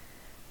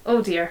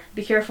 "Oh dear,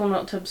 be careful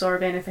not to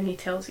absorb anything he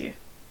tells you."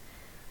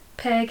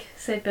 "Peg,"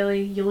 said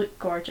Billy, "you look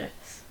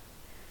gorgeous."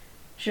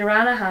 She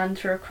ran a hand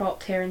through her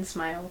cropped hair and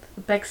smiled,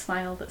 a big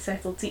smile that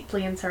settled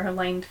deeply into her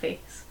lined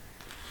face.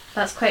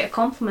 "That's quite a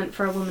compliment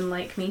for a woman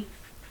like me."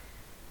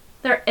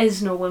 "There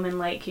is no woman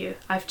like you.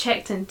 I've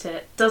checked into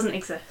it. Doesn't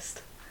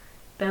exist."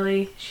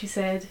 "Billy," she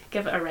said,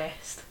 "give it a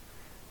rest."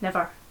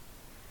 "Never."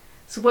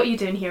 "So what are you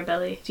doing here,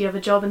 Billy? Do you have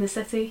a job in the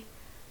city?"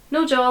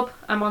 "No job.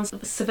 I'm on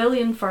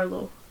civilian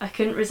furlough. I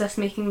couldn't resist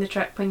making the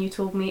trip when you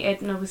told me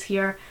Edna was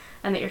here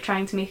and that you're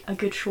trying to make a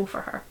good show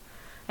for her.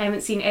 I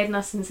haven't seen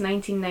Edna since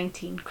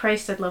 1919.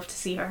 Christ, I'd love to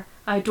see her.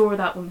 I adore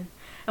that woman.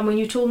 And when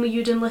you told me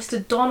you'd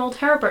enlisted Donald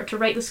Herbert to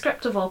write the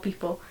script of all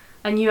people,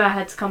 I knew I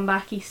had to come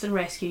back east and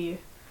rescue you."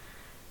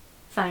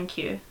 "Thank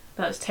you.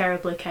 That was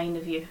terribly kind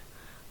of you.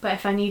 But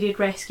if I needed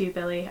rescue,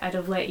 Billy, I'd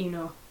have let you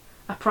know.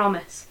 I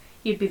promise.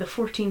 You'd be the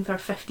 14th or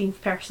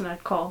 15th person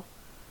I'd call."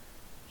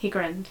 He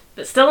grinned.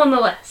 "But still on the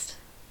list."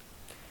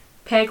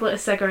 Peg lit a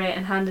cigarette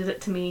and handed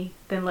it to me,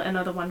 then lit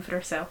another one for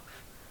herself.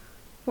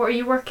 "What are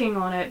you working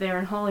on out there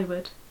in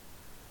Hollywood?"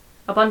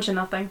 "A bunch of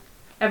nothing.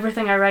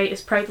 Everything I write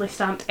is proudly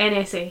stamped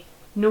NSA.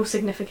 No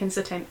significance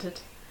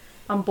attempted.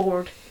 I'm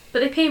bored, but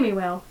they pay me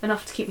well,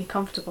 enough to keep me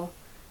comfortable.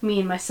 Me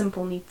and my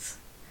simple needs."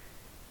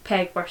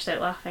 Peg burst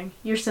out laughing.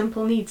 "Your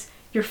simple needs?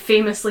 Your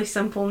famously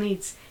simple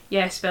needs?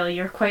 Yes, Billy,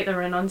 you're quite the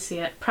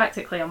renunciate,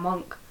 practically a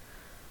monk."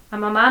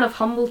 "I'm a man of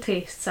humble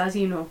tastes, as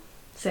you know,"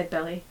 said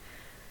Billy.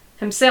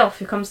 Himself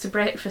who comes to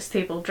breakfast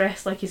table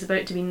dressed like he's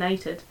about to be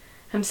knighted.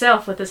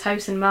 Himself with his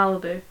house in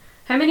Malibu.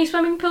 How many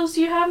swimming pools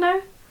do you have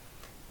now?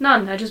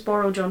 None, I just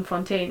borrow John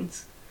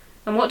Fontaine's.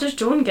 And what does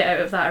Joan get out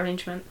of that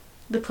arrangement?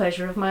 The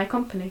pleasure of my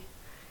company.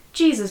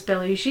 Jesus,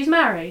 Billy, she's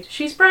married.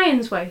 She's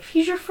Brian's wife.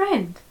 He's your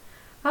friend.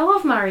 I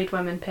love married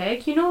women,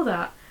 Peg, you know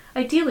that.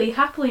 Ideally,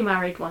 happily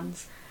married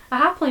ones. A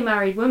happily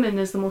married woman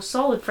is the most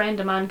solid friend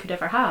a man could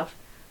ever have.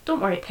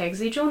 Don't worry,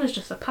 Pegsy, Joan is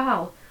just a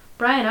pal.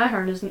 Brian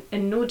Ahern is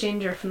in no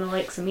danger from the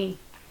likes of me.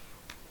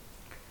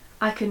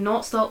 I could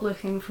not stop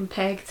looking from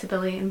Peg to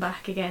Billy and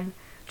back again,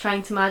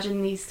 trying to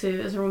imagine these two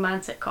as a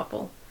romantic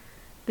couple.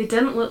 They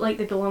didn't look like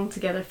they belonged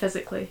together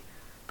physically,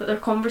 but their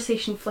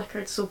conversation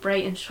flickered so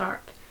bright and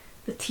sharp.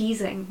 The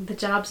teasing, the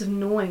jabs of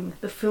knowing,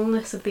 the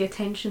fullness of the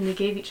attention they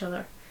gave each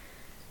other.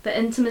 The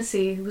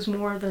intimacy was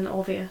more than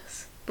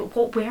obvious. But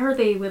what were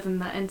they within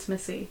that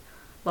intimacy?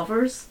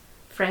 Lovers?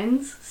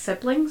 Friends?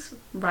 Siblings?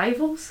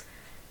 Rivals?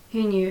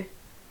 Who knew?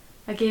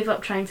 I gave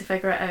up trying to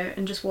figure it out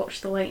and just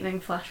watched the lightning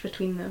flash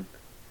between them.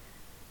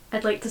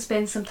 I'd like to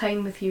spend some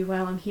time with you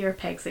while I'm here,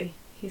 Pegsy,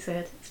 he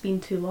said. It's been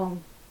too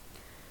long.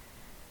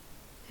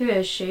 Who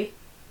is she?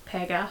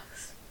 Peg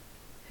asked.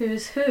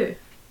 Who's who?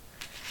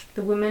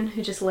 The woman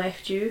who just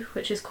left you,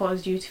 which has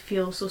caused you to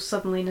feel so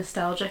suddenly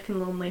nostalgic and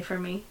lonely for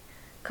me.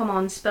 Come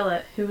on, spill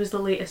it. Who was the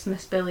latest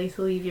Miss Billy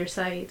to leave your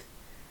side?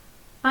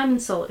 I'm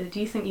insulted.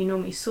 You think you know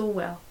me so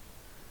well.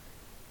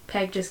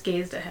 Peg just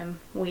gazed at him,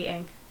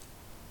 waiting.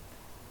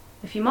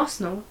 If you must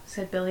know,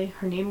 said Billy,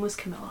 her name was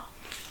Camilla.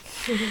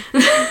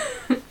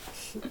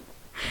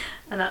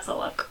 And that's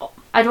all I've got.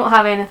 I don't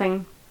have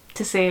anything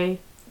to say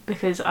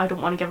because I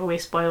don't want to give away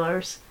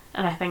spoilers,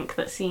 and I think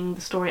that seeing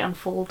the story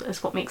unfold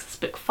is what makes this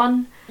book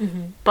fun.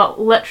 But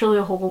literally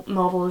the whole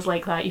novel is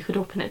like that. You could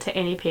open it to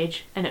any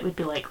page and it would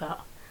be like that.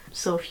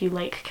 So if you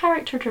like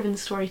character-driven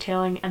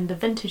storytelling and the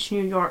vintage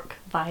New York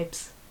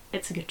vibes,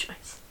 it's a good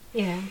choice.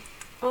 Yeah.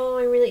 Oh,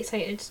 I'm really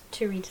excited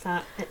to read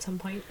that at some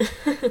point.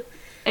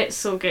 It's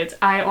so good.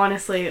 I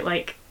honestly,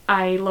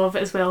 I love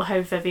as well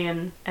how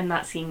Vivian in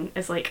that scene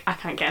is like, I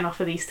can't get enough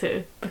of these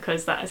two,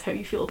 because that is how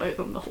you feel about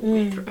them the whole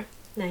way through.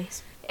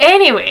 Nice.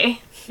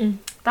 Anyway,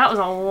 that was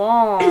a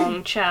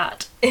long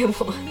chat. It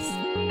was.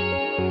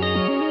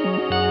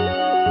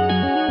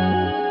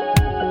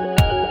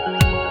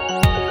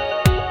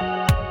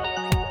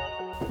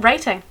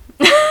 Writing.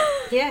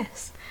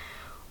 Yes.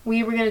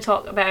 We were going to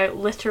talk about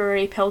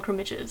literary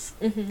pilgrimages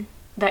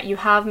that you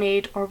have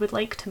made or would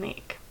like to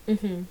make.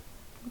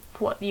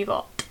 What you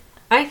got?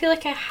 I feel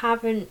like I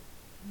haven't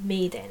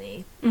made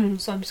any,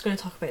 so I'm just going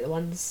to talk about the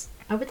ones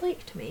I would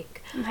like to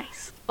make.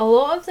 Nice. A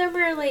lot of them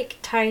are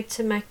tied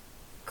to my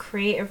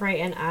creative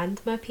writing and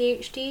my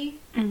PhD,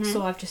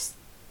 so I've just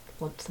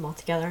lumped them all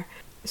together.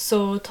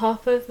 So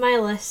top of my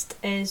list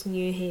is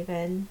New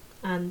Haven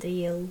and the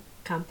Yale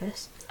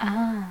campus.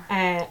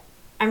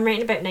 I'm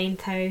writing about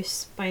Ninth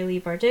House by Leigh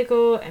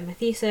Bardugo in my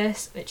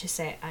thesis, which is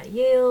set at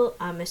Yale,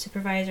 and my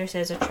supervisor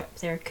says a trip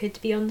there could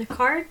be on the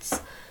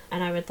cards,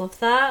 and I would love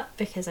that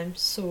because I'm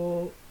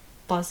so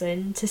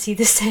buzzing to see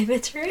the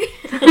cemetery.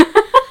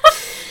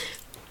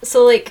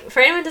 So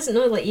for anyone who doesn't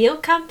know, Yale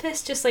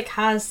campus just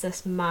has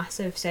this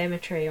massive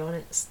cemetery on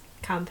its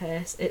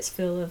campus. It's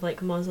full of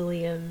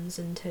mausoleums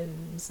and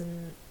tombs,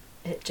 and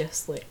it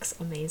just looks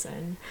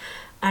amazing.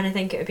 And I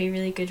think it would be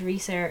really good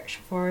research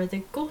for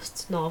the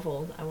ghost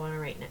novel that I want to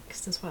write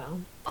next as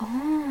well.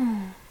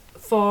 Oh.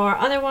 For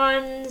other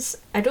ones,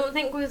 I don't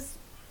think with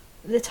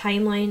the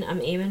timeline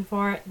I'm aiming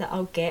for that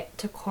I'll get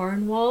to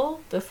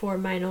Cornwall before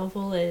my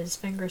novel is,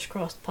 fingers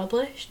crossed,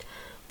 published.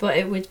 But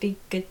it would be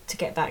good to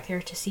get back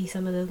there to see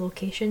some of the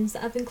locations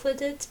that I've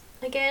included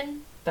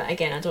again. But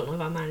again, I don't know if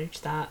I'll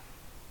manage that.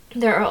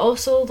 There are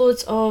also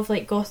loads of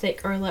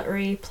gothic or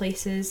literary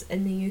places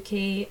in the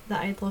UK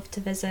that I'd love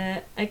to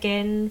visit,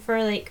 again for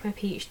my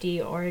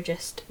PhD or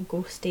just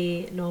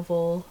ghosty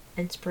novel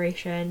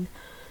inspiration.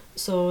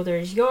 So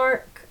there's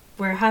York,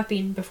 where I have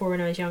been before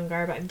when I was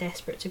younger, but I'm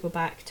desperate to go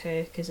back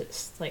to because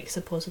it's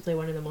supposedly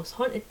one of the most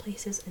haunted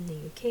places in the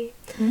UK.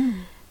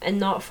 And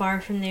not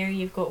far from there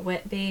you've got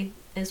Whitby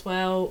as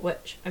well,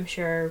 which I'm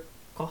sure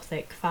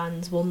gothic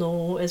fans will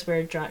know is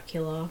where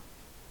Dracula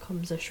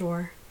comes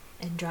ashore.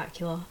 In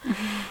Dracula.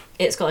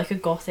 It's got a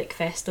gothic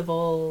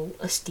festival,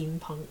 a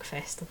steampunk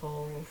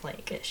festival,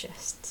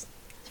 it's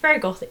a very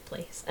gothic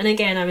place. And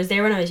again, I was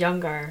there when I was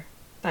younger,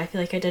 but I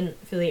feel I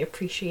didn't fully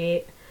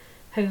appreciate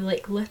how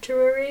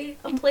literary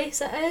a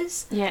place it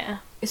is. Yeah.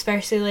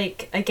 Especially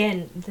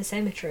again, the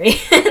cemetery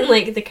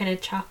and the kind of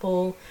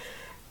chapel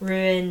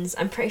ruins.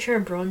 I'm pretty sure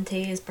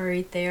Bronte is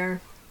buried there.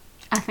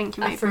 I think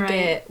you might I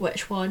forget be right.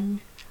 which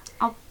one.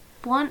 I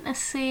want to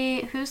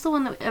say, who's the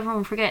one that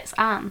everyone forgets?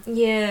 Anne.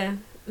 Yeah.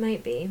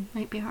 Might be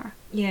her.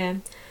 Yeah.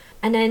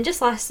 And then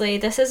just lastly,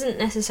 this isn't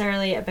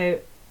necessarily about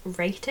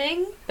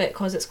writing, but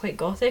because it's quite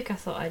gothic I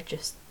thought I'd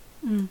just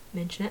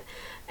mention it.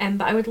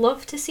 But I would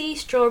love to see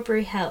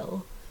Strawberry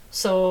Hill.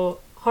 So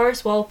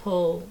Horace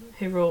Walpole,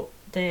 who wrote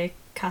the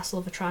Castle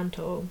of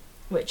Otranto,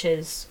 which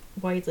is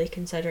widely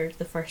considered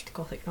the first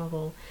Gothic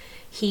novel.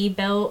 He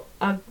built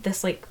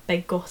this like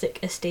big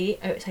Gothic estate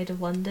outside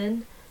of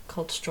London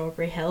called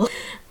Strawberry Hill,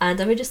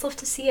 and I would just love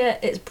to see it.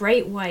 It's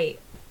bright white,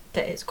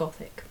 but it's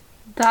Gothic.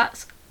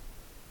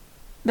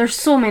 There's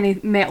so many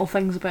metal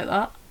things about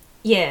that.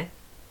 Yeah.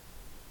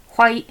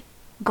 White,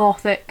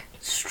 Gothic,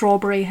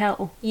 Strawberry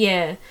Hill.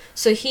 Yeah.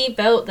 So he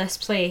built this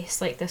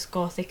place, like this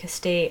Gothic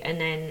estate, and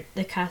then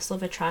the Castle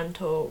of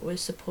Otranto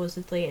was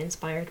supposedly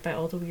inspired by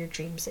all the weird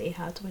dreams that he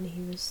had when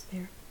he was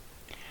there.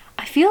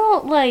 I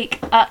feel like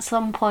at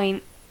some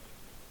point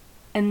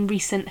in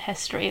recent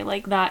history,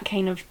 like that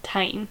kind of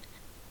time,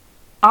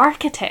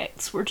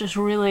 architects were just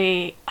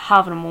really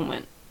having a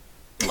moment.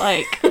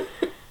 Like,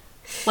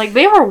 like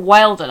they were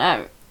wilding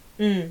out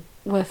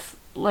with,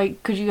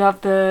 like, because you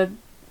have the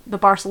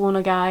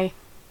Barcelona guy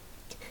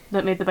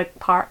that made the big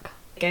park.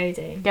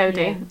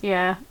 Gaudi.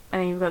 Yeah.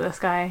 And then you've got this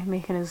guy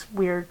making his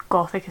weird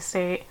Gothic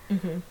estate.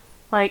 Mm-hmm.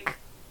 Like,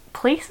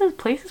 place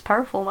is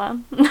powerful,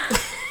 man.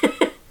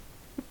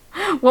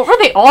 What were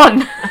they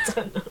on? I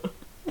don't know.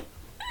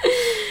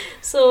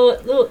 So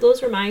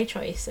those were my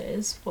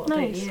choices. What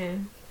Nice. about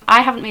you?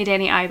 I haven't made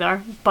any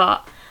either,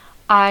 but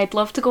I'd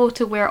love to go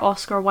to where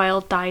Oscar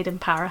Wilde died in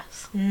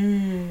Paris.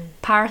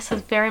 Paris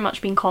has very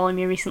much been calling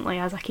me recently,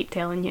 as I keep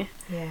telling you.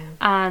 Yeah.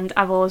 And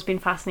I've always been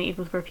fascinated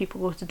with where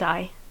people go to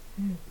die.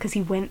 Because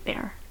he went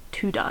there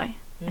to die,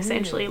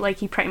 essentially. Like,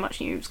 he pretty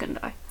much knew he was going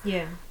to die.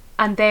 Yeah.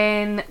 And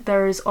then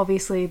there's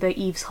obviously the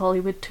Eve's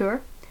Hollywood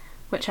tour,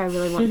 which I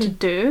really want to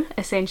do,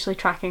 essentially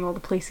tracking all the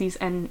places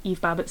in Eve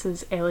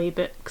Babbitt's LA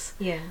books.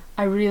 Yeah.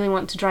 I really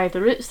want to drive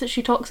the routes that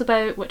she talks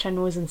about, which I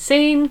know is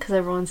insane, because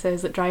everyone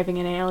says that driving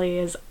in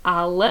LA is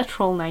a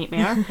literal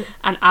nightmare,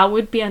 and I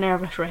would be a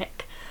nervous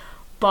wreck.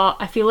 But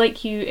I feel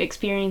like you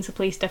experience a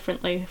place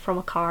differently from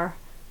a car,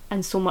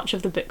 and so much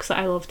of the books that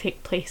I love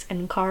take place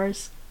in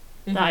cars,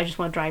 that I just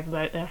want to drive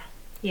about there.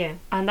 Yeah.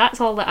 And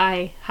that's all that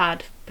I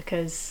had,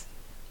 because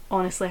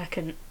honestly I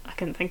couldn't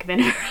think of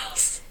anywhere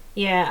else.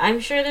 Yeah, I'm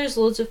sure there's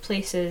loads of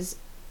places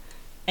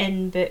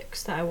in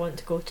books that I want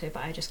to go to,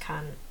 but I just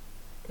can't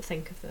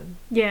think of them.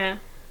 Yeah.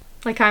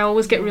 Like, I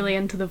always get really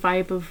into the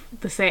vibe of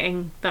the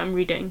setting that I'm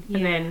reading,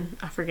 and then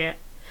I forget.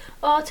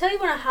 Oh, I'll tell you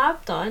what I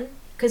have done,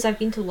 because I've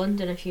been to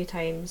London a few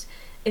times.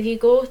 If you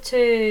go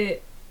to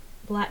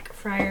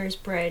Blackfriars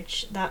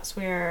Bridge, that's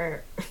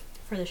where,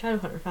 for the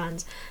Shadowhunter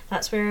fans,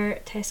 that's where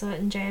Tessa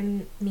and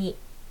Jem meet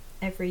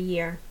every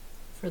year,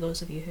 for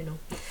those of you who know.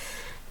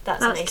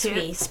 That's a nice cute.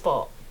 wee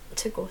spot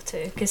to go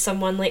to, because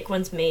someone like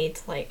once made,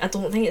 like, I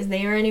don't think it's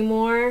there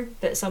anymore,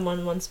 but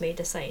someone once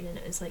made a sign and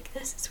it was like,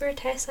 this is where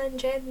Tessa and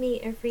Jem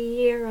meet every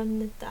year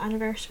on the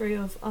anniversary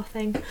of a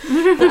thing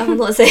that I will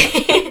not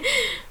say.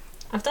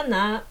 I've done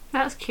that.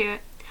 That's cute.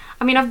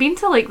 I mean, I've been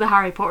to, like, the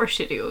Harry Potter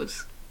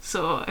studios,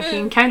 so if you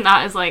can count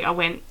that as, like, I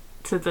went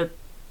to the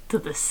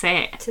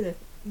set. To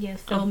the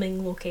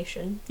filming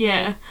location.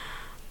 Yeah.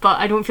 But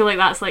I don't feel like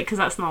that's, like, because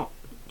that's not,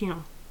 you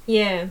know,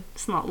 Yeah.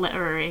 it's not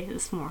literary,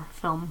 it's more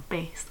film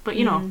based, but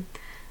you know.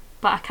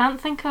 But I can't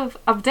think of,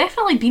 I've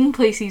definitely been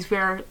places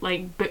where,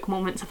 like, book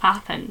moments have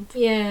happened.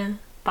 Yeah.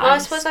 But Well, I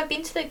suppose I've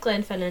been to the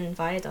Glenfinnan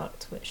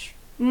Viaduct, which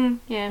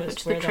yeah, was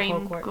which where the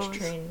train Hogwarts goes.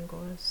 train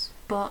goes.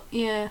 But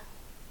yeah,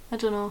 I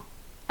don't know.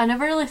 I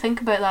never really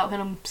think about that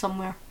when I'm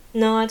somewhere.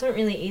 No, I don't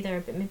really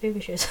either, but maybe we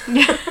should.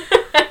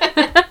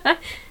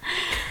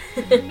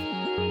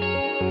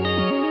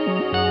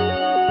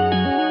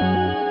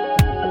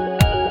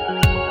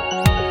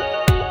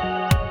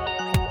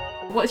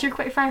 What's your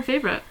quickfire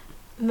favourite?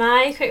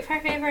 My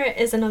quickfire favourite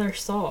is another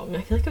song.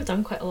 I feel like I've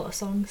done quite a lot of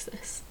songs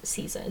this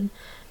season.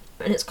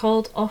 And it's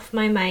called Off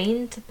My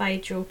Mind by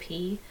Joe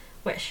P,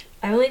 which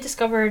I only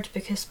discovered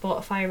because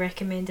Spotify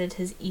recommended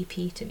his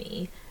EP to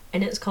me.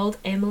 And it's called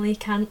Emily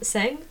Can't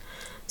Sing.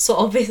 So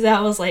obviously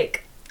I was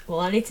like, well,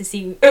 I need to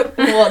see what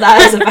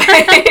that is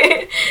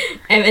about.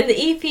 And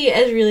the EP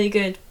is really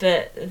good,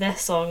 but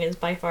this song is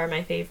by far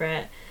my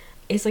favourite.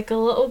 It's like a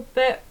little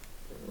bit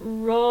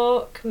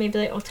rock, maybe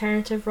like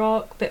alternative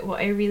rock, but what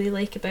I really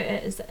like about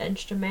it is the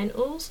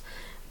instrumentals.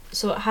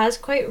 So it has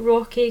quite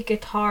rocky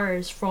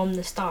guitars from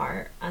the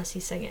start as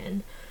he's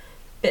singing,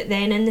 but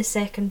then in the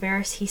second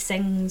verse he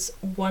sings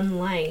one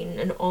line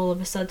and all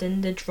of a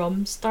sudden the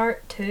drums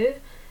start too,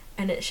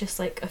 and it's just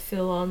like a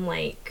full-on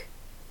like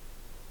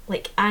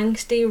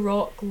angsty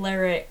rock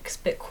lyrics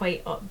but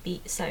quite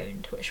upbeat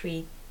sound, which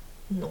we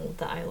know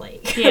that I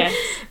like. Yes.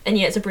 And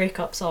yet it's a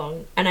breakup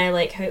song, and I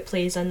like how it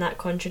plays on that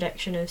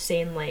contradiction of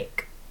saying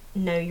like,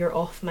 now you're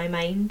off my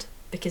mind,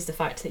 because the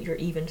fact that you're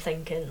even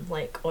thinking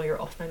like, oh,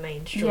 you're off my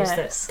mind shows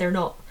that they're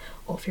not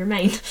off your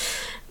mind.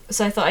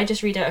 So I thought I'd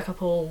just read out a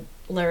couple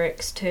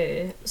lyrics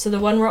too. So the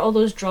one where all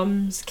those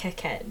drums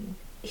kick in,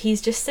 he's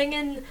just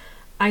singing,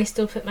 I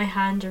still put my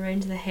hand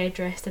around the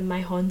headrest in my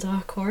Honda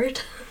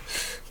Accord.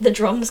 The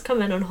drums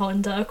come in on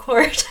Honda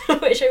Accord,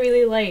 which I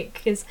really like,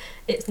 because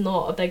it's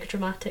not a big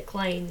dramatic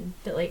line,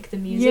 but like the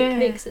music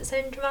makes it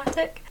sound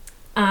dramatic.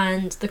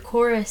 And the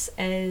chorus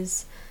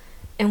is,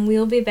 and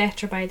we'll be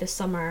better by the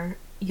summer,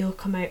 you'll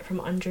come out from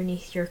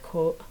underneath your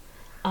coat,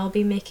 I'll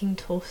be making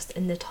toast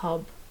in the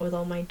tub with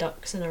all my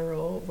ducks in a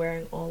row,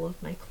 wearing all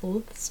of my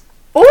clothes.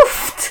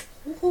 Oofed!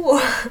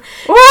 Oh.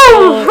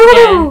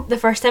 Whoa! Yeah, the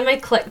first time I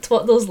clicked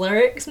what those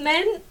lyrics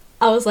meant,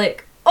 I was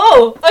like,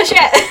 oh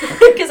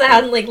shit, because I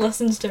hadn't like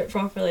listened to it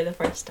properly the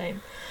first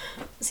time.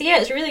 So yeah,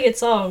 it's a really good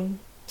song.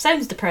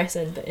 Sounds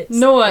depressing, but it's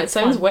It it's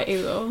sounds fun.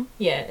 witty though.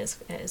 Yeah, it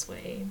is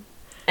witty.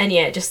 And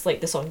yeah, just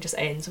like the song just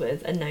ends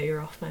with, and now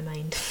you're off my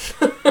mind.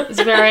 It's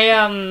very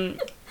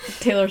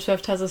Taylor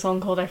Swift has a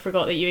song called I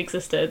Forgot That You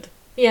Existed.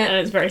 Yeah, And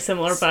it's very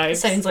similar vibes.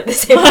 sounds like the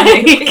same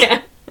Like- thing.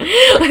 Yeah.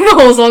 Like the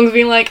whole song's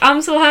being like,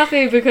 I'm so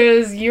happy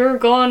because you're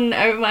gone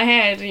out of my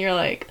head, and you're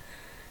like,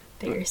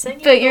 But you're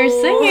singing. but you're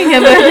though. singing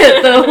about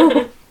it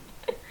though.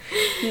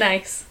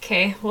 Nice.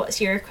 Okay,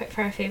 what's your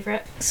quickfire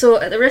favourite? So,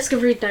 at the risk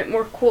of reading out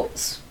more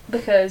quotes,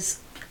 because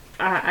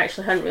I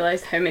actually hadn't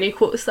realised how many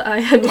quotes that I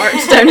had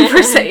marked down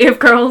for City of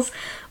Girls,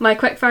 my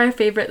quickfire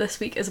favourite this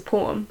week is a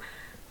poem.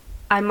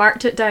 I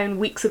marked it down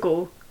weeks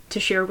ago to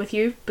share with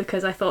you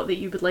because I thought that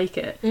you would like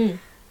it,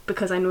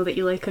 because I know that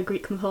you like a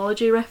Greek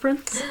mythology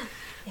reference.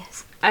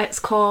 Yes. It's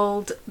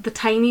called The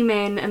Tiny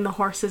Men in the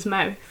Horse's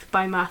Mouth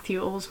by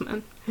Matthew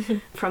Olsman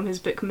from his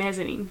book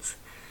Mezzanines.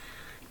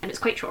 And it's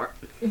quite short.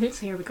 Mhm.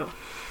 So here we go.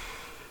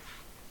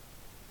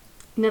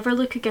 Never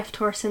look a gift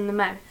horse in the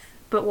mouth,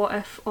 but what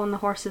if on the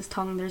horse's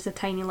tongue there's a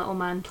tiny little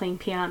man playing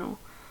piano?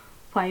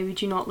 Why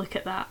would you not look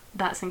at that?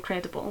 That's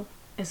incredible,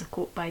 is a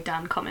quote by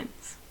Dan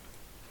Cummins.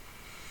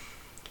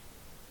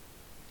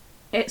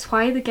 It's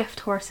why the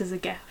gift horse is a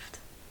gift,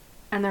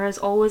 and there is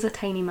always a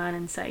tiny man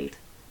inside,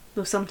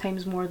 though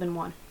sometimes more than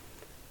one.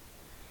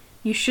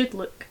 You should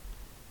look,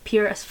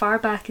 peer as far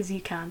back as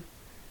you can,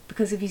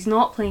 because if he's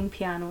not playing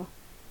piano,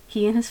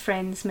 he and his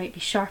friends might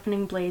be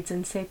sharpening blades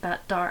inside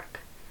that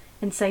dark,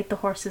 inside the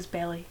horse's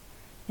belly,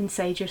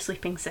 inside your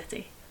sleeping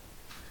city.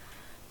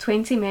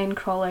 20 men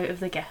crawl out of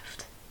the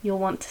gift. You'll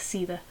want to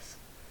see this.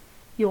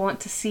 You'll want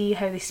to see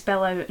how they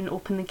spill out and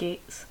open the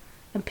gates,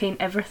 and paint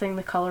everything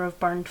the colour of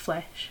burned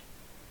flesh.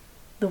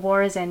 The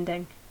war is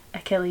ending,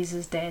 Achilles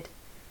is dead,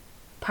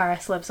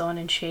 Paris lives on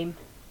in shame,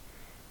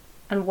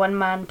 and one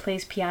man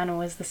plays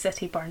piano as the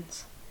city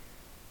burns.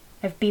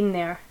 I've been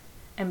there,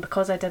 and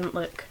because I didn't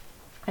look,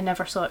 I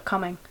never saw it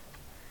coming.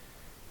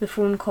 The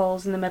phone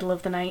calls in the middle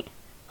of the night,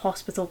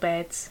 hospital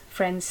beds,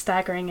 friends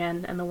staggering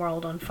in and the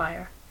world on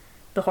fire.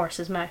 The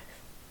horse's mouth.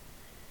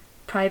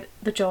 Pry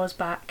the jaws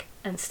back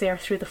and stare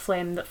through the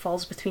phlegm that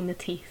falls between the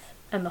teeth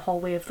and the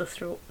hallway of the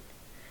throat.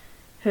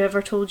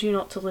 Whoever told you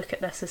not to look at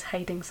this is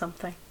hiding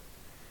something.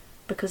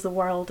 Because the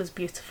world is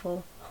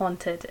beautiful,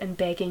 haunted, and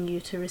begging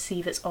you to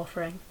receive its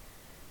offering.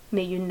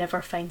 May you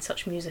never find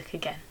such music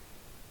again.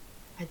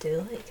 I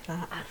do like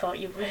that. I thought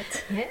you would.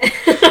 Yeah.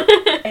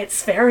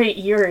 It's very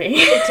eerie.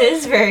 It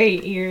is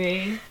very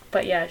eerie.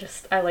 But yeah,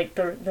 I like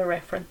the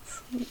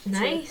reference.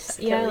 Nice.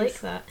 to Yeah, I Achilles.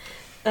 like that.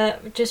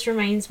 That just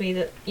reminds me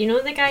that, you know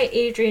the guy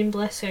Adrian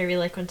Bliss who I really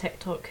like on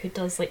TikTok who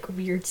does like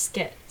weird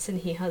skits and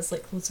he has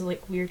like loads of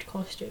like weird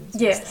costumes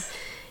and Yes. stuff.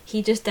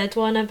 He just did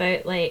one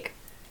about like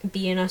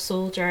being a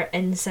soldier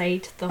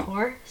inside the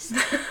horse.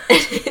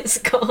 And it's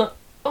got,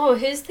 oh,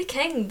 who's the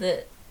king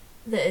that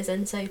is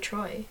inside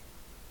Troy?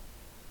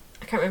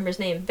 I can't remember his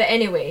name. But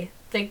anyway,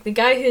 the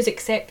guy who's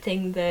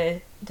accepting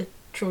the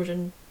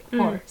Trojan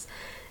horse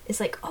is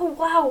like, oh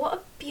wow, what a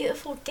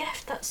beautiful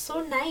gift, that's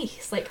so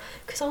nice, like,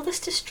 because all this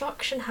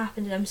destruction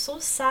happened and I'm so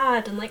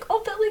sad, and like,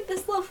 oh but like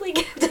this lovely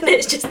gift, and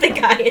it's just the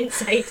guy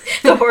inside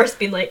the horse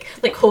being like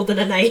holding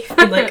a knife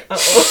being like,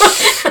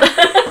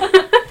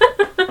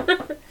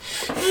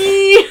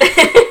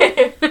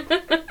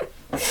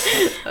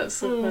 That's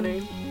so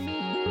funny.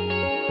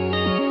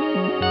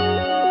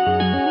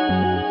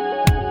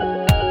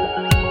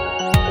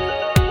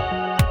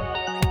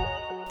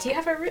 Do you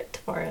have a route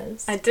for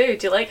us? I do.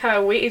 Do you like how I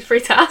waited for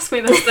you to ask me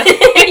this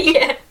thing?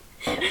 Yeah,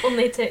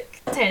 only took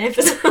 10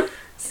 episodes.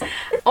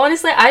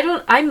 Honestly,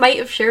 I might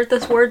have shared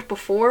this word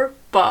before,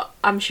 but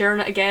I'm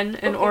sharing it again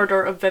in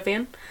order of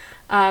Vivian.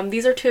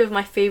 These are two of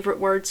my favourite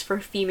words for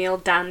female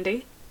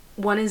dandy.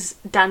 One is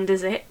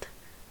dandizette,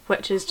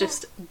 which is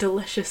just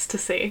delicious to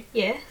say.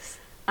 Yes.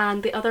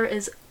 And the other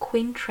is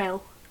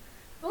quaintrelle,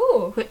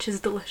 Oh. which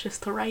is delicious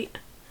to write.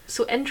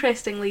 So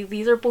interestingly,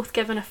 these are both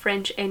given a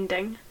French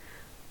ending,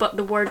 but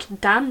the word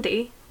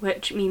dandy,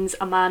 which means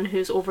a man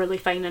who's overly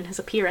fine in his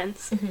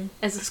appearance,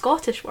 is a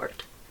Scottish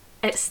word.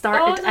 It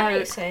started that out...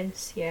 makes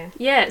sense, yeah.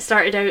 Yeah, it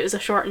started out as a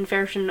shortened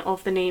version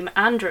of the name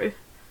Andrew,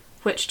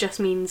 which just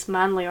means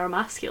manly or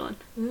masculine.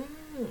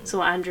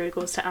 So Andrew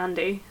goes to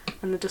Andy,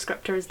 and the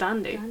descriptor is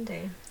dandy.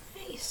 Dandy.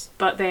 Nice.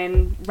 But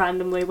then,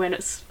 randomly, when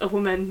it's a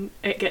woman,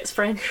 it gets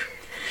French.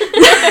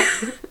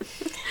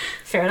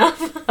 Fair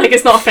enough. Like,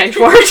 it's not a French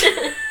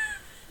word.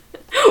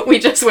 We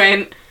just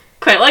went,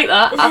 quite like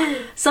that.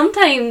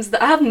 Sometimes,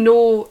 I have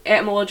no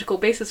etymological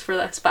basis for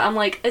this, but I'm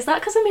like, is that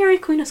because of Mary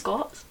Queen of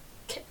Scots?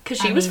 Because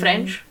she was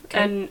French,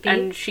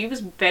 and she was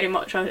very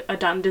much a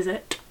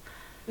dandizette.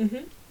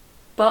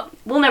 But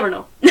we'll never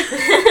know.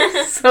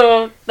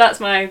 So that's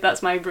my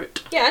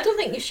route. Yeah, I don't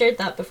think you shared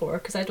that before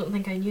because I don't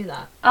think I knew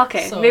that.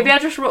 Okay, So- maybe I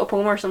just wrote a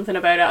poem or something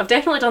about it. I've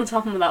definitely done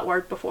something with that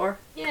word before.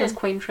 Yeah. Because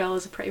Quaintrell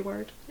is a pretty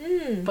word.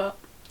 But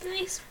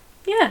Nice.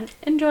 yeah,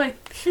 enjoy.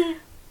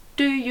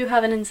 Do you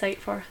have an insight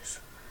for us?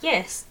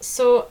 Yes,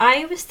 so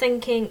I was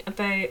thinking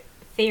about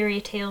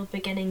fairy tale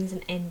beginnings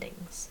and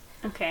endings.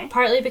 Okay.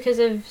 Partly because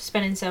of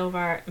Spin and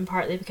Silver and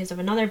partly because of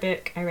another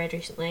book I read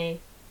recently,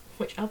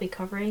 which I'll be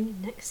covering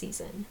next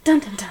season. Dun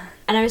dun dun.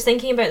 And I was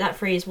thinking about that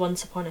phrase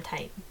once upon a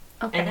time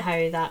Okay. and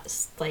how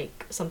that's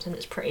like something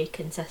that's pretty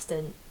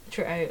consistent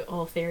throughout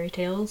all fairy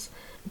tales.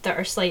 There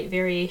are slight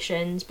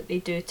variations, but they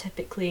do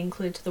typically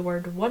include the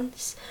word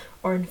once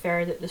or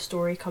infer that the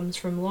story comes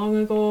from long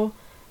ago.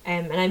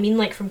 And I mean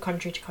like from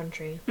country to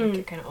country, like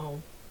it kind of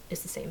all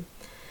is the same.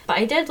 But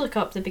I did look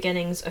up the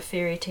beginnings of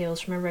fairy tales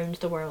from around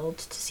the world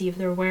to see if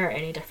there were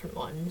any different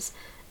ones,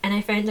 and I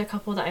found a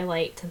couple that I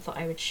liked and thought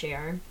I would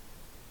share.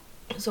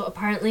 So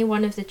apparently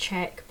one of the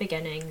Czech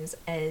beginnings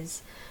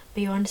is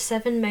beyond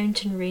 7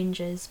 mountain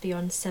ranges,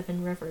 beyond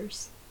 7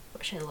 rivers,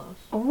 which I love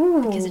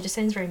Oh. because it just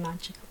sounds very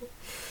magical.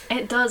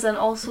 It does, and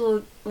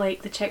also,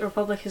 like, the Czech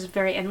Republic is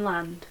very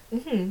inland,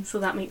 Mm-hmm. so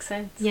that makes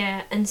sense.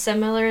 Yeah, and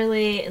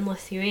similarly in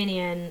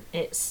Lithuanian,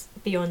 it's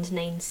beyond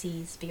 9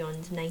 seas,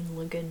 beyond 9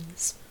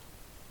 lagoons.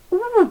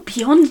 Ooh,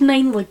 beyond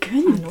 9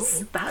 lagoons. I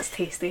know. That's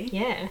tasty.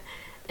 Yeah.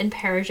 In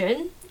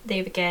Persian,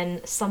 they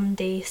begin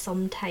someday,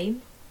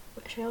 sometime,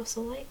 which I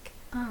also like.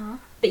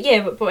 But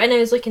yeah, but when I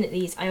was looking at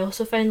these, I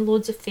also found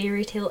loads of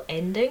fairy tale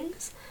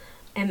endings.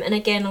 And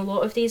again, a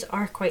lot of these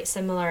are quite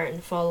similar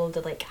and follow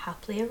the like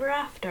happily ever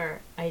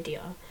after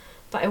idea.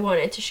 But I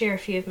wanted to share a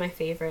few of my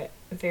favourite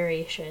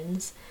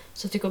variations.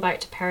 So to go back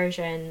to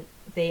Persian,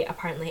 they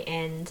apparently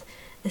end,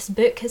 "This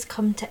book has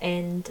come to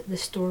end, the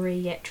story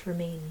yet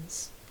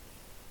remains."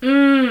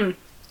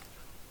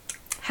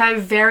 How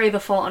very The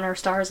Fault in Our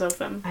Stars of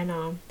them. I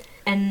know.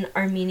 In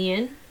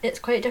Armenian, it's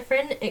quite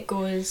different. It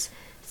goes,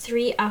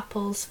 3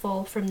 apples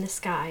fall from the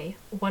sky,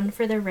 one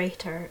for the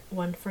writer,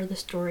 one for the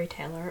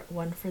storyteller,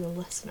 one for the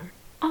listener.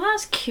 Oh,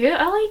 that's cute.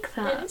 I like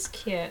That that. is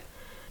cute.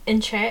 In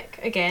Czech,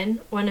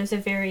 again, one of the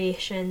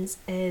variations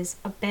is,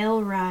 a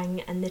bell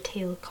rang and the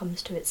tale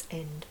comes to its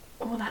end.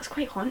 Oh, that's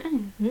quite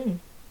haunting.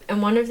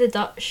 And one of the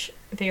Dutch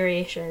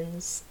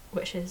variations,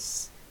 which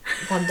is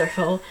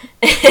wonderful,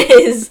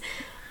 is,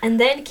 and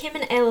then came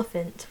an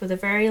elephant with a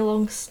very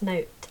long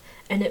snout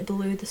and it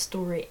blew the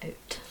story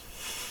out.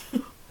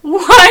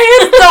 Why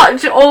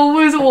is Dutch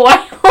always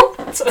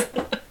wild?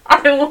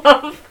 I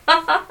love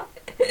that.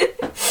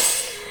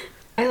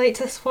 I liked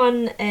this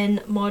one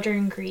in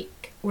Modern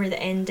Greek, where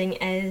the ending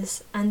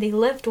is, and they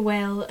lived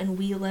well and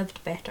we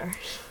lived better.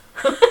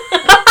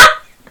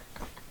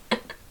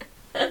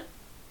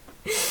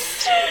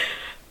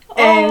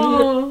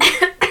 Oh,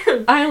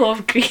 I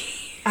love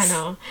Greece. I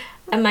know.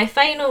 And my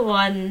final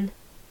one,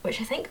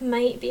 which I think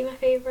might be my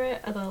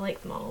favourite, although I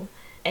like them all,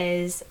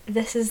 is,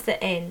 this is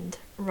the end,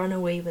 run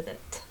away with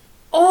it.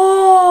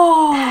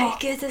 Oh! How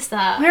good is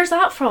that? Where's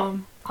that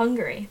from?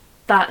 Hungary.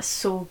 That's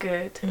so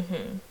good.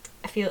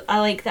 I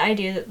like the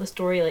idea that the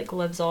story like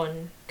lives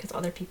on because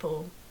other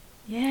people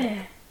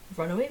Yeah.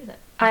 run away with it.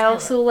 I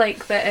also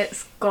like that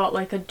it's got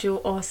like a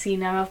joke. Oh, see,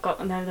 now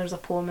there's a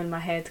poem in my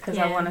head because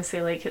I Yeah. want to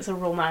say like it's a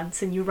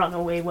romance and you run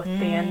away with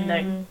the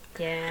ending.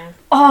 Yeah.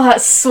 Oh,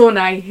 that's so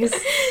nice.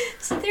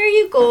 So there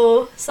you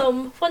go.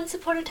 Some once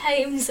upon a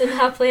times and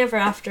happily ever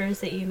afters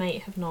that you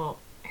might have not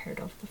heard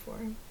of before.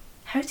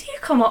 How do you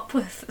come up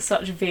with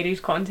such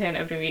varied content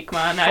every week,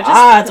 man?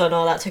 I don't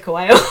know, that took a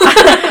while.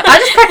 I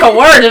just pick a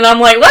word and I'm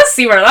like, let's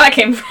see where that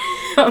came from.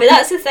 But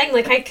that's the thing,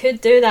 like I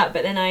could do that,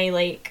 but then I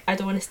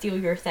don't want to steal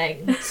your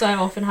thing. So I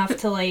often have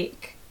to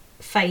like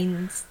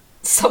find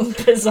some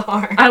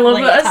bizarre. I love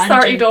like, that it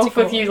started tangent to off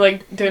with go you on.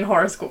 like doing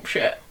horoscope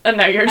shit and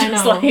now you're I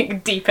just know.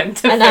 like deep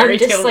into And fairy I'm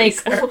just tale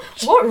like,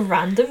 research. what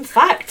random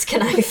facts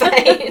can I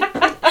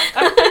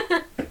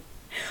find?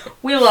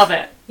 We love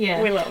it.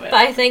 Yeah. We love it. But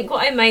I think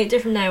what I might do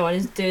from now on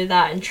is do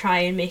that and try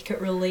and make it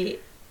relate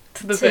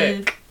To the to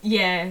book.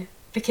 yeah,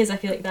 because I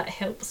feel like that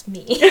helps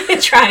me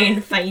try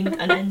and find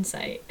an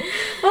insight.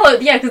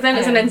 Well, yeah, because then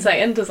it's an Um, insight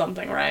into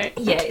something, right?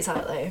 Yeah,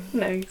 exactly.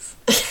 Nice.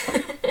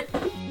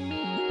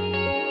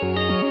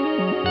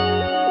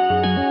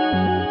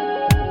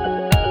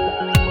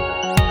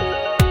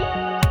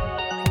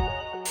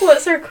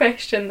 What's our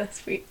question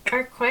this week?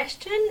 Our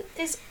question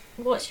is,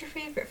 what's your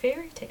favourite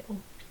fairy tale?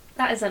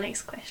 That is a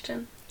nice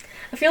question.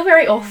 I feel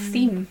very off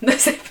theme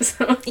this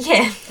episode.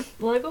 Yeah.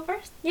 Will I go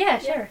first? Yeah,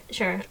 sure.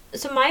 Sure.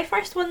 So my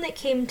first one that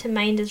came to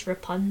mind is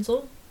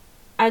Rapunzel.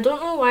 I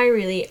don't know why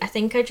really. I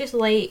think I just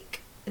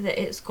like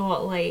that it's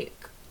got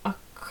like a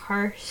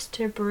curse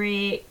to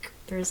break.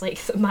 There's like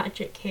the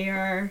magic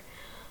hair.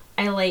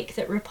 I like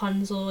that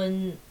Rapunzel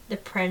and the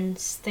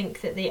prince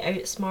think that they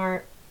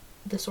outsmart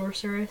the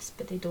sorceress,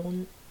 but they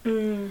don't.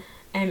 Mm.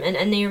 And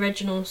in the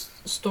original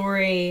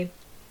story,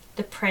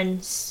 the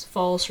prince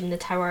falls from the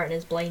tower and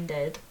is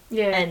blinded.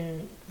 Yeah.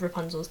 And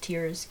Rapunzel's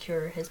tears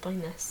cure his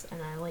blindness,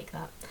 and I like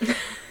that.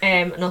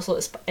 And also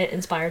it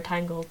inspired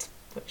Tangled,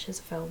 which is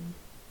a film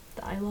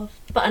that I love.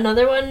 But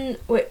another one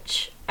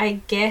which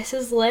I guess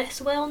is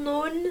less well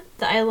known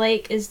that I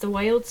like is the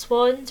Wild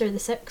Swans, or the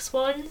Six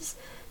Swans.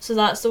 So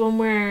that's the one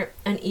where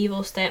an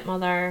evil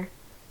stepmother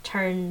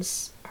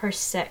turns her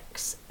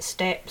 6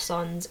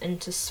 stepsons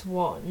into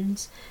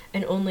swans,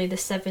 and only the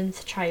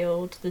 7th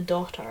child, the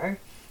daughter,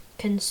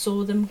 can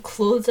sew them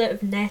clothes out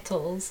of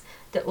nettles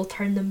that will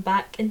turn them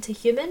back into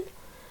human.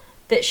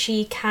 But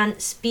she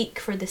can't speak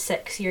for the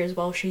 6 years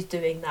while she's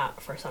doing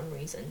that for some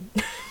reason.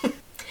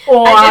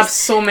 Oh, I have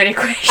so many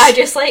questions. I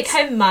just like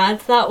how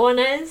mad that one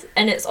is,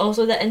 and it's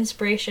also the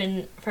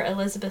inspiration for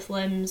Elizabeth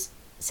Lim's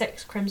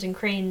 6 Crimson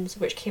Cranes,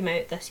 which came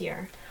out this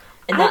year.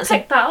 And I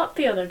picked that up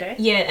the other day.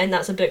 Yeah, and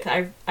that's a book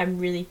that I'm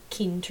really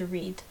keen to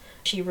read.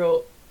 She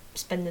wrote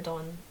Spin the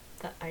Dawn,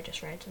 that I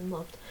just read and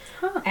loved.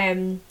 Huh.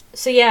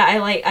 So yeah,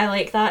 I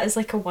like that as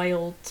like a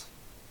wild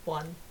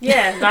one.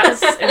 Yeah,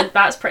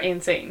 that's pretty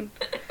insane.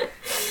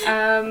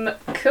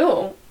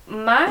 Cool.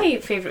 My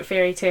favourite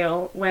fairy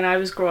tale when I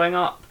was growing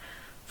up,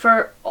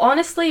 for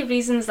honestly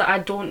reasons that I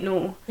don't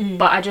know,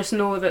 but I just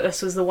know that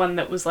this was the one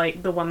that was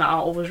like the one that I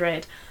always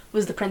read,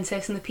 was The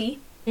Princess and the Pea.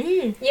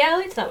 Yeah, I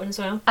liked that one as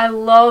well. I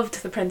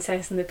loved The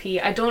Princess and the Pea.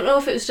 I don't know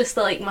if it was just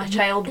that like my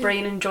child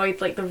brain enjoyed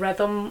like the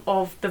rhythm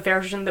of the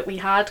version that we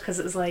had, because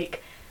it was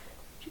like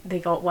they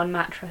got one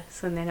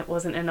mattress and then it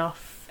wasn't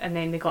enough and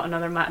then they got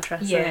another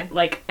mattress. Yeah.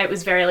 And it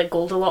was very like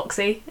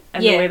Goldilocks-y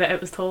in the way that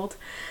it was told.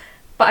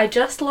 But I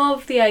just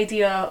love the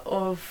idea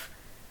of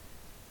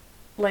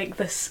like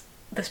this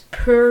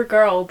poor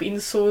girl being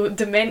so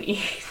demented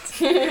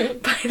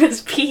by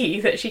this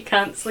pea that she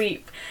can't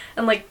sleep.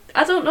 And like,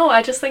 I don't know,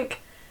 I just think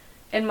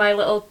in my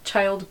little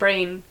child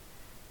brain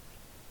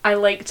I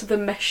liked the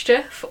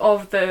mischief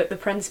of the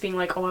prince being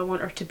like, oh, I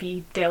want her to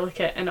be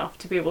delicate enough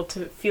to be able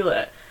to feel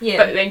it. Yeah.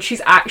 But then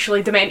she's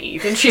actually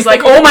demented and she's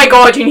like, oh my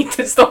god, you need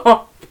to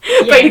stop.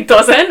 Yeah. But he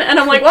doesn't, and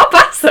I'm like, what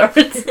bastard?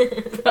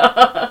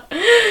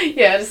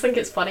 Yeah, I just think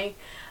it's funny.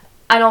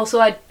 And also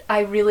I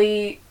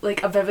really,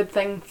 like, a vivid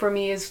thing for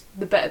me is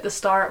the bit at the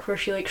start where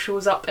she like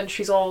shows up and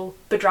she's all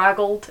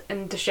bedraggled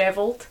and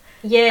dishevelled.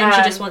 Yeah, and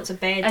she just wants a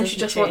bed. And she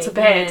just wants a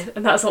bed,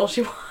 and that's all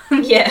she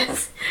wants.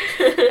 Yes.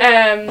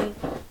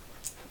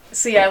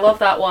 So yeah, I love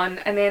that one.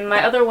 And then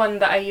my other one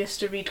that I used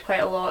to read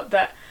quite a lot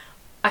that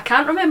I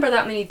can't remember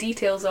that many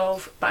details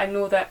of, but I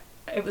know that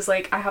it was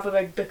like, I have a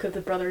big book of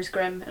the Brothers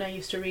Grimm and I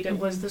used to read it,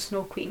 was The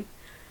Snow Queen.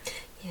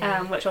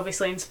 Yeah. Which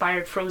obviously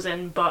inspired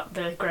Frozen, but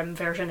the Grimm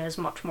version is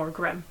much more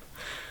grim.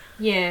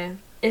 Yeah.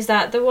 Is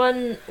that the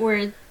one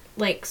where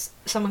like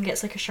someone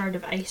gets like a shard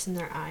of ice in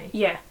their eye?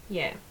 Yeah.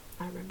 Yeah,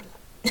 I remember that.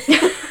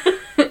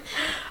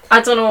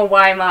 I don't know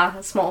why my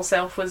small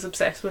self was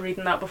obsessed with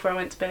reading that before I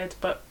went to bed,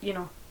 but you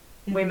know,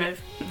 we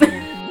move.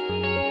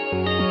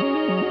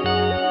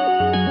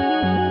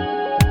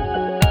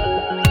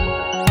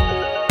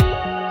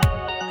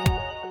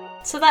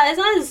 So that is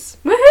us.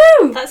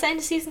 Woohoo! That's the end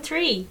of season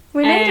 3.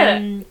 We made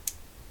it.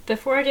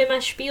 Before I do my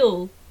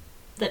spiel,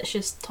 let's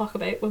just talk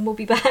about when we'll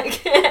be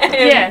back.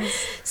 Yes.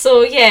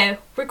 So yeah,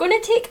 we're going to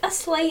take a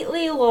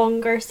slightly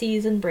longer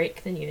season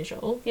break than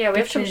usual. Yeah, we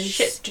have some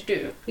shit to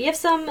do. We have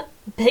some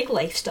big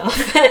life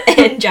stuff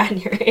in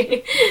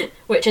January,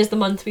 which is the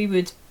month we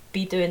would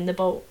be doing the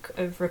bulk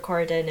of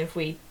recording if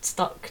we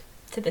stuck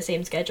to the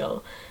same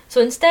schedule. So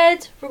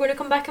instead, we're going to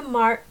come back in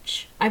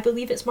March. I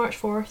believe it's March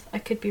 4th. I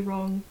could be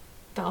wrong,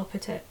 but I'll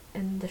put it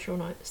in the show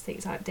notes, the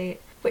exact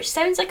date. Which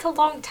sounds like a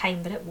long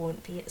time, but it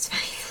won't be. It's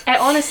fine.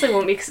 It honestly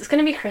won't be, because it's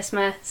going to be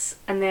Christmas,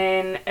 and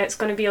then it's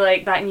going to be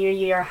like that New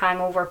Year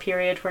hangover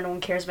period where no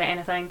one cares about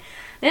anything.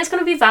 Then it's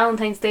going to be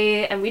Valentine's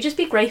Day, and we just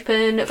be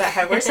griping about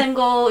how we're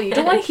single. You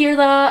don't want to hear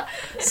that.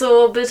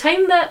 So by the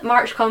time that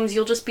March comes,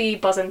 you'll just be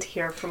buzzing to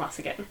hear from us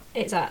again.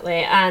 Exactly,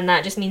 and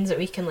that just means that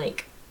we can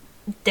like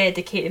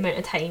dedicate the amount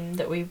of time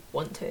that we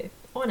want to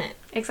on it.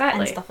 Exactly.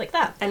 And stuff like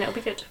that. And it'll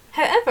be good.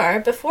 However,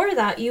 before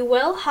that, you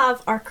will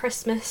have our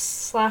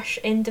Christmas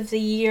 / end of the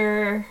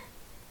year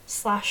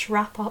 /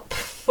 wrap up,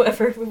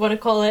 whatever we want to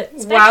call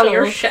it. Special. Wow,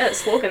 you're shit at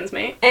slogans,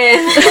 mate.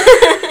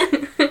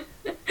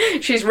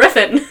 She's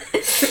riffing.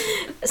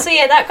 So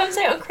yeah, that comes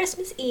out on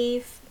Christmas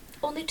Eve,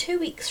 only 2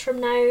 weeks from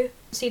now,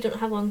 so you don't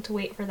have long to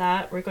wait for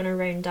that. We're going to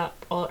round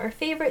up all our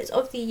favourites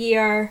of the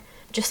year,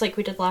 just like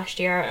we did last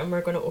year, and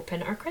we're going to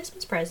open our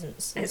Christmas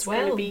presents as well.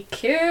 It's going to be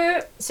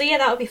cute. So yeah,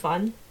 that'll be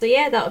fun. So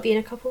yeah, that'll be in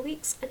a couple of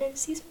weeks, and then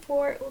season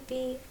 4 will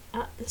be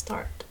at the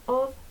start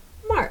of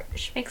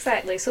March.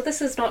 Exactly. So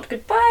this is not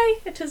goodbye,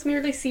 it is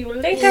merely see you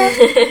later.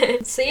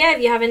 So yeah,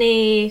 if you have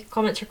any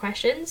comments or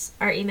questions,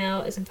 our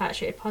email is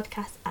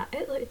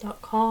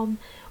infatuatedpodcast@outlook.com.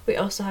 We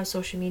also have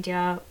social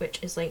media, which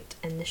is linked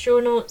in the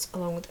show notes,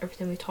 along with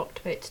everything we talked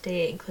about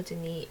today,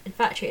 including the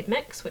Infatuated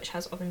Mix, which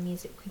has all the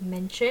music we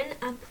mention.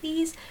 And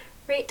please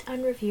rate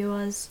and review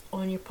us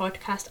on your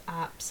podcast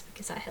apps,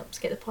 because that helps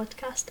get the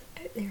podcast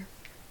out there.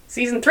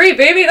 Season 3,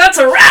 baby, that's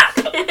a wrap!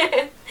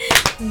 Bye!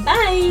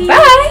 Bye!